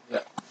there.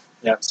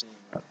 Yeah, I've seen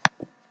when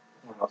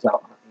I was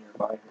out hunting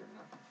nearby here,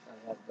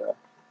 and I had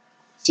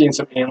seen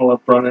some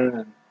antelope running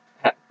and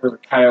had a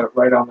coyote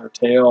right on their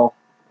tail,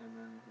 and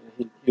then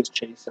he was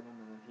chasing them,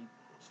 and then he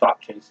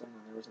stopped chasing,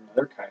 and there was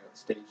another coyote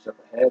staged up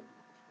ahead,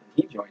 and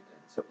he joined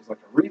in. So it was like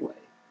a relay.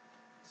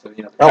 So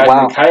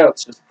the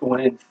coyotes just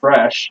going in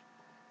fresh,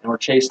 and we're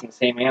chasing the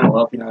same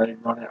antelope. They'd run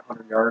it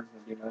 100 yards,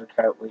 and there'd be another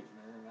coyote waiting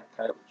there, and that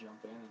coyote would jump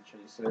in and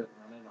chase it, and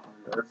run it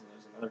 100 yards, and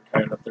there's another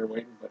coyote up there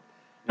waiting. But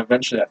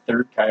eventually, that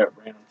third coyote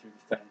ran him through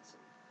the fence,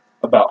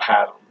 and about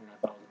had him. I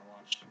thought I was gonna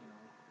watch,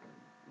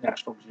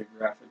 National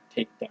Geographic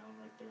takedown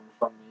right there in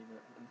front of me,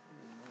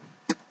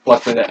 but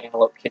luckily that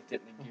antelope kicked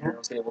it in the gear. I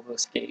was able to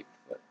escape.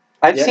 But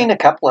I've seen a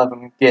couple of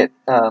them get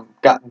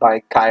gotten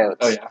by coyotes.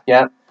 Oh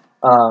yeah.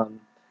 Yeah.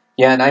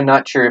 Yeah, and I'm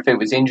not sure if it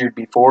was injured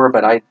before,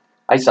 but I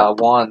saw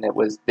one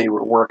that they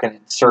were working in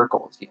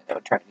circles,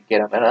 trying to get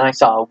them, and I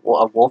saw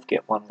a wolf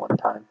get one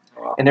time.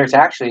 Oh, wow. And there's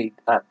actually,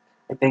 I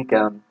think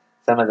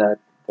some of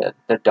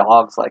the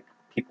dogs, like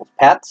people's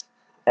pets,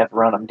 have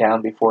run them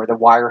down before. The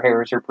wire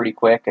hairs are pretty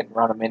quick and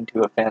run them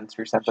into a fence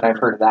or something. Sure. I've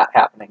heard of that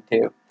happening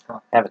too. Huh.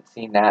 Haven't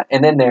seen that.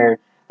 And then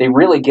they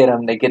really get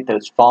them. They get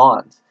those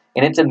fawns,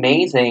 and it's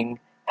amazing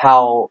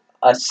how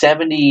a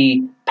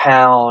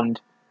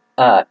 70-pound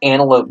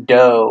antelope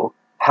doe,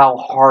 how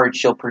hard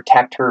she'll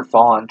protect her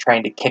fawn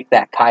trying to kick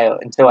that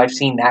coyote. And so I've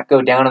seen that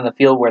go down in the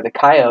field where the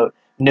coyote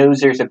knows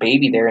there's a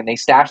baby there, and they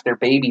stash their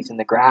babies in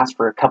the grass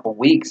for a couple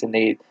weeks, and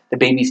the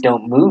babies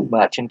don't move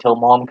much until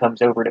mom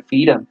comes over to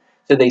feed them.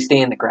 So they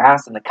stay in the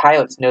grass, and the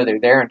coyotes know they're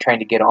there and trying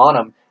to get on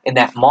them, and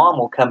that mom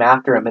will come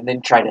after them and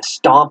then try to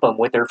stomp them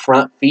with her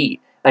front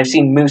feet. And I've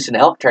seen moose and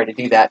elk try to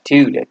do that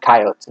too to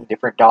coyotes and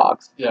different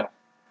dogs. Yeah.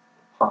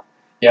 Huh.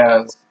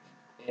 Yeah,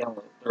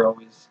 they're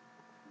always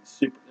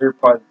they're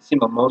probably seem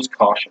the most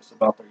cautious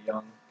about their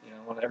young.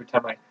 Every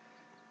time I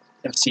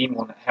have seen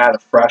one that had a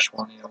fresh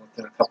one,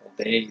 within a couple of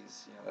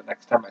days, the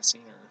next time I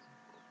seen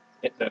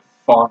her, the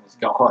fawn was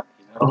gone.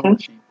 Mm-hmm.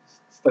 She,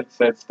 like you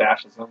said,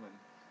 stashes them, and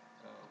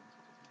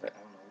I don't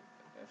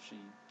know if she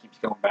keeps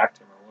going back to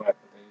them or what,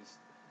 but they just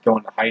go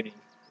into hiding.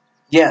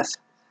 Yes.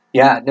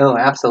 Yeah. No.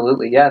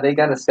 Absolutely. Yeah. They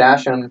got to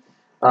stash them.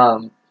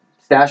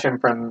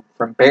 From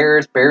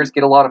bears. Bears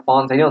get a lot of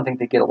fawns. I don't think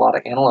they get a lot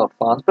of antelope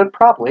fawns, but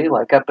probably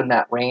like up in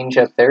that range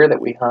up there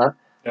that we hunt.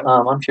 Yep.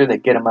 I'm sure they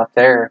get them up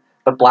there.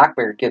 But black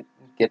bear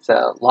gets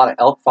a lot of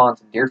elk fawns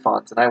and deer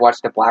fawns. And I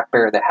watched a black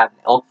bear that had an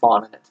elk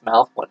fawn in its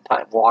mouth one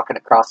time walking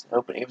across an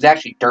opening. It was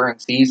actually during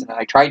season.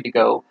 I tried to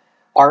go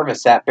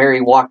harvest that bear.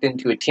 He walked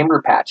into a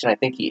timber patch, and I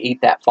think he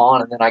ate that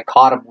fawn. And then I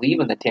caught him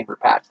leaving the timber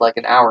patch like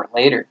an hour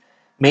later.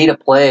 Made a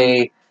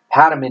play.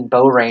 Had them in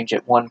bow range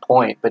at one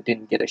point, but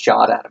didn't get a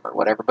shot at them or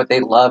whatever. But they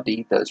love to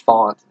eat those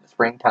fawns in the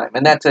springtime,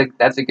 and that's a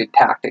good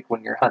tactic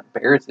when you're hunting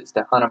bears, is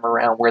to hunt them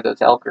around where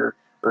those elk are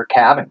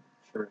calving.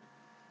 Sure.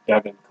 Yeah,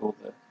 it'd been cool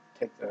to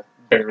take the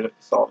bear that you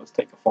saw just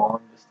take a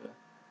fawn, just to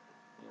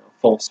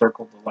full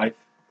circle to life.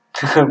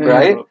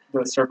 Right?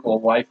 The circle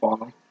of life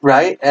on him.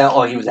 Right?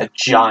 Oh, he was a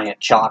giant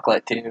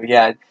chocolate too.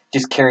 Yeah,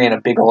 just carrying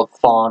a big old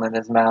fawn in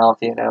his mouth,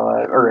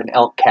 or an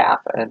elk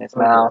calf in his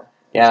mouth.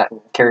 Yeah,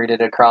 cool. Carried it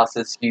across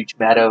this huge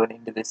meadow and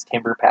into this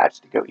timber patch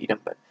to go eat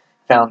them, but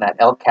found that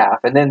elk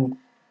calf. And then,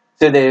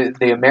 so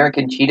the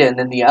American cheetah, and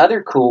then the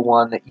other cool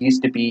one that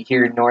used to be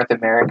here in North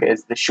America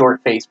is the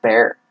short-faced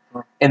bear.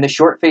 And the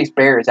short-faced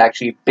bear is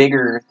actually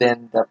bigger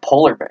than the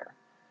polar bear.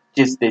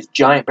 Just this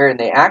giant bear, and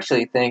they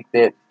actually think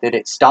that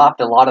it stopped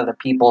a lot of the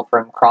people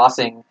from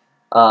crossing,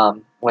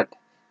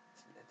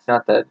 it's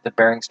not the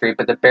Bering Strait,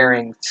 but the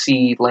Bering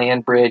Sea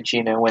land bridge,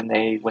 when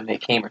they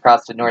came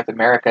across to North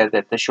America,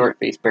 that the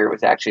short-faced bear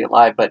was actually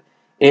alive, but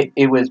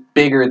it was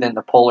bigger than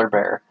the polar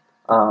bear.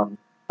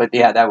 But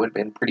yeah, that would have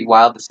been pretty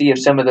wild to see if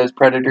some of those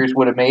predators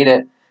would have made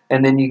it.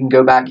 And then you can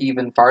go back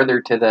even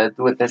farther to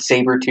the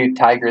saber-toothed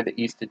tiger that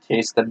used to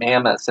chase the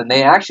mammoths, and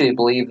they actually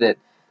believe that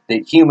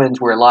humans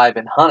were alive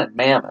and hunted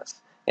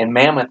mammoths. And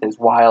mammoth is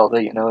wild,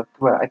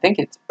 I think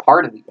it's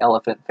part of the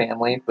elephant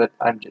family, but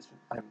I'm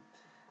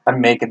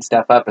making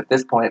stuff up at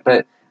this point.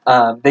 But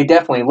They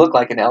definitely look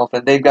like an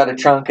elephant. They've got a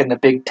trunk and the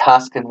big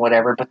tusk and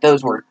whatever, but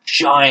those were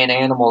giant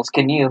animals.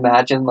 Can you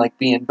imagine like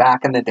being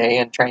back in the day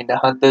and trying to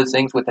hunt those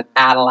things with an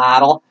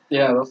atlatl?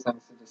 Yeah, those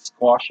things will just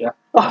squash you.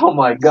 Oh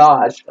my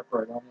gosh! Step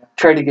right on you.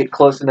 Try to get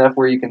close enough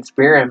where you can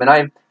spear him.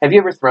 And have you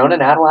ever thrown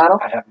an atlatl?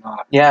 I have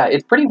not. Yeah,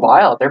 it's pretty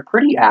wild. They're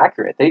pretty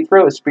accurate. They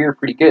throw a spear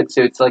pretty good.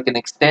 So it's like an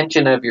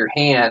extension of your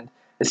hand,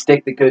 a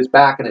stick that goes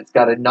back, and it's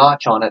got a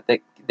notch on it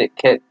that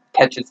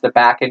catches the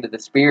back end of the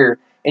spear.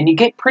 And you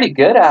get pretty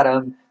good at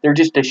them. They're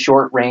just a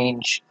short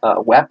range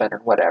weapon or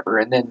whatever.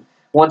 And then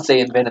once they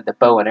invented the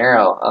bow and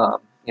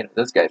arrow,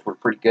 those guys were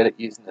pretty good at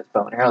using those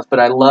bow and arrows. But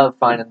I love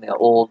finding the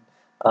old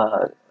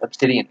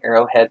obsidian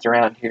arrowheads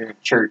around here,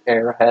 church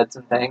arrowheads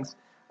and things.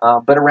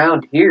 But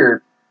around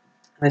here,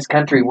 in this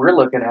country we're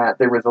looking at,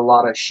 there was a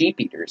lot of sheep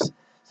eaters.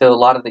 So a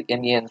lot of the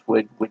Indians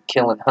would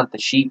kill and hunt the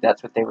sheep.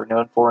 That's what they were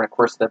known for, and of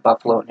course the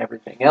buffalo and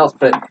everything else.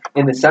 But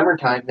in the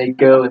summertime, they'd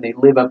go and they'd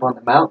live up on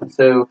the mountain.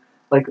 So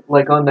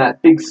like on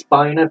that big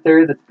spine up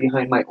there that's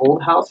behind my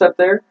old house up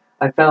there,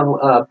 I found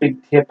a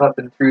big tip up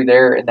and through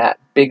there in that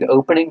big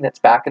opening that's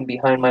back and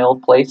behind my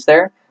old place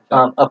there,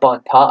 up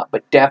on top.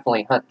 But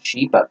definitely hunting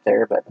sheep up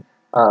there. But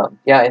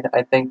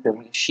I think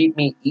the sheep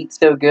meat eats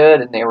so good,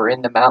 and they were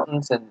in the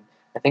mountains, and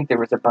I think there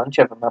was a bunch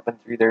of them up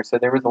and through there. So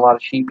there was a lot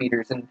of sheep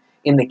eaters, and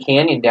in the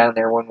canyon down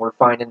there when we're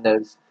finding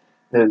those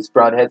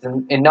broadheads,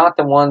 and not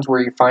the ones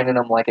where you're finding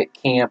them like at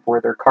camp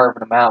where they're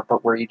carving them out,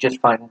 but where you just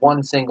find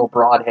one single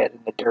broadhead in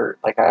the dirt.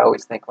 Like I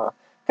always think, well,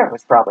 that guy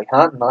was probably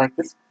hunting. Like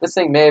this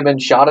thing may have been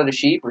shot at a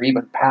sheep or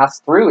even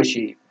passed through a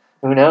sheep.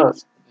 Who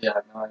knows? Yeah,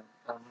 no,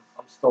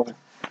 I'm still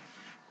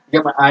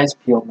got my eyes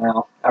peeled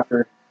now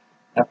after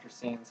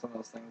seeing some of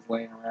those things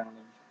laying around.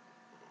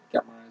 I've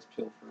got my eyes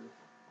peeled for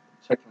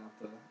checking out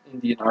the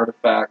Indian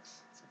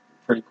artifacts. It's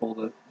pretty cool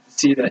to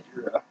see that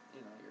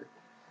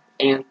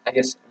and I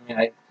guess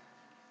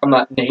I'm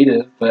not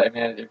native, but I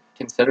mean they're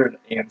considered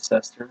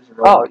ancestors.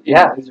 Oh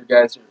yeah, these are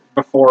guys who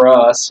are before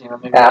us.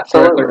 Maybe not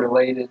directly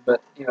related,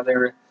 but they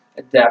were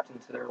adapting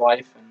to their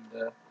life,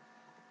 and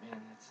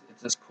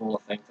it's just cool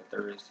to think that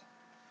there is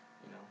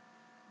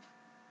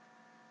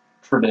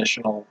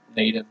traditional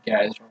native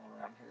guys rolling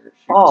around here.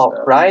 Oh,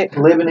 right,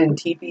 living in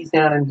teepees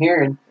down in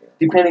here, and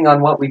depending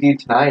on what we do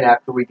tonight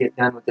after we get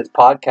done with this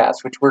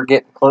podcast, which we're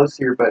getting close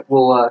here, but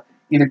we'll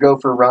either go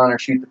for a run or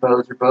shoot the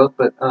bows or both.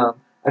 But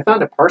I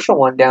found a partial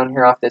one down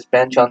here off this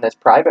bench on this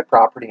private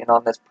property, and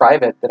on this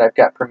private that I've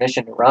got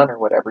permission to run or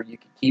whatever, you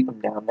can keep them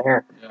down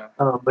there. Yeah.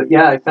 But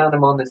yeah, I found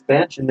them on this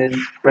bench, and then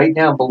right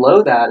down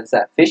below that is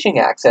that fishing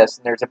access,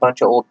 and there's a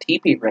bunch of old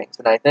teepee rings,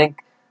 and I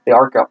think the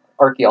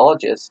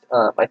archaeologists,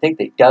 I think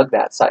they dug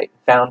that site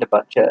and found a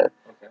bunch of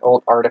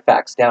old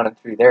artifacts down and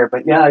through there.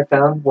 But yeah, I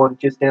found one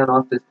just down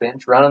off this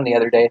bench running the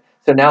other day.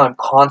 So now I'm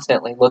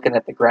constantly looking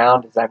at the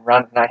ground as I'm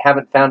running. I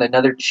haven't found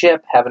another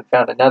chip, haven't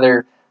found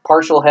another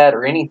partial head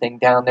or anything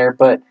down there,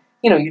 but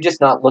you're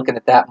just not looking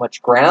at that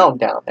much ground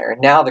down there.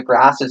 And now the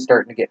grass is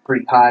starting to get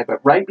pretty high, but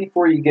right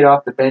before you get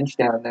off the bench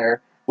down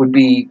there would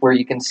be where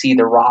you can see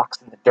the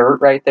rocks and the dirt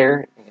right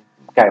there.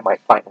 The guy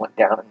might find one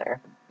down in there.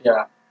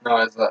 Yeah, no,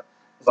 as a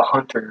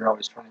hunter, you're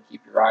always trying to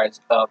keep your eyes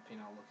up,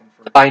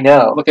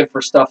 looking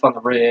for stuff on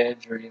the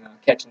ridge, or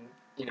catching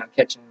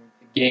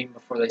the game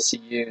before they see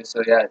you.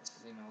 So yeah, it's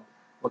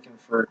looking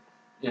for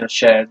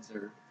sheds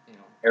or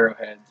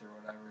arrowheads or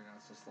whatever.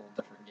 It's just a little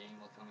different game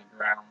looking on the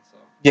ground. So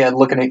yeah,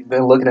 looking at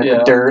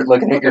the dirt,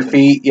 looking at your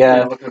feet.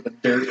 Yeah, looking at the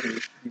dirt.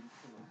 You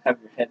have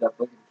your head up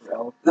looking for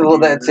elk. Well,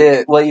 that's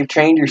it. Well, you've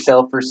trained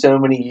yourself for so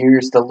many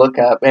years to look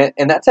up,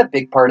 and that's a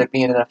big part of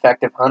being an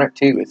effective hunter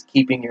too. Is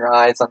keeping your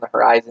eyes on the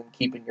horizon,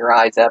 keeping your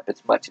eyes up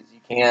as much as you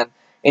can.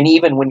 And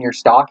even when you're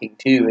stalking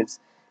too, is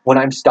when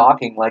I'm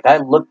stalking, like I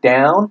look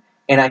down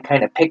and I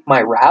kind of pick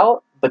my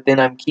route, but then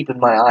I'm keeping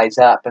my eyes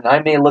up. And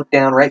I may look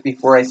down right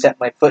before I set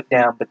my foot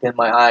down, but then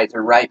my eyes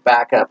are right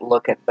back up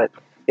looking. But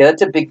yeah,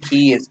 that's a big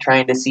key, is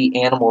trying to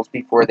see animals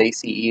before they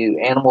see you.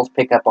 Animals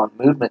pick up on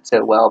movement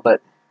so well, but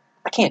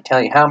I can't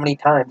tell you how many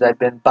times I've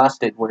been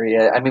busted where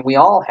we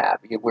all have,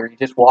 where you're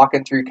just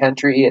walking through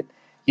country and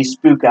you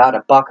spook out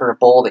a buck or a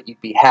bull that you'd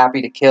be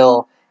happy to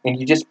kill, and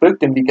you just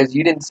spooked him because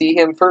you didn't see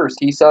him first.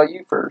 He saw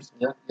you first.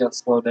 Yeah, you got to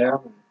slow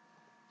down and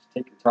just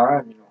take your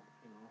time.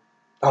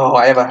 Oh,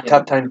 I have a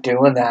tough time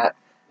doing that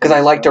because I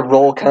like to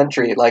roll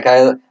country. Like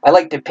I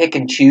like to pick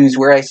and choose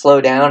where I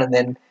slow down, and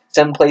then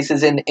some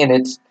places and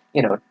it's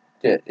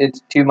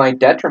it's to my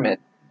detriment.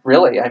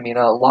 Really, a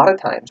lot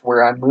of times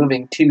where I'm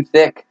moving too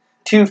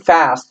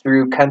fast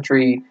through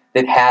country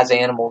that has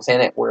animals in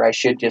it, where I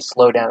should just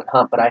slow down and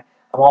hunt. But I'm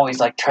always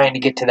like trying to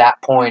get to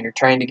that point or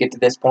trying to get to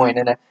this point,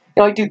 and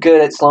I do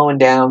good at slowing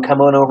down,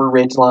 coming over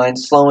ridge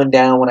lines, slowing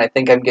down when I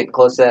think I'm getting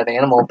close to that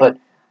animal. But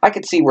I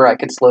could see where I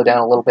could slow down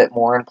a little bit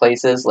more in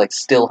places, like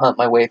still hunt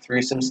my way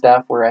through some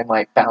stuff where I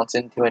might bounce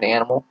into an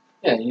animal.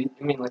 Yeah, like you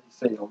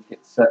say, you'll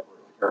get set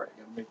where all right,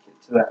 you'll make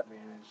it to that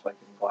advantage, like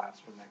in glass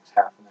for the next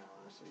half an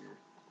hour. So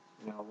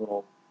you're, a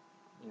little,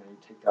 you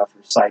take off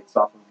your sights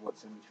off of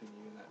what's in between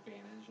you and that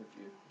advantage.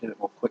 If you did a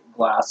little quick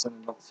glass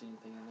and don't see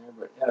anything in there,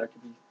 but yeah, there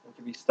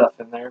could be stuff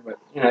in there. But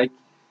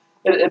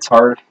it's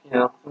hard.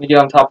 When you get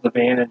on top of the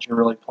vantage, you're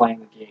really playing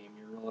the game.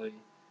 You're really,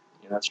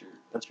 that's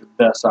your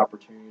best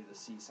opportunity to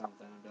see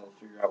something and be able to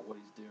figure out what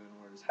he's doing,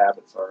 what his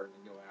habits are, and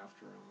then go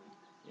after him.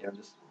 And,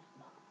 just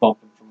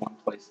bump him from one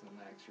place to the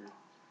next.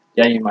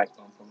 Yeah, you might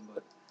bump him,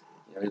 but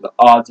the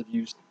odds of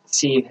you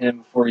seeing him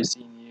before he's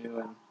seen you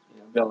and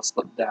be able to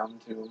slip down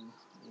to him,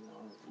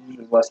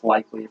 usually less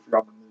likely if you're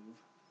on the move.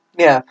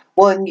 Yeah,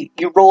 well, and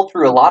you roll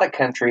through a lot of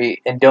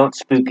country and don't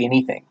spook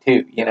anything,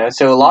 too,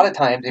 So a lot of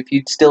times, if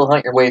you still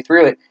hunt your way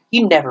through it,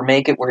 you never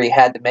make it where you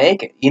had to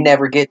make it. You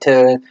never get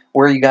to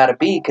where you got to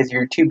be because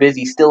you're too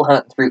busy still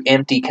hunting through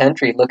empty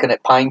country, looking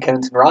at pine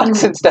cones and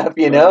rocks and stuff,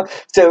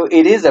 So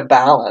it is a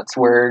balance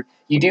where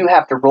you do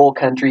have to roll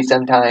country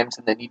sometimes,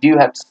 and then you do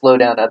have to slow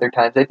down other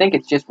times. I think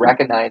it's just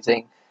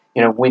recognizing,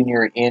 when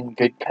you're in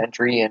good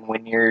country and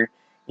when you're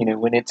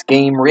when it's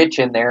game rich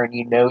in there and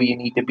you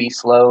need to be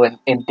slow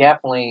and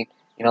definitely,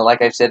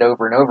 like I've said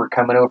over and over,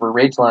 coming over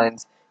ridge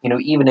lines,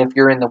 even if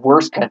you're in the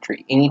worst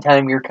country,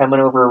 anytime you're coming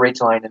over a ridge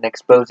line and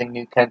exposing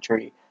new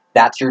country,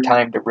 that's your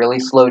time to really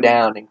slow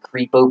down and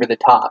creep over the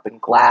top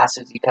and glass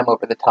as you come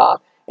over the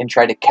top and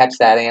try to catch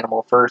that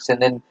animal first.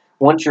 And then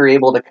once you're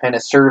able to kind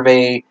of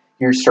survey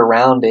your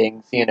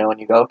surroundings, and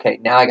you go, okay,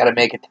 now I got to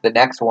make it to the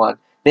next one.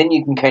 Then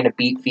you can kind of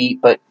beat feet,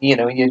 but you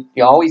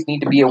always need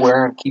to be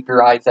aware and keep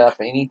your eyes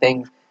up.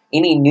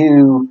 Any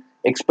new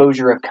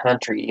exposure of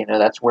country,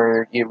 that's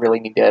where you really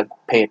need to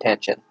pay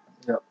attention.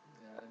 Yep.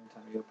 Yeah.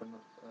 Anytime you open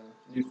up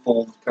a new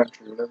fold of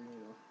country, whatever,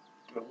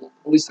 at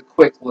least a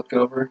quick look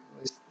over, at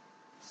least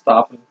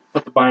stop and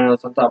put the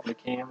binos on top of the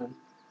cam and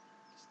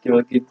just give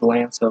a good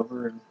glance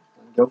over and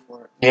go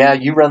for it. Yeah,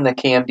 you run the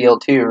cam deal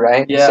too,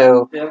 right? Yeah.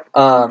 So,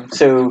 yeah.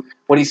 So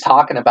what he's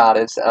talking about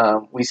is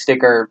we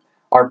stick our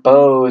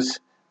bows.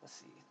 Let's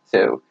see.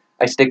 So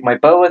I stick my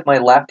bow with my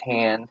left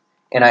hand,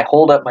 and I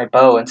hold up my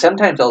bow, and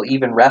sometimes I'll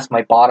even rest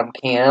my bottom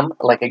cam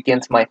like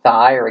against my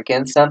thigh or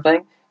against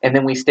something, and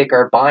then we stick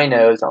our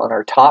binos on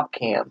our top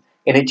cam,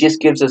 and it just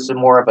gives us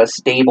more of a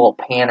stable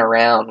pan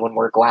around when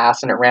we're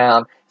glassing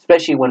around,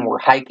 especially when we're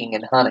hiking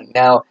and hunting.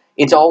 Now,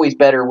 it's always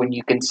better when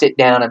you can sit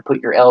down and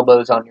put your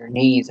elbows on your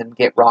knees and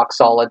get rock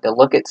solid to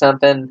look at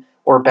something,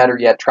 or better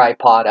yet,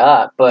 tripod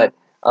up. But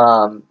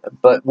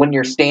when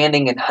you're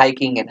standing and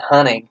hiking and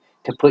hunting,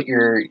 to put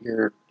your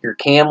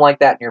cam like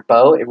that in your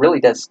bow, it really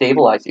does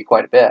stabilize you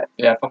quite a bit.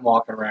 Yeah, if I'm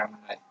walking around and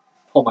I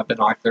pull my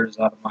binoculars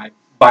out of my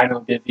bino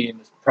bivvy and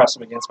just press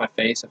them against my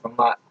face, if I'm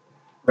not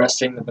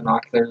resting the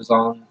binoculars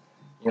on,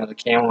 the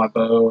cam on my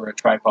bow or a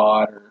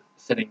tripod or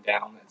sitting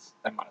down,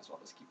 I might as well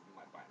just keep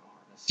my bino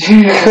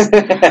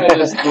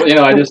harness.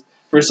 I just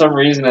for some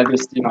reason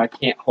I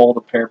can't hold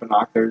a pair of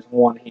binoculars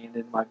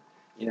one-handed,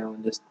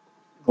 and just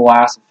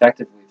glass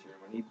effectively through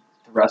them. I need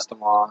to rest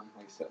them on,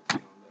 like I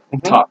said, the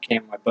top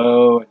cam of my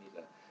bow. I need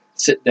to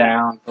sit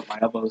down, put my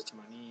elbows to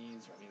my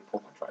knees, or I need to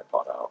pull my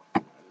tripod out.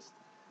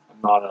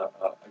 I'm not a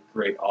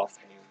great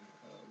offhand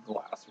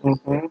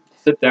glasser.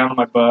 Sit down on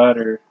my butt,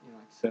 or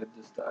like I said,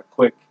 just a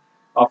quick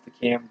off the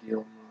cam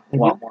deal. A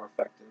lot more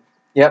effective.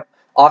 Yep,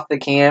 off the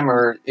cam,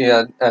 or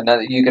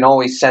another. You can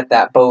always set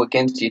that bow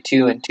against you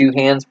too in two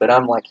hands. But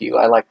I'm like you.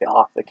 I like the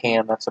off the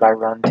cam. That's what I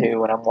run to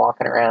when I'm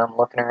walking around,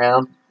 looking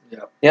around.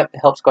 Yep, it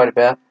helps quite a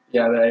bit.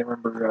 Yeah, I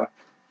remember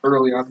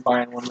early on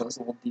buying one of those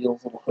little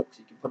deals, little hooks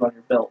you can put on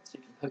your belt, so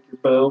you can hook your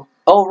bow.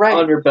 Oh, right.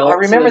 On your belt. I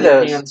remember so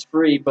those. Your hands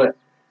free, but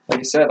like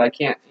I said, I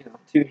can't.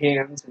 Two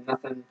hands and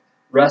nothing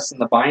resting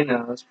the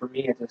binos. For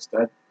me, it's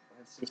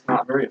just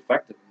not very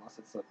effective unless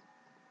it's an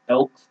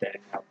elk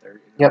standing out there.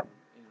 Yep.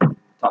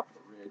 Top of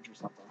the ridge or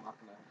something. I'm not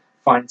gonna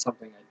find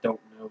something I don't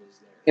know is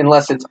there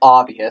unless it's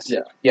obvious.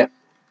 Yeah. Yep.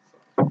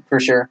 For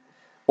sure.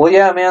 Well,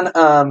 yeah,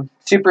 man.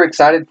 Super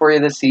excited for you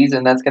this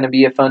season. That's going to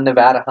be a fun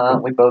Nevada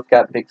hunt. We both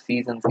got big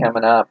seasons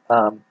coming up.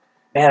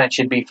 Man, it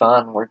should be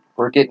fun.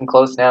 We're getting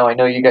close now. I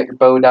know you got your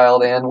bow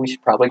dialed in. We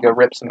should probably go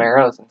rip some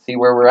arrows and see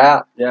where we're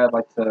at. Yeah, I'd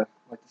like to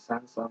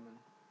send some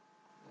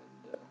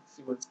and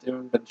see what it's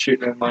doing. Been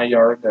shooting in my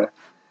yard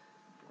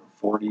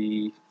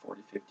 40,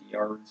 50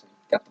 yards, and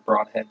got the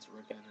broadheads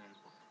ripping,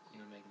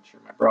 and making sure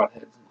my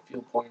broadheads and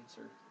field points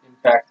are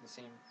impacting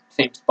the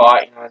same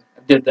spot. I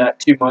did that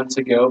 2 months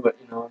ago, but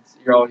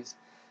you're always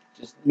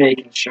just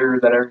making sure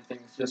that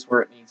everything's just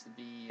where it needs to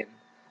be, and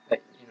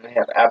that you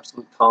have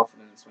absolute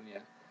confidence when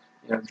you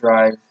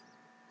drive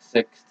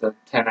 6 to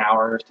 10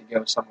 hours to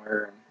go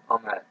somewhere, and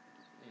on that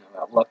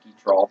that lucky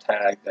draw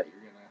tag that you're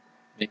gonna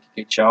make a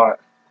good shot.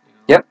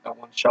 Yep. That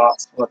one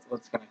shot's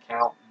what's gonna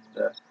count,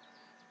 and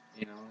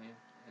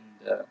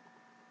that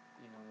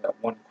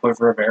one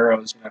quiver of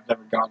arrows. I've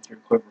never gone through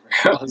a quiver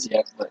of arrows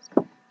yet, but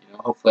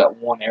hopefully that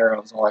one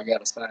arrow is all I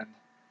gotta send.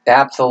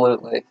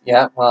 Absolutely.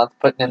 Yeah, well, it's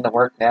putting in the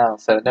work now.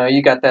 So, no,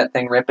 you got that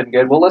thing ripping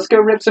good. Well, let's go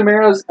rip some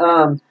arrows.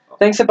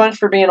 Thanks a bunch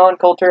for being on,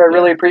 Coulter. I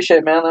really appreciate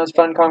it, man. That was a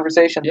fun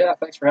conversation. Yeah,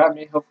 thanks for having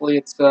me. Hopefully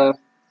it's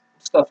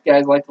stuff you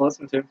guys like to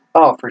listen to.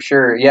 Oh, for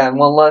sure. Yeah, and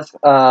well, let's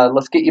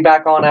get you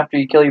back on after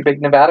you kill your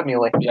big Nevada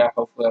muley. Yeah,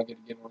 hopefully I'll get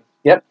a good one.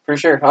 Yep, for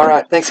sure. All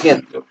right, thanks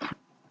again. Yep.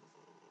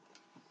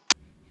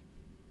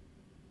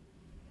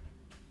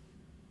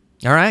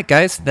 All right,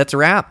 guys, that's a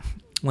wrap.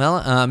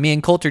 Well, me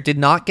and Coulter did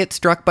not get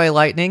struck by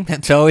lightning.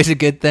 That's always a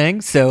good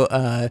thing. So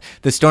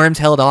the storms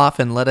held off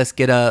and let us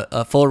get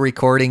a full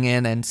recording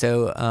in. And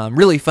so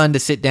really fun to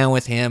sit down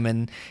with him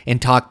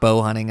and talk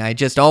bow hunting. I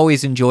just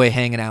always enjoy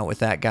hanging out with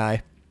that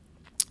guy.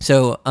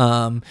 So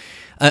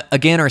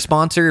again, our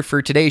sponsor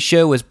for today's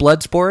show was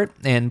Bloodsport,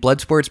 and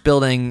Bloodsport's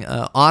building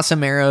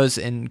awesome arrows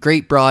and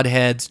great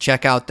broadheads.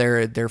 Check out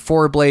their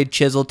 4-blade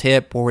chisel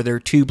tip or their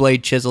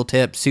 2-blade chisel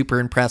tip. Super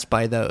impressed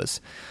by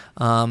those.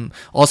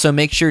 Also,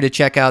 make sure to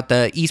check out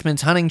the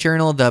Eastman's Hunting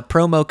Journal. The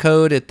promo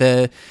code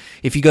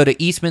if you go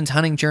to Eastman's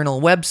Hunting Journal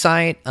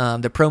website,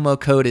 the promo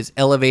code is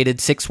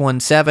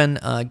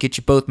Elevated617. Get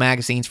you both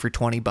magazines for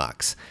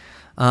 $20.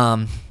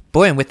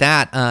 Boy, and with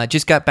that,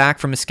 just got back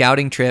from a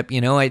scouting trip.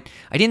 I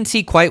didn't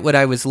see quite what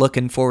I was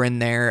looking for in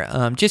there.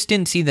 Just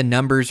didn't see the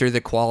numbers or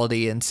the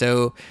quality, and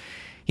so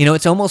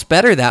it's almost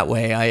better that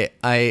way.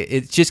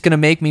 It's just going to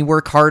make me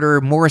work harder,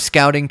 more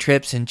scouting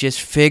trips, and just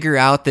figure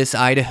out this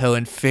Idaho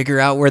and figure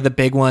out where the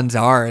big ones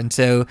are. And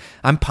so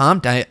I'm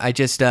pumped. I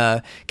just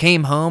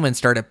came home and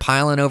started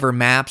piling over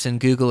maps and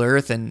Google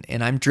Earth, and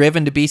I'm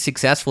driven to be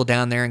successful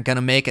down there and going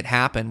to make it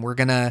happen. We're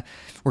going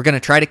to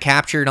try to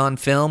capture it on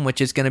film, which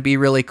is going to be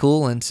really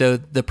cool. And so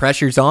the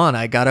pressure's on.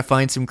 I got to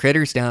find some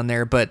critters down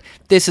there, but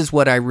this is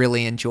what I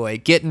really enjoy,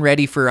 getting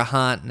ready for a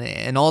hunt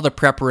and all the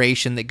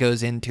preparation that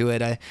goes into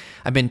it.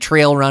 I've been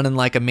trail running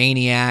like a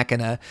maniac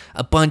and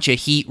a bunch of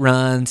heat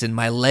runs, and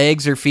my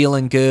legs are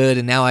feeling good.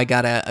 And now I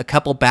got a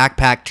couple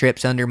backpack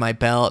trips under my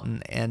belt,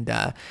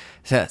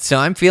 so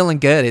I'm feeling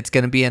good. It's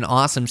going to be an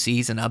awesome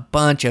season, a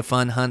bunch of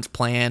fun hunts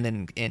planned,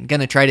 and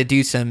going to try to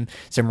do some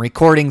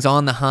recordings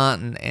on the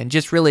hunt, and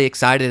just really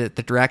excited at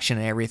the direction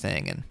and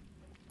everything.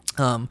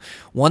 And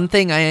one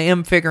thing I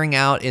am figuring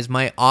out is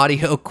my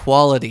audio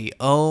quality.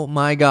 Oh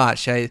my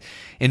gosh, I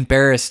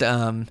embarrassed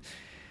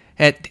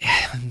at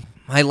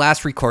my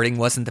last recording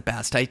wasn't the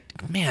best. I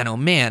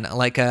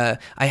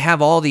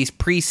have all these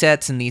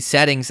presets and these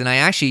settings, and I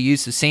actually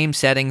use the same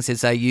settings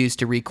as I used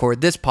to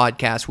record this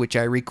podcast, which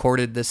I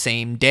recorded the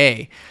same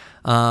day.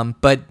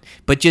 But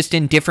just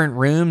in different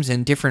rooms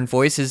and different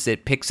voices,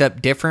 it picks up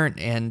different.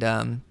 And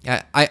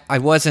I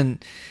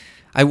wasn't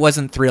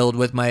thrilled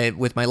with my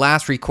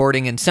last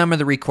recording and some of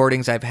the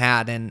recordings I've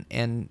had, and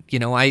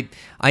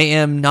I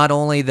am not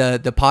only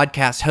the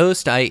podcast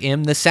host, I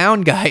am the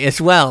sound guy as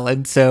well,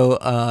 and so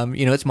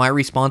it's my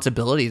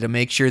responsibility to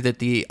make sure that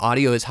the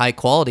audio is high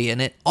quality,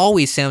 and it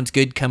always sounds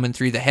good coming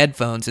through the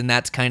headphones, and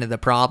that's kind of the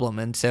problem.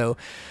 And so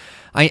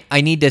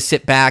I need to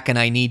sit back and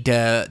I need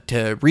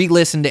to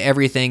re-listen to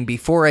everything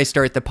before I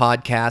start the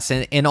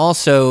podcast, and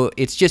also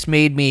it's just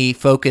made me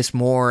focus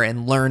more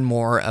and learn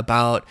more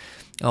about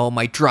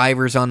my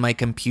drivers on my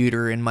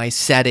computer and my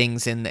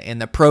settings and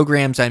the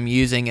programs I'm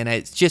using, and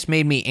it's just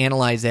made me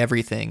analyze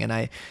everything. And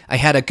I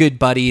had a good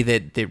buddy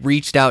that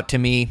reached out to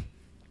me,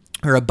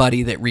 or a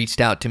buddy that reached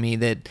out to me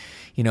that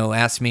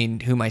asked me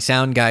who my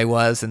sound guy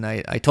was, and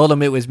I told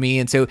him it was me.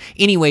 And so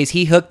anyways,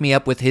 he hooked me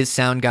up with his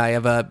sound guy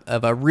of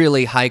a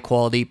really high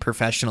quality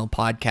professional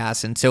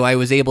podcast, and so I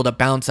was able to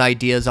bounce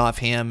ideas off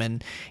him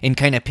and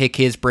kind of pick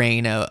his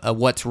brain of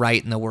what's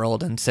right in the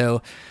world. And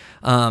so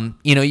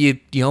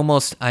you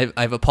almost,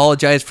 I've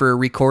apologized for a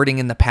recording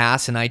in the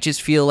past, and I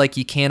just feel like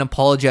you can't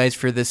apologize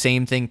for the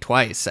same thing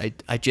twice.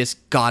 I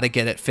just gotta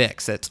get it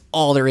fixed. That's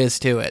all there is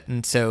to it.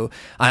 And so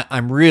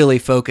I'm really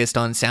focused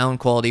on sound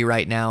quality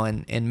right now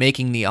and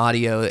making the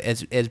audio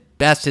as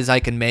best as I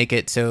can make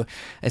it, so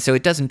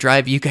it doesn't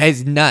drive you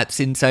guys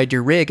nuts inside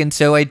your rig, and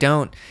so I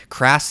don't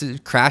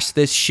crash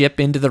this ship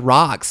into the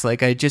rocks.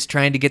 Like, I just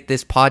trying to get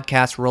this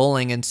podcast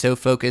rolling, and so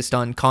focused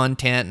on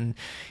content,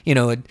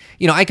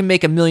 and I can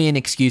make a million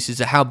excuses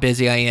of how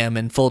busy I am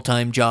and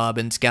full-time job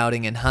and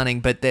scouting and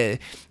hunting, but this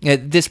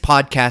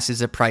podcast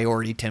is a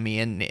priority to me,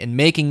 and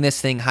making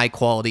this thing high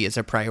quality is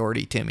a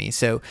priority to me.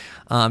 So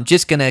I'm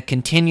just gonna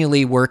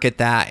continually work at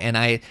that, and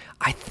I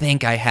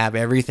think I have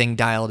everything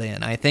dialed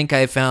in. I think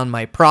I found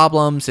my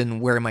problems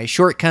and where my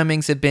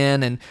shortcomings have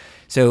been. And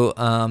so,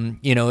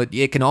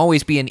 it can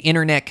always be an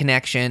internet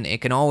connection.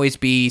 It can always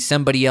be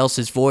somebody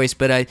else's voice,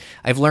 but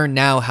I've learned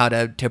now how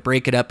to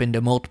break it up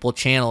into multiple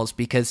channels,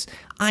 because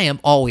I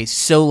am always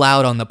so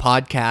loud on the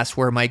podcast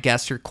where my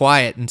guests are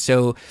quiet. And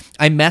so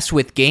I mess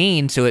with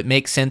gain so it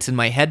makes sense in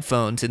my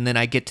headphones, and then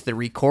I get to the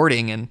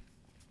recording and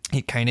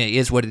it kind of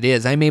is what it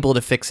is. I'm able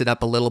to fix it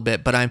up a little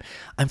bit, but I'm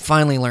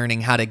finally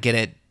learning how to get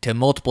it to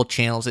multiple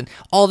channels and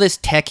all this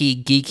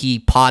techie,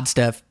 geeky pod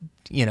stuff,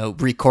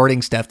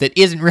 recording stuff that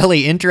isn't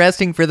really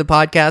interesting for the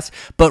podcast.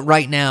 But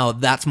right now,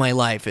 that's my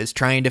life, is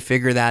trying to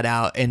figure that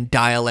out and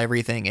dial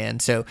everything in.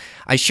 So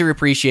I sure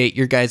appreciate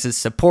your guys'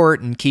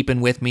 support and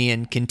keeping with me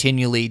and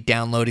continually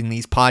downloading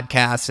these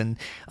podcasts. And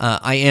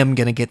I am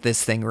going to get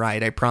this thing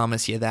right. I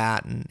promise you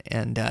that.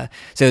 And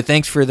so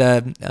thanks for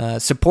the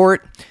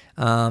support.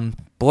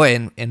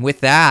 And with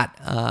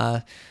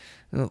that,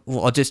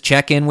 I'll just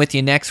check in with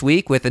you next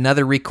week with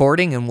another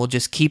recording, and we'll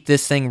just keep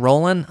this thing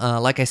rolling.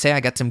 Like I say, I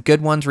got some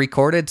good ones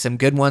recorded, some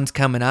good ones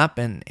coming up,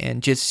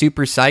 and just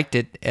super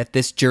psyched at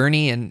this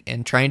journey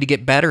and trying to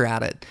get better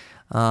at it.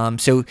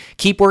 So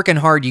keep working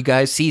hard, you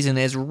guys. Season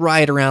is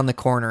right around the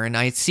corner, and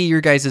I see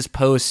your guys'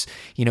 posts,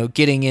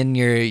 getting in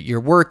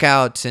your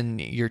workouts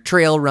and your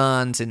trail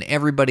runs, and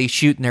everybody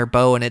shooting their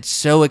bow, and it's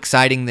so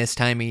exciting this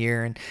time of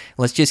year. And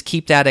let's just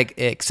keep that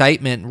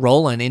excitement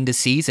rolling into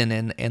season,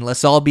 and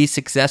let's all be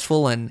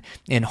successful and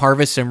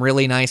harvest some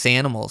really nice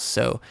animals.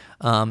 So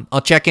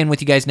I'll check in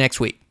with you guys next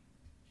week.